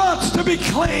my thoughts to be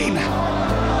clean,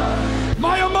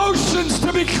 my emotions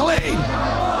to be clean,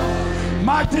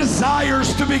 my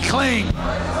desires to be clean.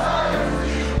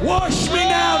 Wash me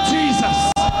now,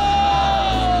 Jesus.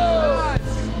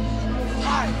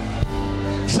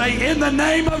 Say, in the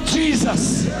name of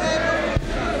Jesus.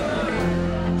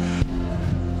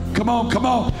 Come on, come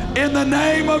on. In the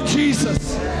name of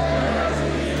Jesus,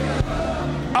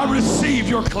 I receive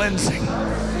your cleansing.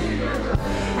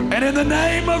 And in the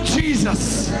name of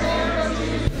Jesus,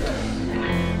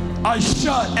 I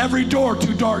shut every door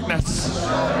to darkness.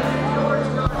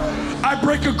 I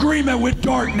break agreement with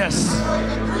darkness.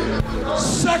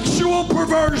 Sexual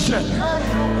perversion,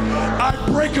 I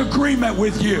break agreement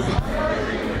with you.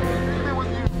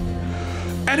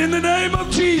 And in the name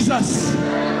of Jesus,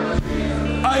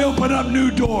 I open up new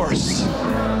doors.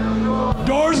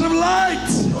 Doors of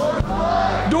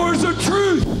light, doors of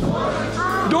truth,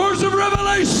 doors of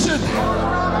revelation.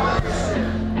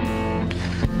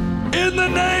 In the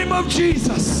name of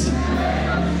Jesus,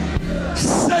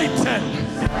 Satan,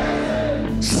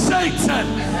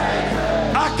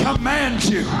 I command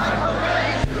you,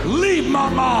 Leave my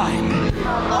mind.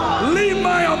 Leave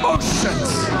my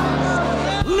emotions.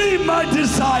 Leave my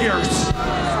desires.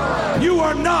 You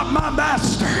are not my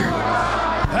master,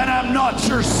 and I'm not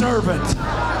your servant.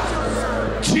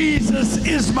 Jesus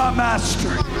is my master.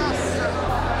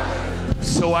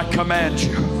 So I command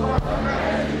you,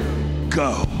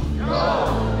 go.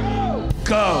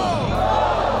 Go.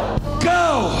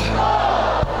 Go.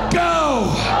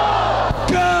 Go. Go.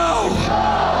 Go.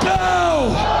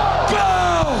 Go.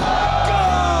 Go.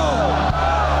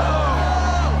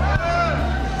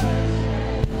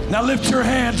 Now lift your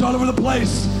hands all over the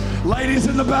place. Ladies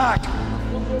in the back,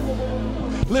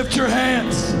 lift your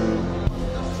hands.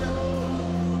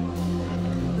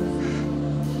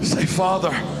 Say,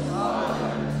 Father,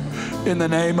 in the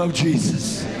name of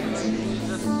Jesus,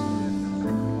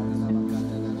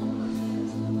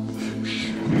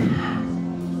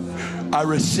 I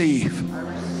receive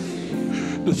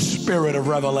the spirit of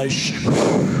revelation,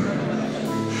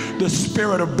 the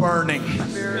spirit of burning,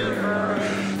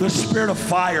 the spirit of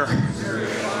fire,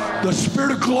 the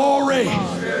spirit of glory,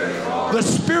 the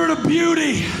spirit of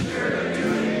beauty.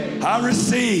 I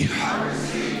receive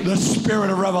the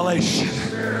spirit of revelation.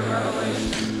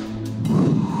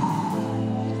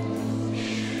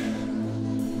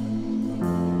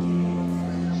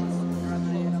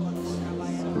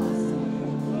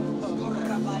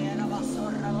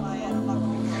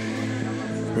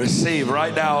 Receive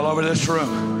right now all over this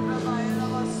room.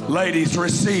 Ladies,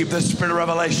 receive the spirit of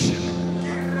revelation.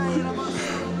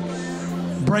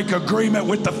 Break agreement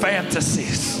with the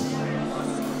fantasies.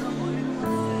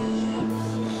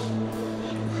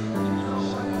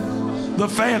 The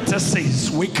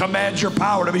fantasies, we command your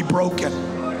power to be broken.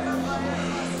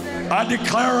 I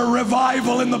declare a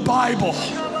revival in the Bible.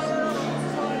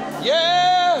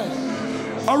 Yes.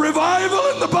 A revival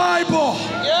in the Bible.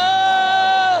 Yes.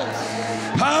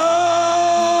 Oh!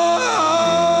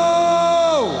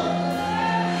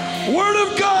 Word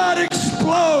of God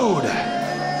explode.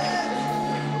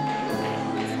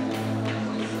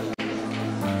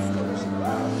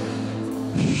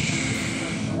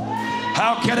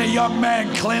 How can a young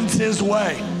man cleanse his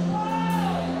way?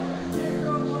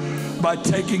 By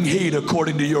taking heed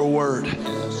according to your word.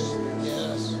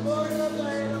 Yes.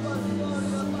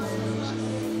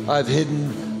 I've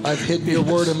hidden your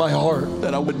word in my heart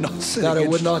that I would not sin that I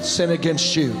against would not sin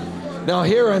against you. Now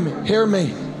hear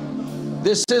me.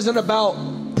 This isn't about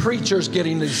preachers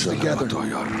getting this together.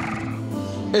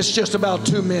 It's just about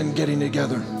two men getting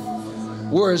together.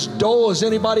 We're as dull as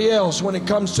anybody else when it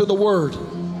comes to the word,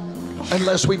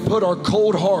 unless we put our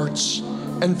cold hearts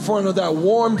in front of that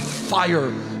warm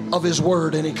fire of his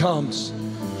word and he comes.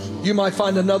 You might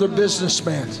find another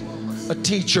businessman, a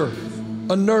teacher,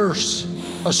 a nurse,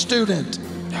 a student,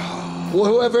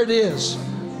 whoever it is,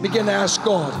 begin to ask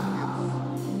God,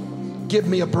 give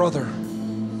me a brother.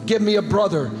 Give me a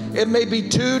brother. It may be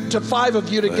 2 to 5 of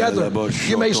you together.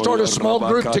 You may start a small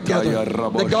group together.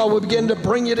 That God will begin to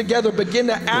bring you together. Begin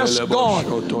to ask God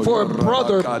for a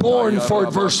brother born for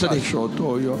adversity.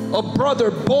 A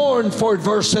brother born for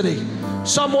adversity.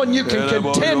 Someone you can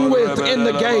contend with in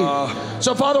the game.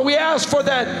 So Father, we ask for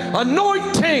that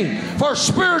anointing for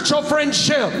spiritual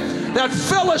friendship, that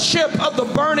fellowship of the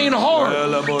burning heart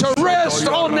to rest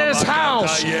on this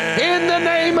house in the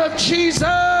name of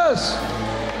Jesus.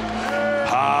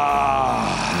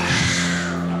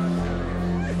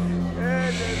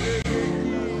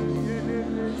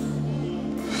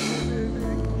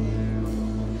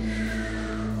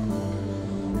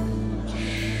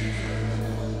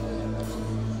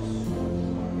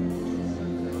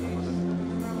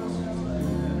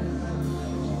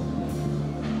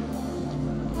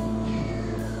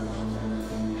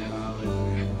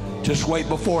 Just wait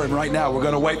before him right now. We're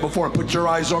going to wait before him. Put your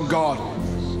eyes on God.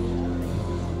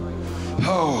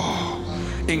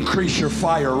 Oh, increase your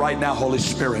fire right now, Holy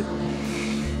Spirit.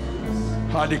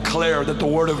 I declare that the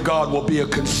Word of God will be a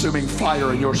consuming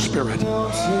fire in your spirit.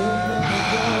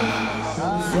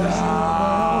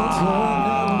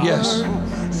 Yes.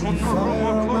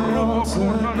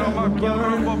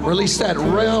 Release that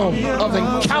realm of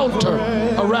encounter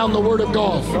around the Word of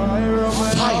God. Fire.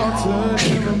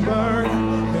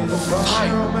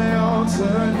 Fire on my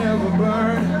altar never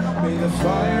burn. May the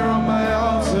fire on my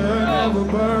altar never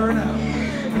burn.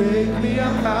 Make me a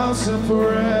house of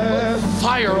prayer.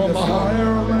 Fire on my heart. Fire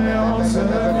on my altar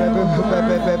never burn.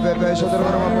 Fire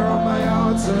on my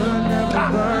altar never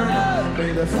burn.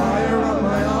 May the fire on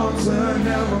my altar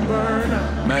never burn.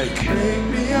 Make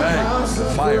me a house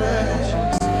of fire.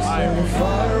 Fire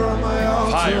on my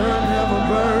altar never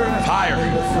burn. Fire.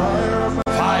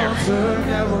 Fire.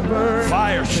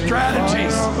 Fire.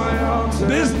 Strategies.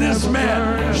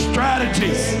 Businessmen.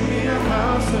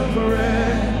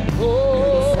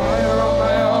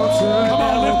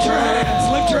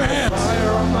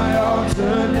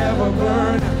 never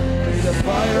burn. May the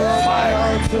fire on my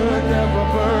altar never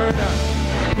burn.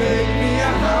 Make me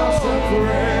a house of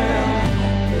prayer.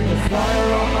 May the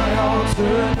fire on my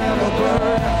altar never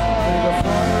burn. May the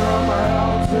fire on my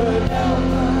altar never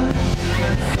burn.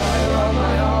 May the fire on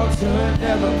my altar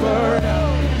never burn.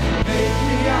 Make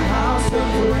me a house of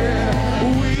prayer.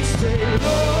 We say,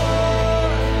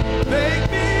 Lord, make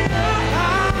me a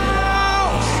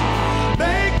house.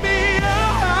 Make me a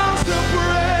house of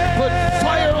prayer. Put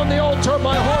fire on the altar of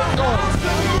my heart, God.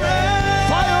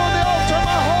 Fire on the altar of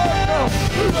my heart, God.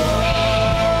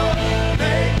 Lord,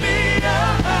 make me a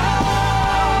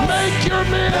house. Make your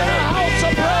men a house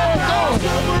of prayer, God.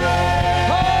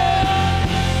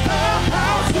 A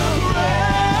house of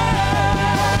prayer.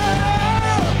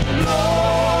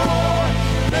 Lord,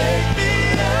 make me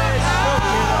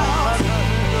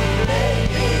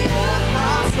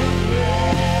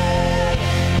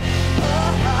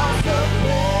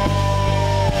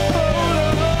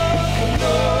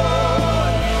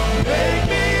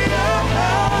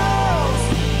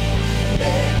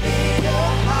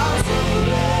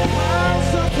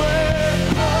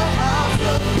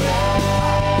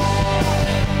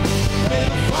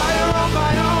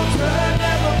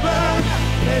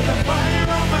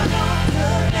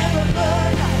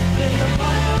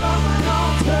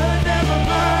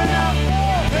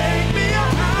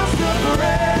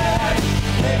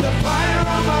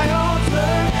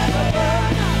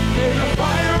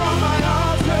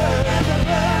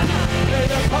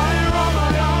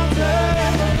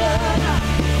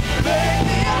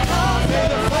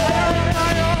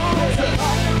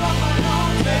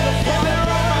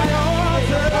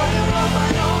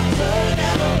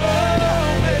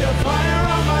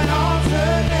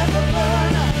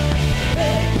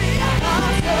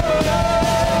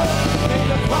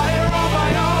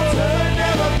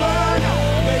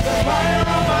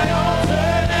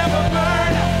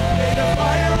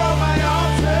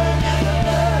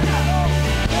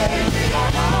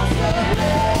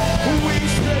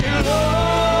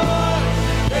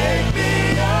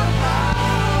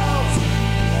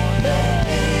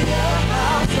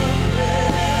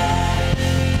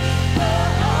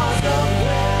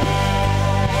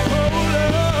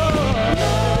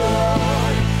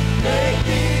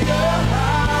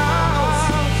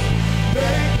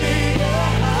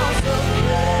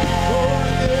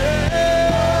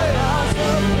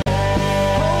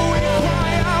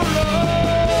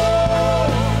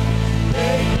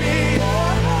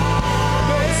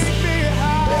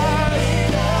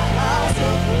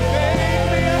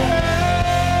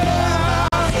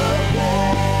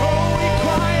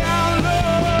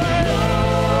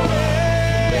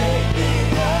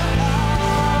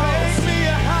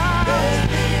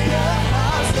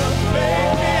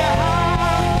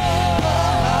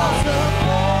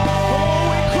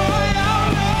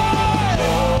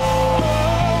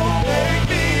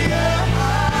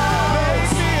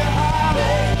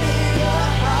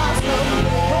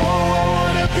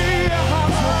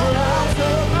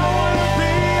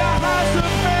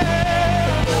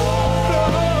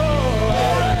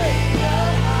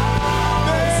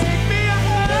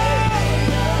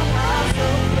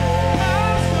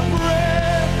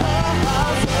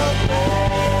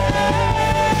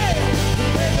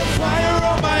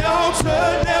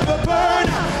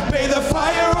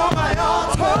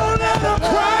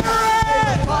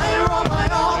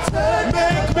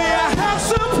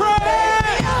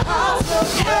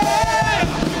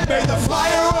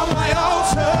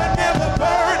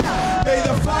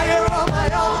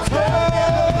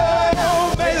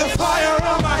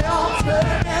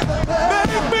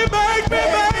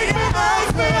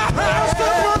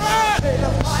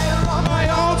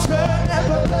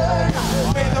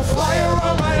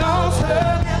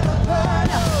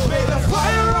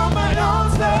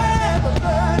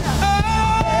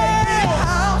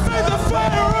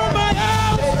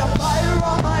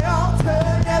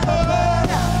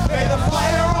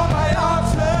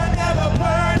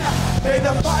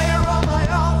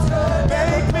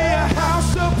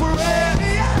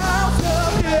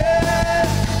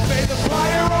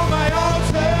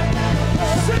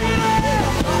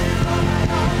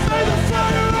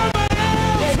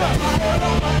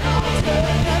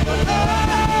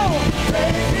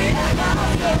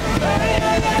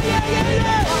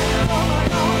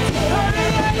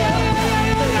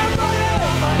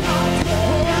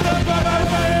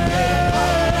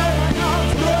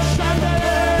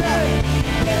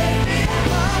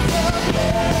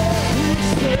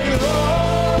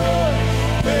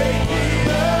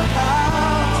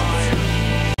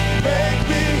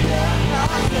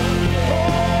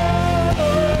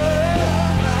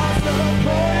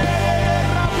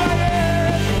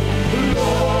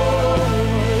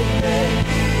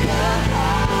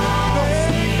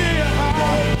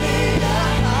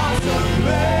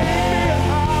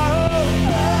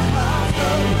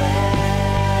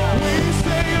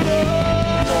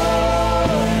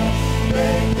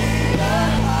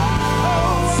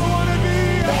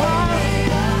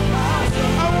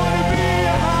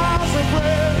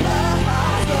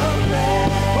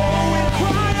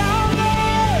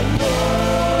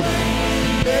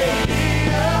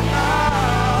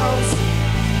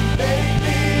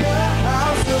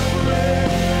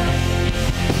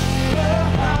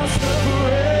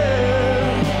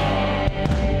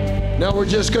we're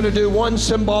just going to do one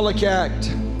symbolic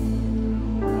act.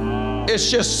 It's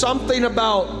just something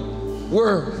about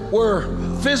we're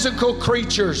physical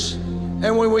creatures.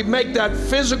 And when we make that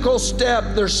physical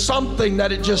step, there's something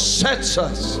that it just sets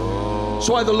us. That's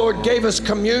why the Lord gave us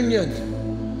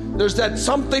communion. There's that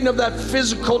something of that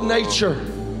physical nature.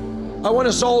 I want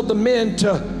us all, the men,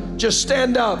 to just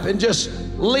stand up and just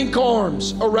link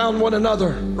arms around one another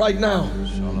right now.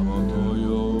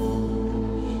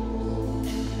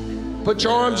 Put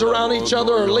your arms around each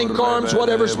other or link arms,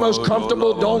 whatever's most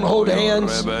comfortable. Don't hold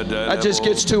hands. That just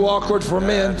gets too awkward for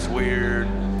men. That's weird.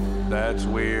 That's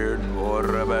weird.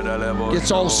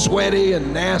 Gets all sweaty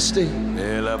and nasty.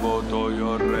 Now,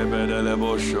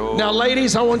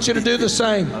 ladies, I want you to do the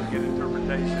same.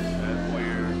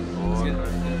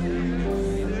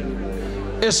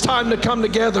 It's time to come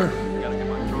together.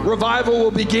 Revival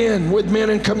will begin with men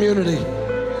in community.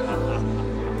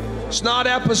 It's not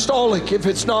apostolic if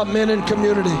it's not men in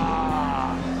community.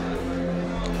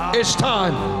 It's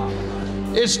time.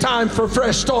 It's time for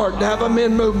fresh start to have a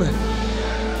men movement.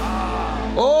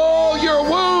 Oh, your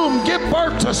womb, give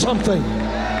birth to something.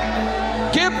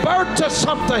 Give birth to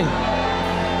something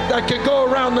that could go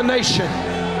around the nation.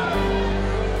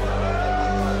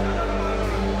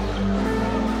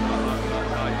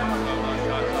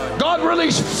 God,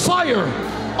 release fire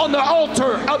on the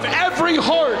altar of every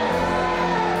heart.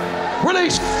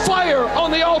 Release fire on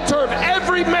the altar of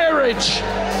every marriage,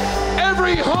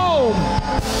 every home,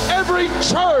 every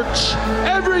church,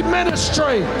 every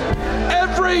ministry,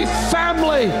 every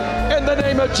family, in the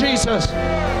name of Jesus.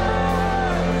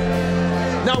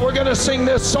 Now we're going to sing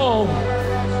this song,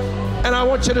 and I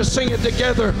want you to sing it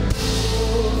together.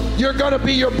 You're going to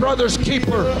be your brother's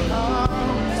keeper.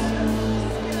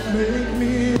 Make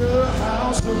me a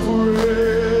house of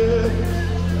prayer,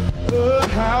 a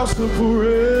house of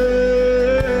prayer.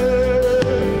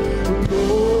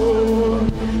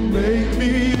 Lord, make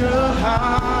me a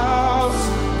house,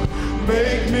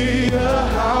 make me a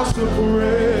house of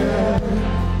prayer,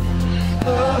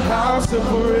 a house of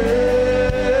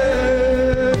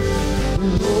prayer.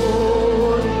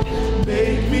 Lord,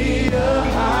 make me a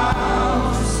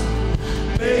house,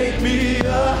 make me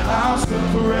a house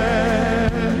of prayer,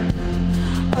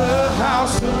 a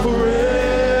house of prayer.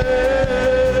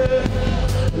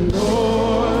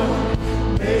 Lord,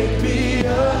 make me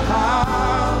a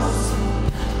house,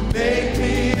 make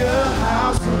me a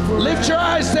house of prayer. Lift your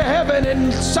eyes to heaven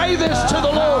and say this to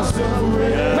the Lord.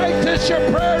 Make this your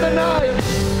prayer tonight.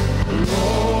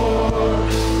 Lord,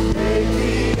 make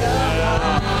me a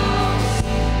house,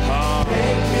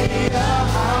 make me a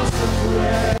house of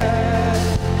prayer,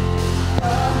 a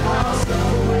house of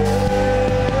prayer.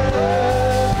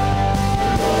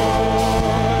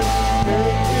 Lord,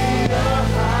 make me a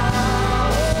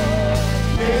house,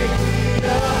 make me a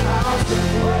house of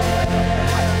prayer,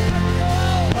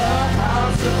 a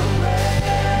house of prayer.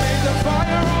 May the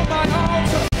fire on my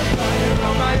altar, fire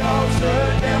on my altar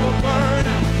never burn.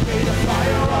 May the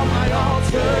fire on my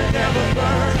altar never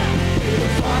burn. May the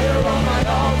fire on my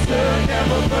altar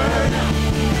never burn.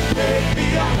 Make me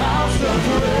a house of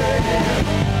prayer.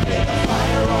 May the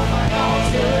fire on my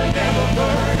altar never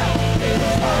burn. May the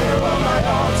fire on my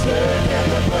altar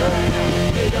never burn.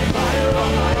 May the fire on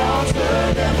my altar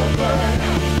never burn.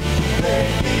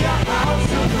 Make me a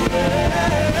house of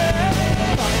prayer.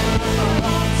 Fire on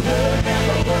my altar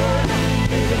never burn.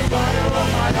 May the fire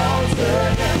on my altar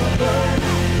never burn.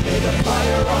 May the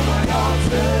fire on my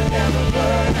altar never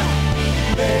burn.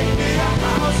 Make me a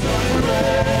house of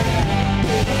prayer.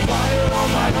 May the fire on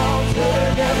my altar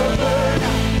never burn.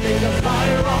 May the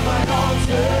fire on my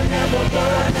altar never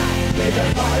burn. May the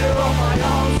fire on my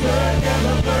altar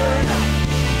never burn.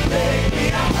 Make me a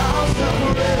house of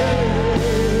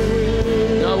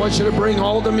prayer. Now I want you to bring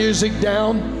all the music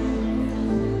down,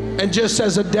 and just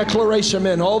as a declaration,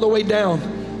 man, all the way down.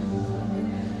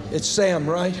 It's Sam,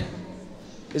 right?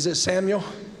 Is it Samuel?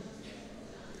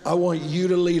 I want you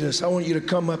to lead us. I want you to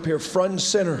come up here front and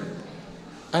center.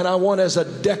 And I want, as a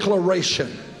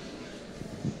declaration,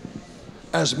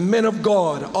 as men of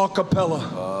God, a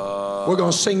cappella, we're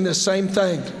going to sing this same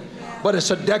thing. But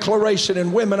it's a declaration.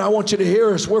 And women, I want you to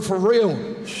hear us. We're for real.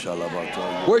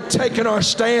 We're taking our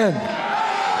stand.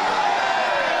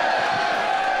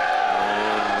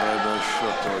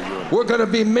 We're going to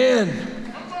be men.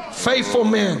 Faithful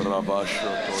men,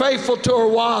 faithful to our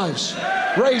wives,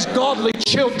 raise godly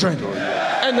children,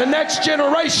 and the next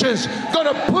generation's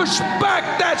gonna push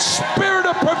back that spirit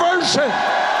of perversion.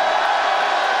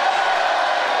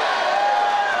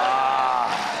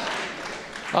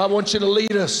 I want you to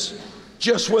lead us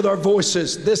just with our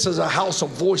voices. This is a house of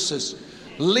voices.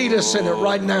 Lead us in it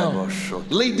right now.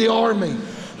 Lead the army.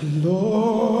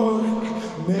 Lord,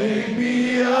 make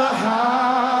me a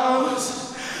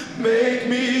house. Make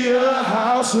me a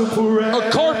house of prayer. A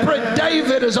corporate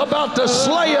David is about to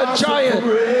slay a giant.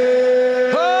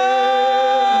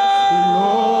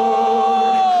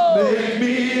 Lord, make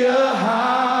me a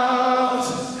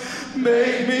house.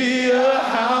 Make me a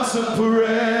house of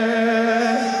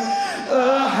prayer.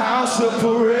 A house of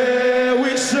prayer.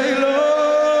 We say, Lord,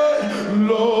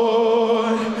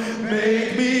 Lord,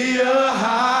 make me a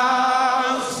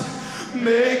house.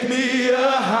 Make me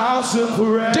a house of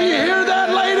prayer. Do you hear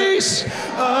that, ladies?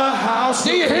 A house.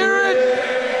 Do you hear it?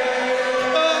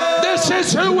 This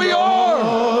is who we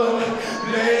are.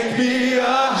 Make me a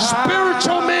house.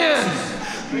 Spiritual men.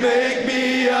 Make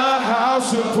me a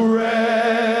house of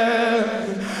prayer.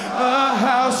 A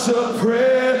house of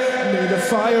prayer. May the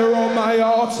fire on my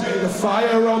altar, may the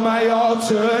fire on my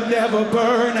altar never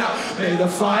burn out. May the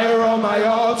fire on my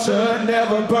altar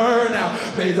never burn out.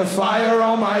 May the fire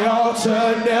on my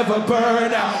altar never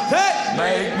burn out. Hey!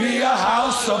 Make me a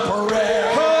house of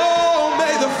prayer. Oh,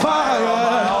 may the fire on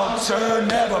my altar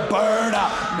never burn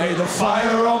out. May the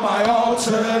fire on my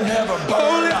altar never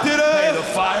burn out. lift it up. May the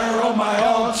fire on my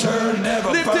altar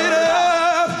never lift burn it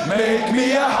out. up. Make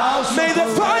me a house May of the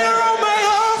prayer. fire on my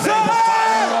altar. May the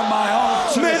fire on my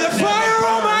altar. May the fire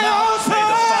on my altar. May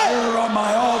the fire on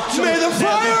my altar. May the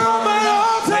fire on my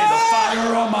altar. May the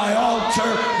fire on my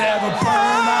altar never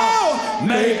burn out.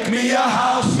 Make me a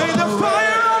house of May the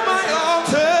fire on my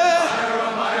altar.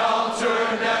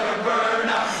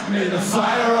 May the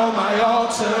fire on my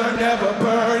altar never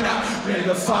burn out. May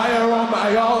the fire on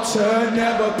my altar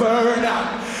never burn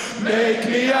out. Make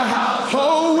me a house.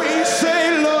 Oh, we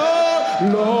say,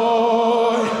 Lord,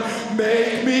 Lord,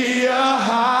 make me a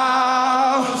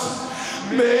house.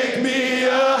 Make me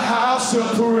a house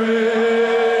of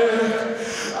prayer.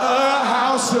 A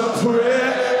house of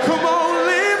prayer. Come on,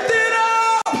 lift it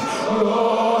up.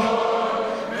 Lord,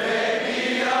 make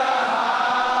me a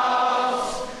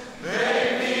house.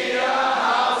 Make me a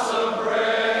house of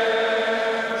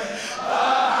prayer. A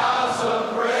house of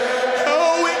prayer.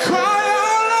 Oh, we cry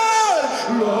out,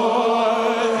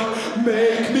 Lord,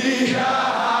 make me a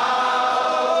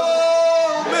house.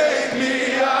 Make me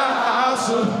a house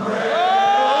of prayer.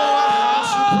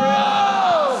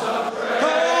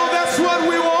 Oh, that's what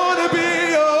we want to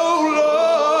be, oh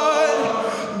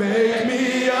Lord. Make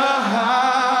me a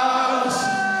house.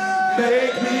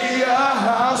 Make me a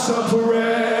house of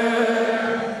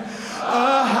prayer.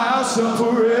 A house of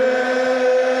prayer.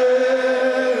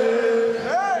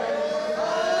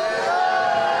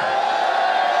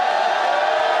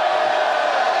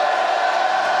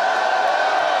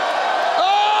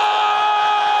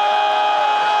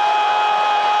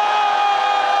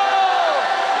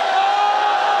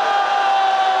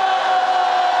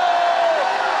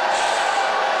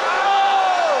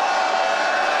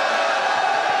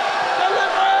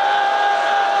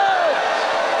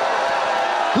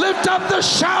 Lift up the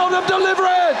shout of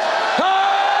deliverance.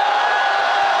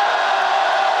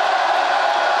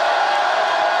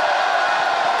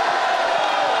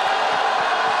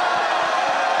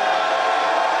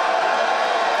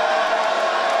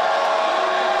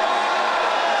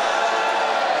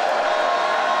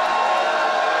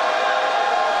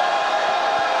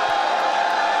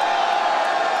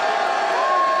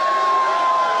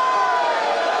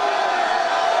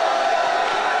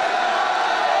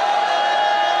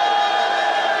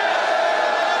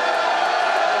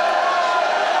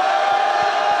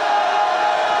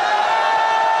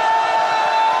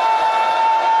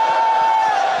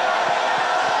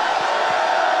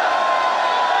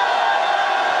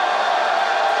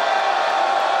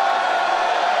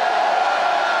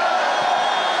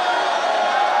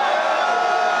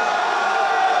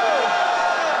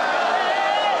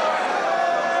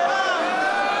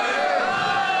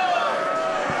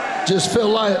 Just feel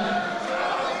like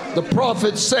the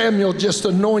prophet Samuel just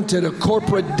anointed a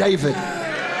corporate David.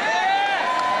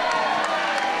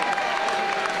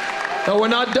 No, we're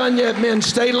not done yet, men.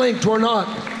 Stay linked. We're not.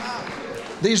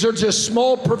 These are just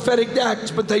small prophetic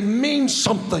acts, but they mean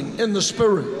something in the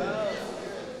spirit.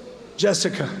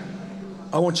 Jessica,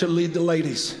 I want you to lead the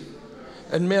ladies.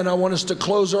 And men, I want us to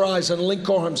close our eyes and link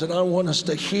arms, and I want us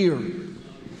to hear.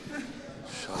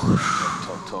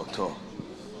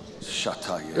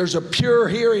 There's a pure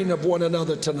hearing of one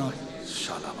another tonight.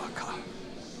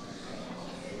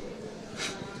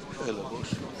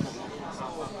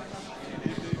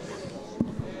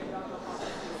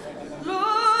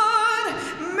 Lord,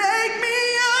 make me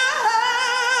a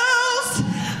house.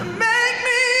 Make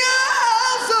me a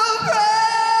house of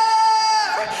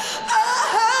prayer. A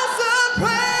house of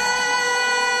prayer.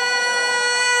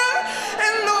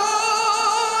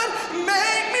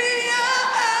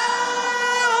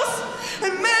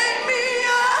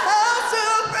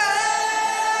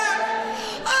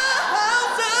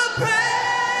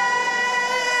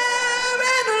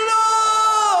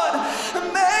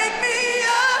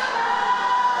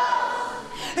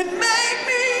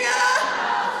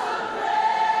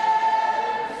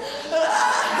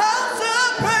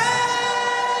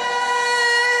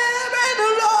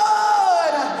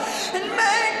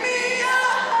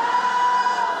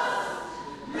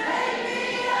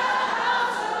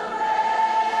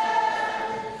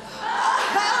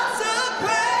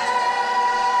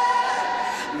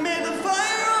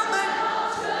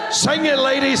 Sing it,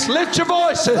 ladies. Lift your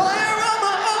voices. Fire on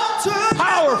my altar,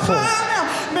 Powerful. never burn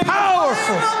out. May the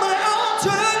Powerful. fire on my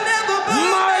altar never burn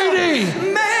out. Mighty.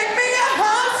 Make me a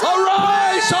house of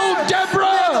Arise, O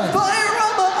Deborah. fire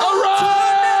on my altar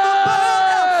never burn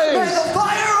out. May the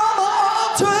fire on my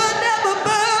altar never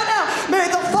burn out. May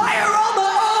the fire on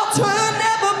my altar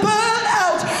never burn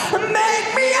out. Make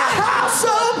me a house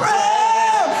of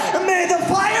prayer. May the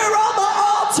fire on my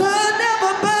altar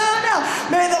never burn out.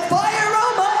 May the fire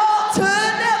on my altar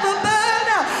never burn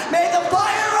out. May the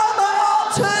fire on my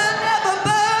altar never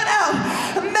burn out.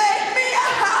 Make me a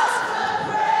house of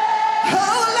prayer.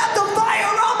 Oh, let the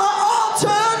fire on my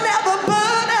altar never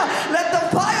burn out. Let the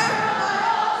fire on my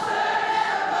altar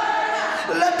never burn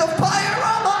out. Let the fire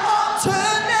on my altar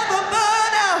never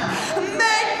burn out.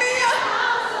 Make me a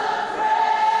house of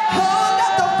prayer. Oh,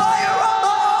 let the fire on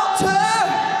my altar.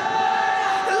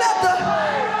 Let the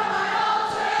fire on my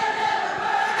altar never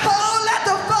burn out. Oh, let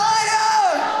the fire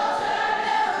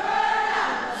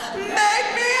make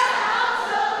me a house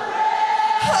of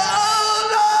prayer. Oh,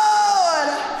 Lord,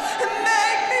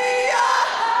 make me a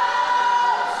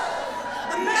house.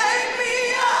 Make me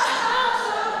a house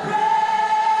of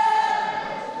prayer.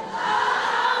 A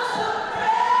house of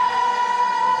prayer.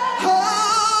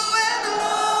 Oh, and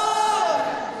Lord,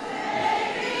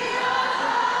 make me a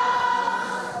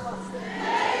house.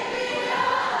 Make me a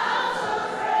house of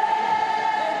prayer.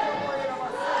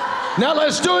 Now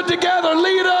let's do it together.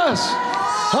 Lead us.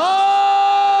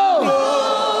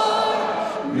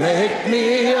 Oh, make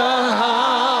me a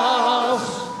house.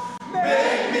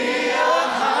 Make me a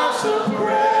house of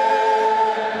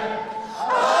prayer, a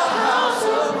house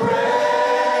of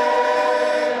prayer.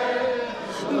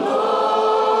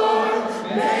 Lord,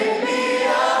 make me a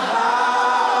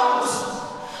house.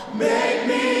 Make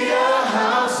me a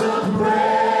house of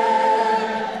prayer,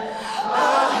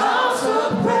 a house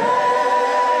of prayer.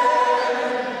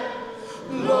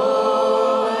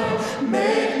 Lord,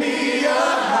 make me a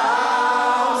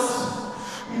house.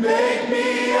 Make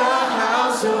me a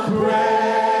house of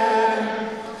prayer,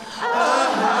 a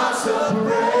house of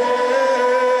prayer.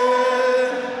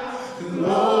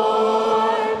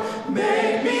 Lord,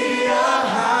 make me a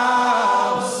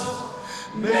house.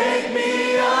 Make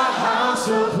me a house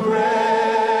of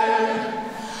prayer,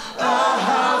 a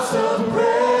house of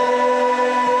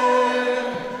prayer.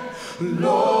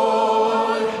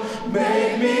 Lord,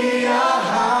 make me a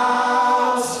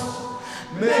house.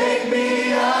 Make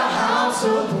me a house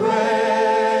of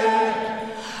prayer,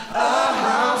 a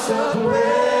house of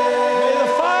prayer.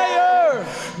 Fire.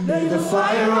 May the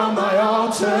fire on my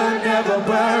altar never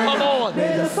burn. Come on.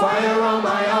 May the fire on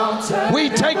my altar. We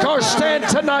take our stand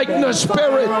tonight in the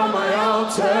Spirit. Fire on my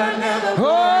altar never burn.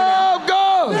 Oh,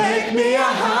 God. Make me a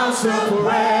house of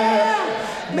prayer.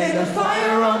 May the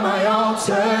fire on my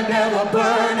altar never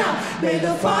burn out. May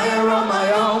the fire on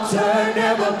my altar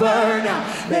never burn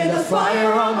out. May the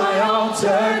fire on my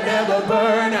altar never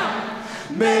burn out.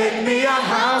 Make me a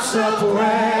house of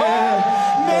prayer.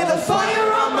 May the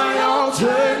fire on my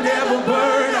altar never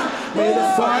burn out. May the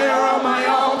fire on my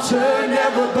altar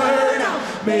never burn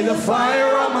out. May the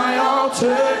fire on my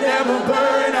altar never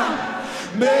burn out.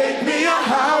 Make me a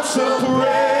house of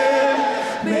prayer.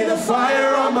 May the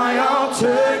fire on my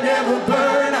altar never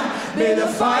burn out. May the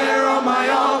fire on my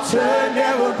altar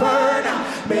never burn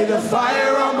out. May the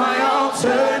fire on my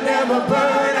altar never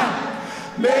burn out.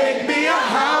 Make me a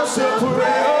house of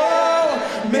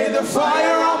prayer. May the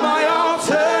fire on my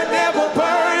altar never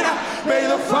burn out. May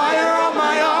the fire on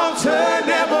my altar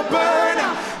never burn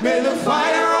out. May the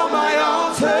fire on my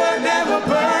altar never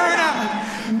burn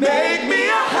out. Make me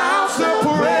a house of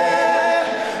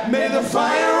prayer. May the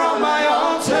fire on my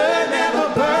altar never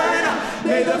burn out.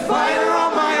 May the fire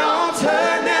on my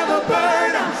altar never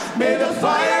burn out. May the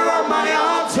fire on my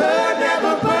altar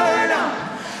never burn out.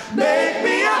 Make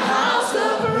me a house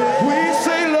of prayer.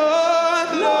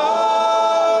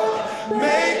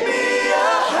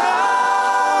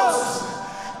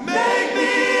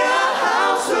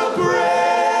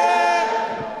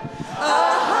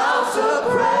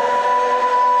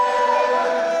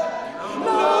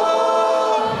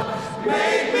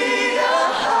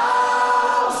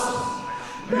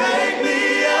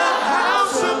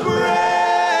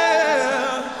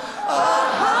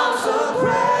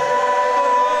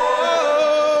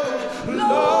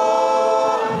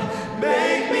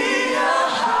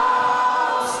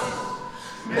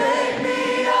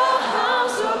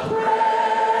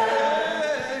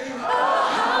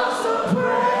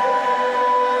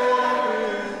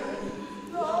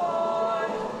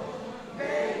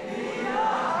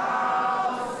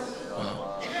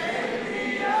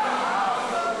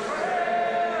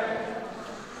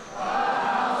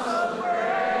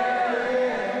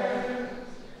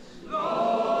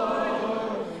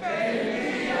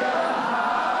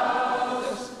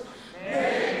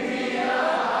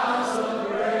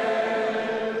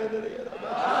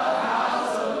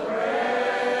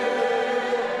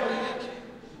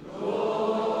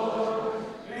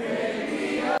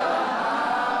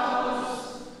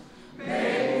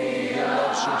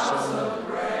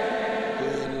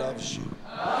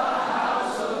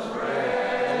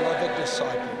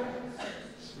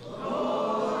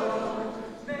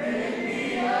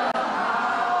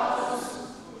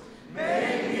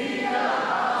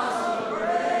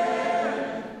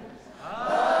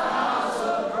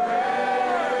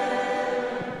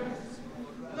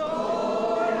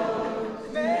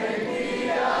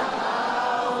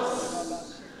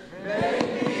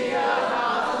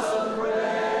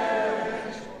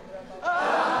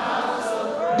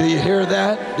 Do you hear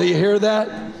that? Do you hear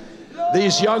that?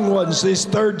 These young ones, this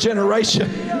third generation,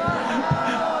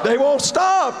 they won't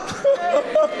stop.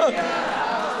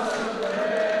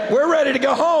 We're ready to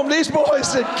go home. These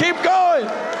boys said, keep going.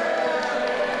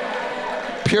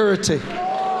 Purity.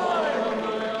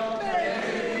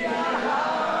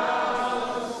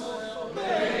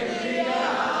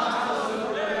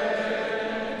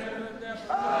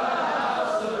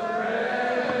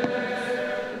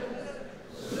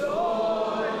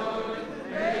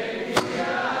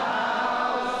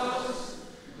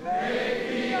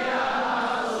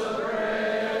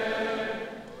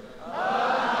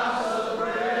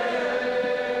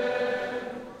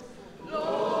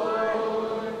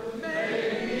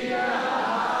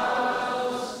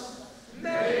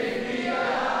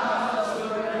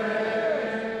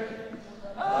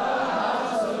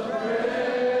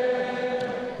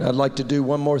 I'd like to do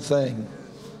one more thing.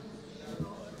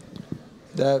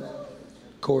 That,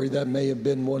 Corey, that may have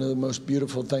been one of the most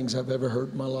beautiful things I've ever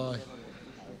heard in my life.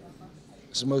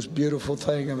 It's the most beautiful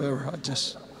thing I've ever heard.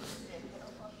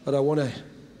 But I wonder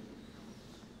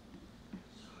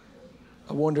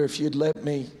if you'd let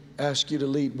me ask you to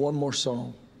lead one more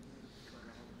song.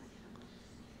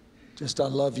 Just, I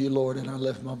love you, Lord, and I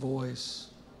lift my voice.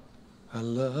 I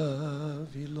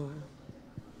love you, Lord.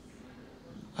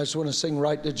 I just want to sing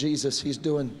right to Jesus. He's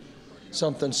doing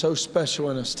something so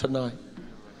special in us tonight.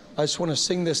 I just want to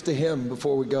sing this to Him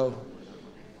before we go.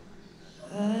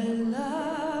 I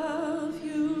love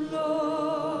you,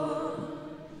 Lord,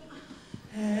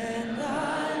 and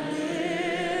I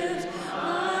lift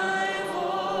my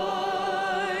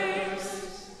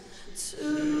voice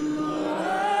to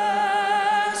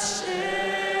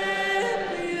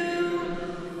worship you,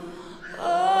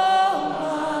 oh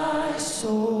my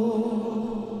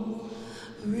soul,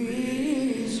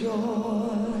 rejoice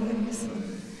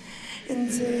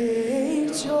and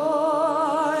take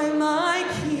joy, my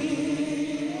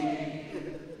King,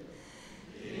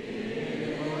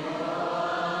 in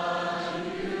what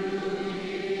you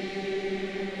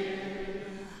hear.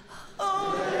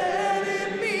 Oh, let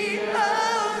it be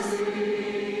a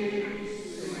sweet,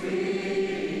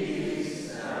 sweet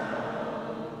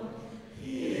sound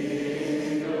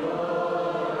in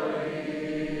your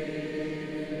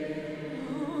ear.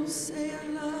 Oh, say I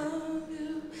love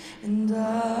you, and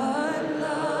I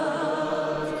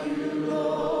love you,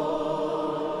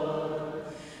 Lord,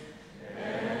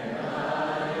 and I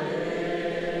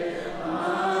lift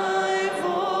my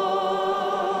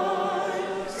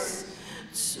voice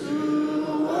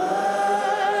to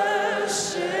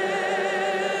worship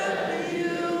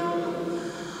you,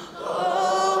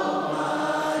 oh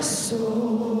my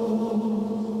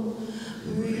soul,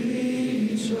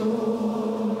 rejoice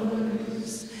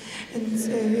and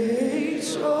take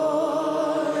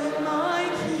joy, my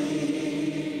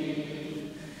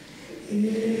King,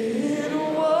 in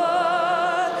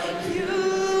what you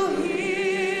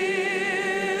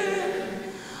hear.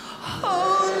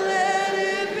 Oh, let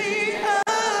it be a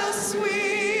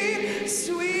sweet,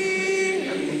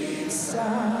 sweet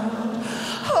sound.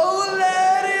 Oh,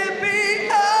 let it be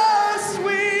a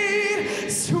sweet,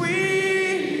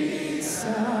 sweet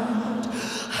sound.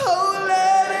 Oh,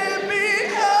 let it be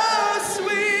a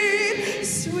sweet,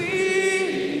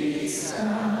 sweet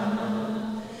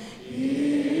sound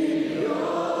in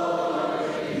your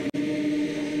ear.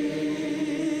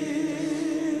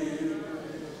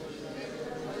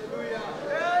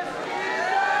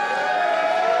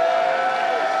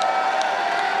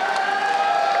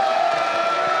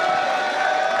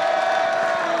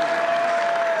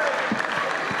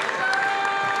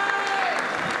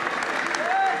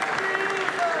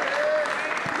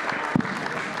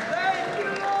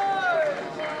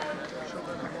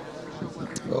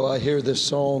 Oh, I hear this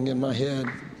song in my head.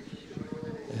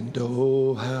 And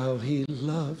oh, how He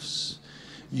loves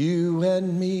you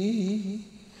and me.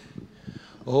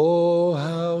 Oh,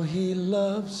 how He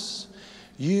loves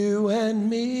you and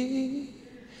me.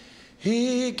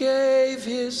 He gave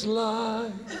His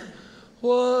life.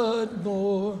 What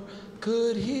more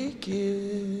could He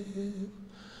give?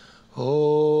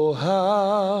 Oh,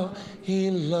 how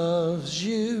He loves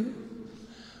you.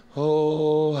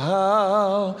 Oh,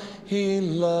 how He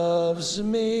loves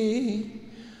me.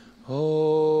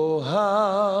 Oh,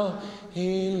 how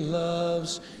He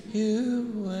loves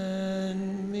you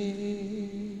and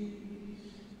me.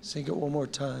 Sing it one more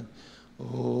time.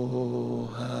 Oh,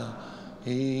 how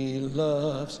He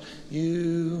loves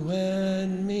you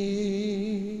and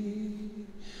me.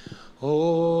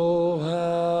 Oh,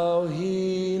 how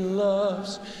He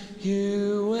loves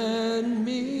you and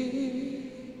me.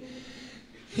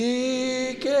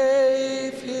 He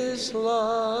gave His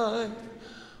life.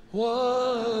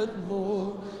 What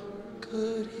more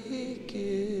could he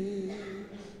give?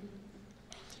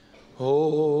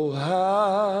 Oh,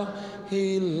 how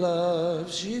he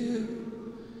loves you.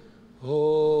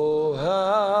 Oh,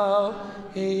 how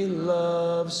he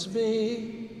loves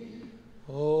me.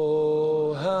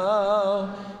 Oh,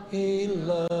 how he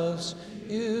loves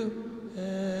you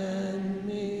and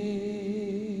me.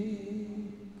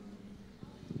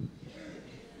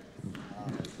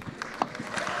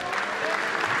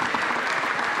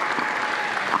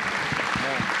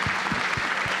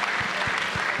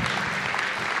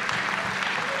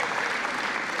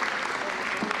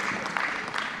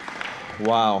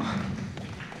 Wow.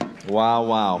 Wow,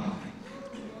 wow.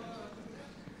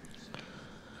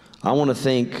 I want to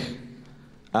thank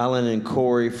Alan and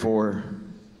Corey for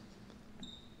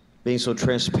being so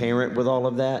transparent with all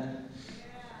of that.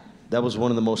 That was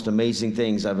one of the most amazing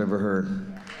things I've ever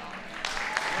heard.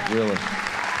 Really.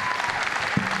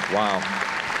 Wow.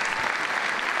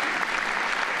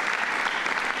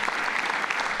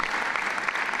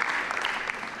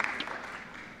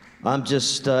 I'm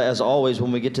just, as always,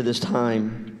 when we get to this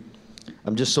time,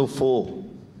 I'm just so full,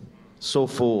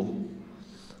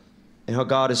 and how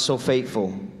God is so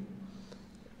faithful.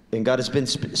 And God has been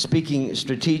speaking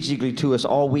strategically to us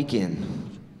all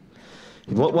weekend.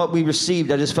 What we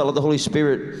received, I just felt like the Holy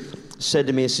Spirit said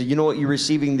to me, he said, you know what you're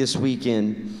receiving this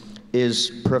weekend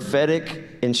is prophetic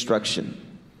instruction.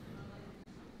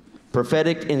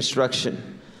 Prophetic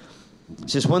instruction.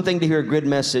 It's just one thing to hear a good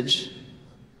message,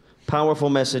 powerful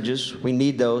messages. We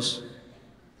need those.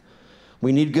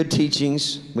 We need good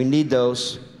teachings. We need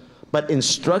those. But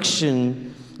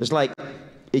instruction is like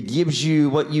it gives you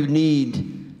what you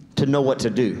need to know what to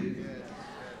do.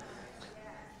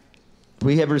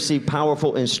 We have received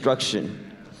powerful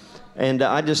instruction. And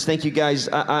I just thank you guys.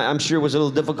 I'm sure it was a little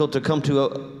difficult to come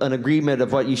to an agreement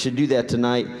of what you should do that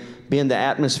tonight, being the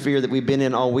atmosphere that we've been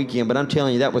in all weekend. But I'm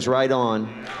telling you, that was right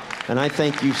on. And I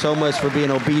thank you so much for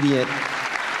being obedient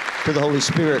to the Holy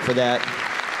Spirit for that.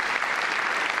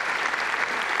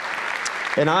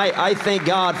 And I thank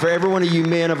God for every one of you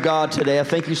men of God today. I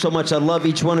thank you so much. I love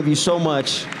each one of you so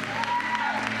much.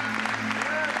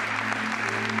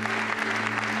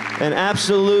 And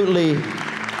absolutely,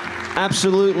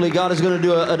 God is going to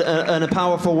do a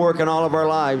powerful work in all of our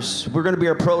lives. We're going to be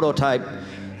a prototype.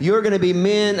 You're going to be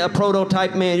men, a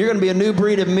prototype man. You're going to be a new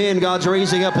breed of men God's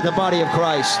raising up in the body of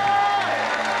Christ.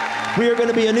 We are going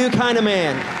to be a new kind of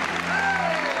man.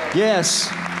 Yes.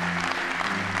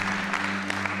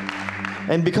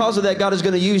 And because of that, God is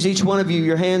going to use each one of you.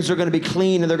 Your hands are going to be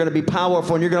clean and they're going to be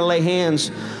powerful, and you're going to lay hands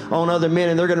on other men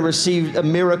and they're going to receive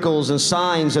miracles and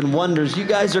signs and wonders. You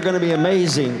guys are going to be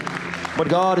amazing what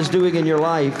God is doing in your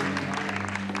life.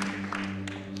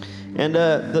 And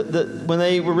when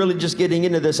they were really just getting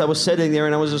into this, I was sitting there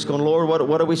and I was just going, Lord,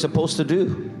 what are we supposed to do?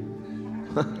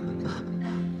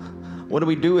 What do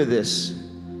we do with this?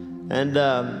 And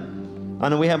I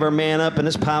know we have our Man Up, and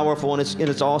it's powerful, and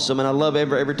it's awesome, and I love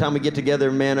every time we get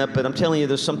together, Man Up. But I'm telling you,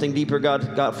 there's something deeper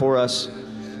God got for us.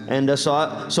 And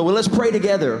so let's pray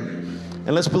together,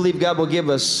 and let's believe God will give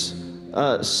us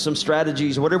some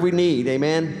strategies, whatever we need,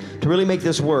 amen, to really make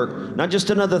this work. Not just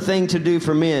another thing to do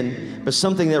for men, but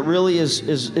something that really is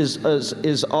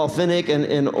authentic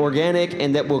and organic,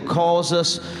 and that will cause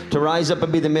us to rise up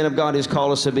and be the men of God He's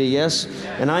called us to be, yes?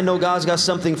 And I know God's got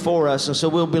something for us, and so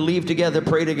we'll believe together,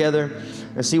 pray together,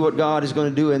 and see what God is going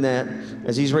to do in that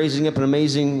as He's raising up an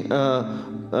amazing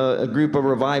a group of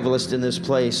revivalists in this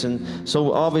place. And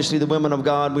so obviously the women of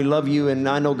God, we love you, and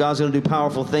I know God's going to do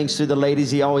powerful things through the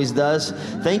ladies. He always does.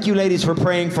 Thank you, ladies, for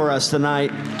praying for us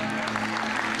tonight.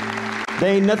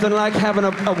 There ain't nothing like having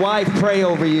a wife pray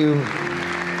over you.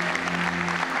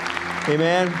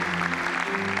 Amen.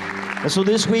 And so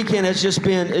this weekend it's just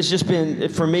been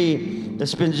for me,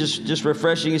 it's been just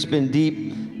refreshing. It's been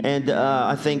deep. And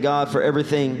I thank God for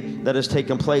everything that has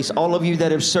taken place. All of you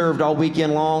that have served all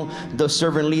weekend long, the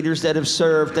servant leaders that have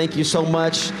served, thank you so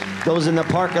much. Those in the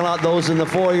parking lot, those in the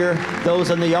foyer,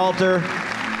 those on the altar.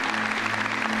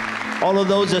 All of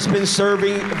those that's been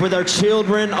serving with our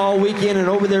children all weekend and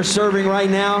over there serving right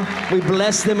now, we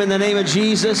bless them in the name of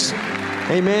Jesus.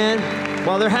 Amen.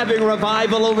 While they're having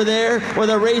revival over there, where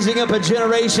they're raising up a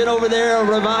generation over there of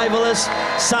revivalists,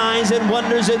 signs and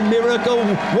wonders and miracle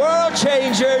world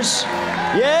changers.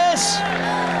 Yes,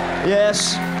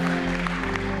 yes.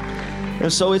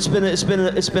 And so it's been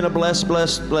a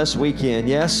blessed weekend.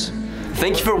 Yes.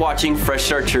 Thank you for watching Fresh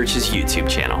Start Church's YouTube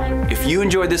channel. If you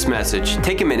enjoyed this message,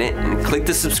 take a minute and click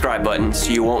the subscribe button so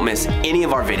you won't miss any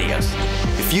of our videos.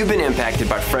 If you've been impacted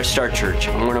by Fresh Start Church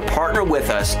and want to partner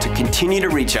with us to continue to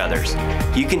reach others,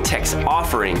 you can text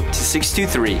OFFERING to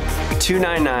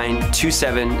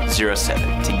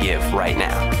 623-299-2707 to give right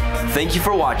now. Thank you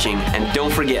for watching, and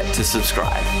don't forget to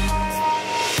subscribe.